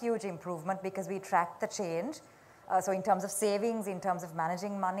see a huge improvement because we track the change. So in terms of savings, in terms of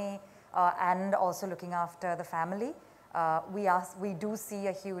managing money, and also looking after the family, we do see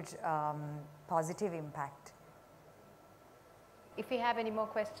a huge positive impact. If we have any more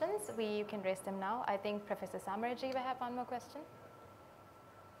questions, you can raise them now. I think Professor Samaraji will have one more question.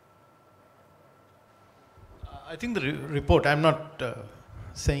 I think the report, I'm not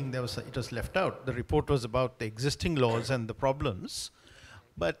saying it was left out. The report was about the existing laws and the problems.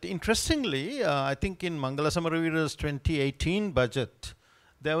 But interestingly, I think in Mangala Samaravira's 2018 budget,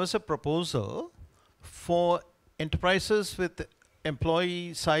 there was a proposal for enterprises with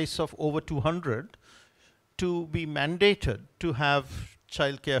employee size of over 200 to be mandated to have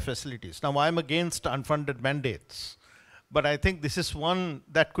childcare facilities. Now, I'm against unfunded mandates, but I think this is one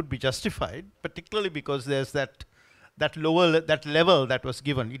that could be justified, particularly because there's that level that was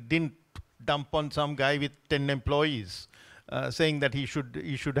given. It didn't dump on some guy with 10 employees saying that he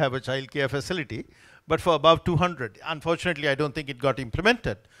should have a childcare facility, but for above 200. Unfortunately, I don't think it got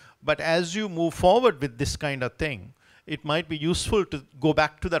implemented. But as you move forward with this kind of thing, it might be useful to go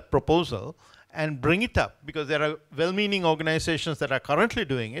back to that proposal and bring it up, because there are well-meaning organizations that are currently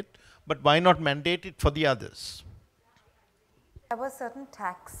doing it, but why not mandate it for the others? There were certain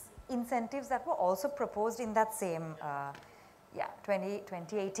tax incentives that were also proposed in that same,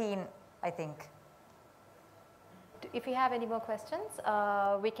 2018, I think. If you have any more questions,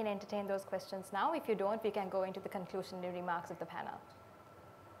 we can entertain those questions now. If you don't, we can go into the conclusionary remarks of the panel.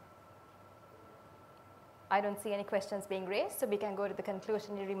 I don't see any questions being raised, so we can go to the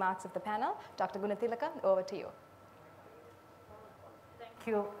conclusionary remarks of the panel. Dr. Gunatilaka, over to you. Thank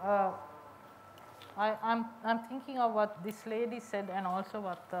you. I'm thinking of what this lady said and also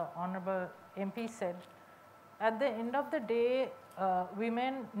what the Honourable MP said. At the end of the day,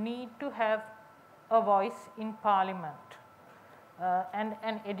 women need to have a voice in Parliament and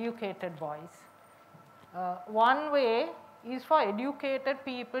an educated voice. One way is for educated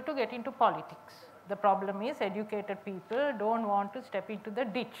people to get into politics. The problem is educated people don't want to step into the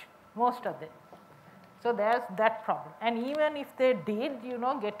ditch, most of them. So there's that problem. And even if they did,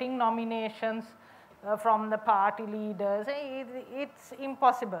 getting nominations from the party leaders, it's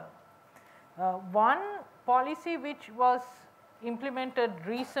impossible. One policy which was implemented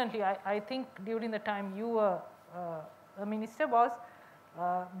recently, I think during the time you were a minister, was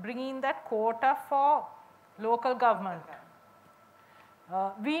bringing that quota for local government.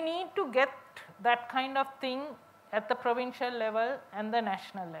 We need to get that kind of thing at the provincial level and the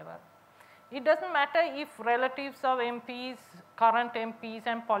national level. It doesn't matter if relatives of MPs, current MPs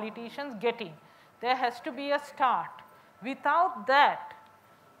and politicians get in. There has to be a start. Without that,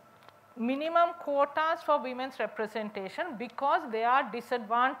 minimum quotas for women's representation, because they are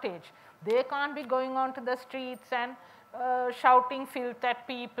disadvantaged. They can't be going onto the streets and shouting filth at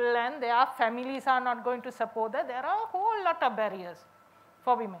people, and their families are not going to support that. There are a whole lot of barriers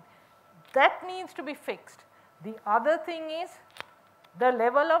for women. That needs to be fixed. The other thing is the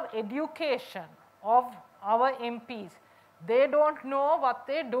level of education of our MPs. They don't know what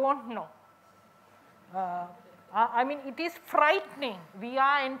they don't know. I mean, it is frightening. We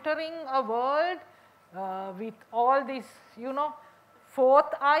are entering a world with all this,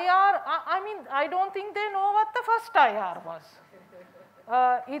 fourth IR. I mean, I don't think they know what the first IR was.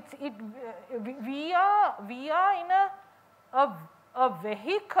 We are in a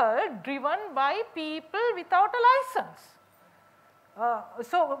vehicle driven by people without a license.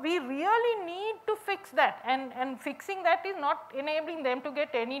 So we really need to fix that, and fixing that is not enabling them to get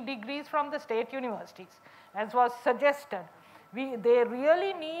any degrees from the state universities, as was suggested. They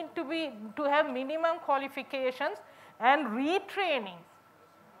really need to have minimum qualifications and retraining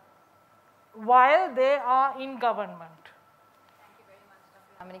while they are in government.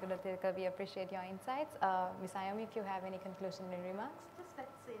 Ramani, Gunatilaka, we appreciate your insights. Ms. Ayomi, if you have any conclusionary remarks. Just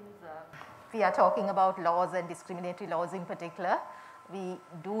let's say in we are talking about laws and discriminatory laws in particular. We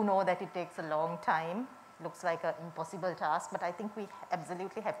do know that it takes a long time. Looks like an impossible task, but I think we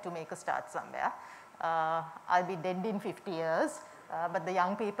absolutely have to make a start somewhere. I'll be dead in 50 years, but the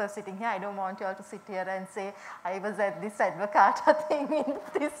young people sitting here, I don't want you all to sit here and say, I was at this Advocata thing in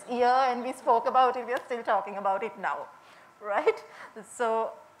this year and we spoke about it, we are still talking about it now, right?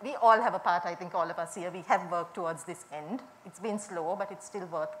 So we all have a part, I think all of us here, we have worked towards this end. It's been slow, but it's still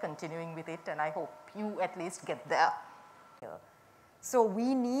worth continuing with it, and I hope you at least get there. So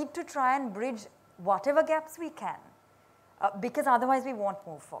we need to try and bridge whatever gaps we can, because otherwise we won't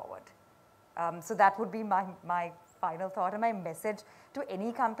move forward. So that would be my final thought and my message to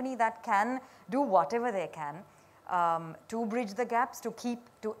any company that can do whatever they can to bridge the gaps, to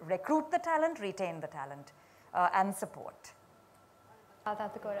recruit the talent, retain the talent, and support.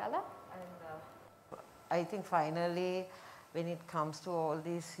 Atukorale? I think finally, when it comes to all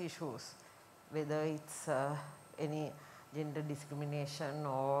these issues, whether it's any gender discrimination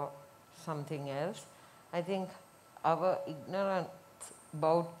or something else, I think our ignorance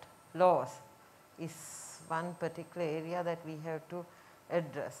about laws is one particular area that we have to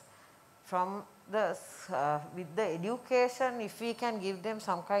address. From the, with the education, if we can give them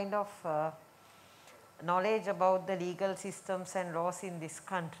some kind of knowledge about the legal systems and laws in this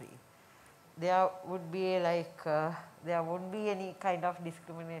country, there would be like, there won't be any kind of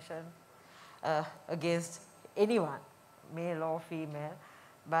discrimination against anyone, male or female,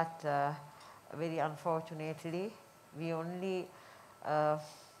 but very unfortunately, we only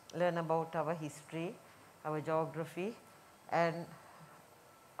learn about our history, our geography, and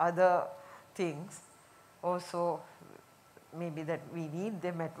other things. Also, maybe that we need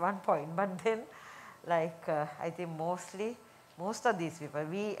them at one point, but then, like I think most of these people,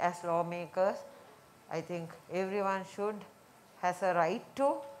 we as lawmakers, I think everyone has a right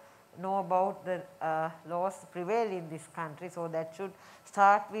to know about the laws prevail in this country, so that should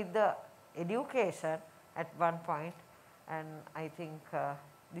start with the education at one point, and I think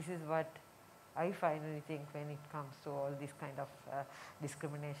this is what I finally think when it comes to all this kind of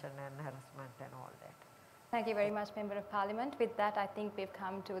discrimination and harassment and all that. Thank you very much, Member of Parliament. With that, I think we've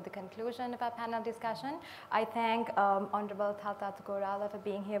come to the conclusion of our panel discussion. I thank Honourable Thalatha Atukorale for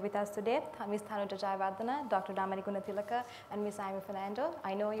being here with us today, Ms. Thanuja Jayawardene, Dr. Ramani Gunatilaka, and Ms. Ayomi Fernando.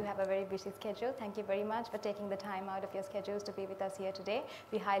 I know you have a very busy schedule. Thank you very much for taking the time out of your schedules to be with us here today.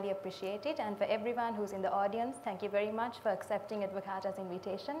 We highly appreciate it. And for everyone who's in the audience, thank you very much for accepting Advocata's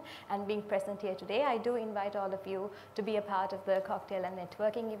invitation and being present here today. I do invite all of you to be a part of the cocktail and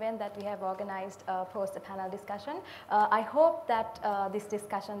networking event that we have organized post the panel discussion. I hope that this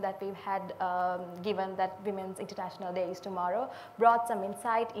discussion that we've had, given that Women's International Day is tomorrow, brought some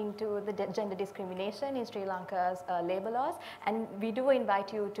insight into the gender discrimination in Sri Lanka's labour laws, and we do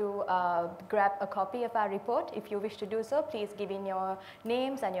invite you to grab a copy of our report. If you wish to do so, please give in your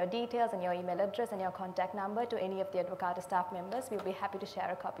names and your details and your email address and your contact number to any of the Advocata staff members. We'll be happy to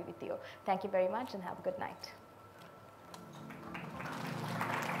share a copy with you. Thank you very much and have a good night.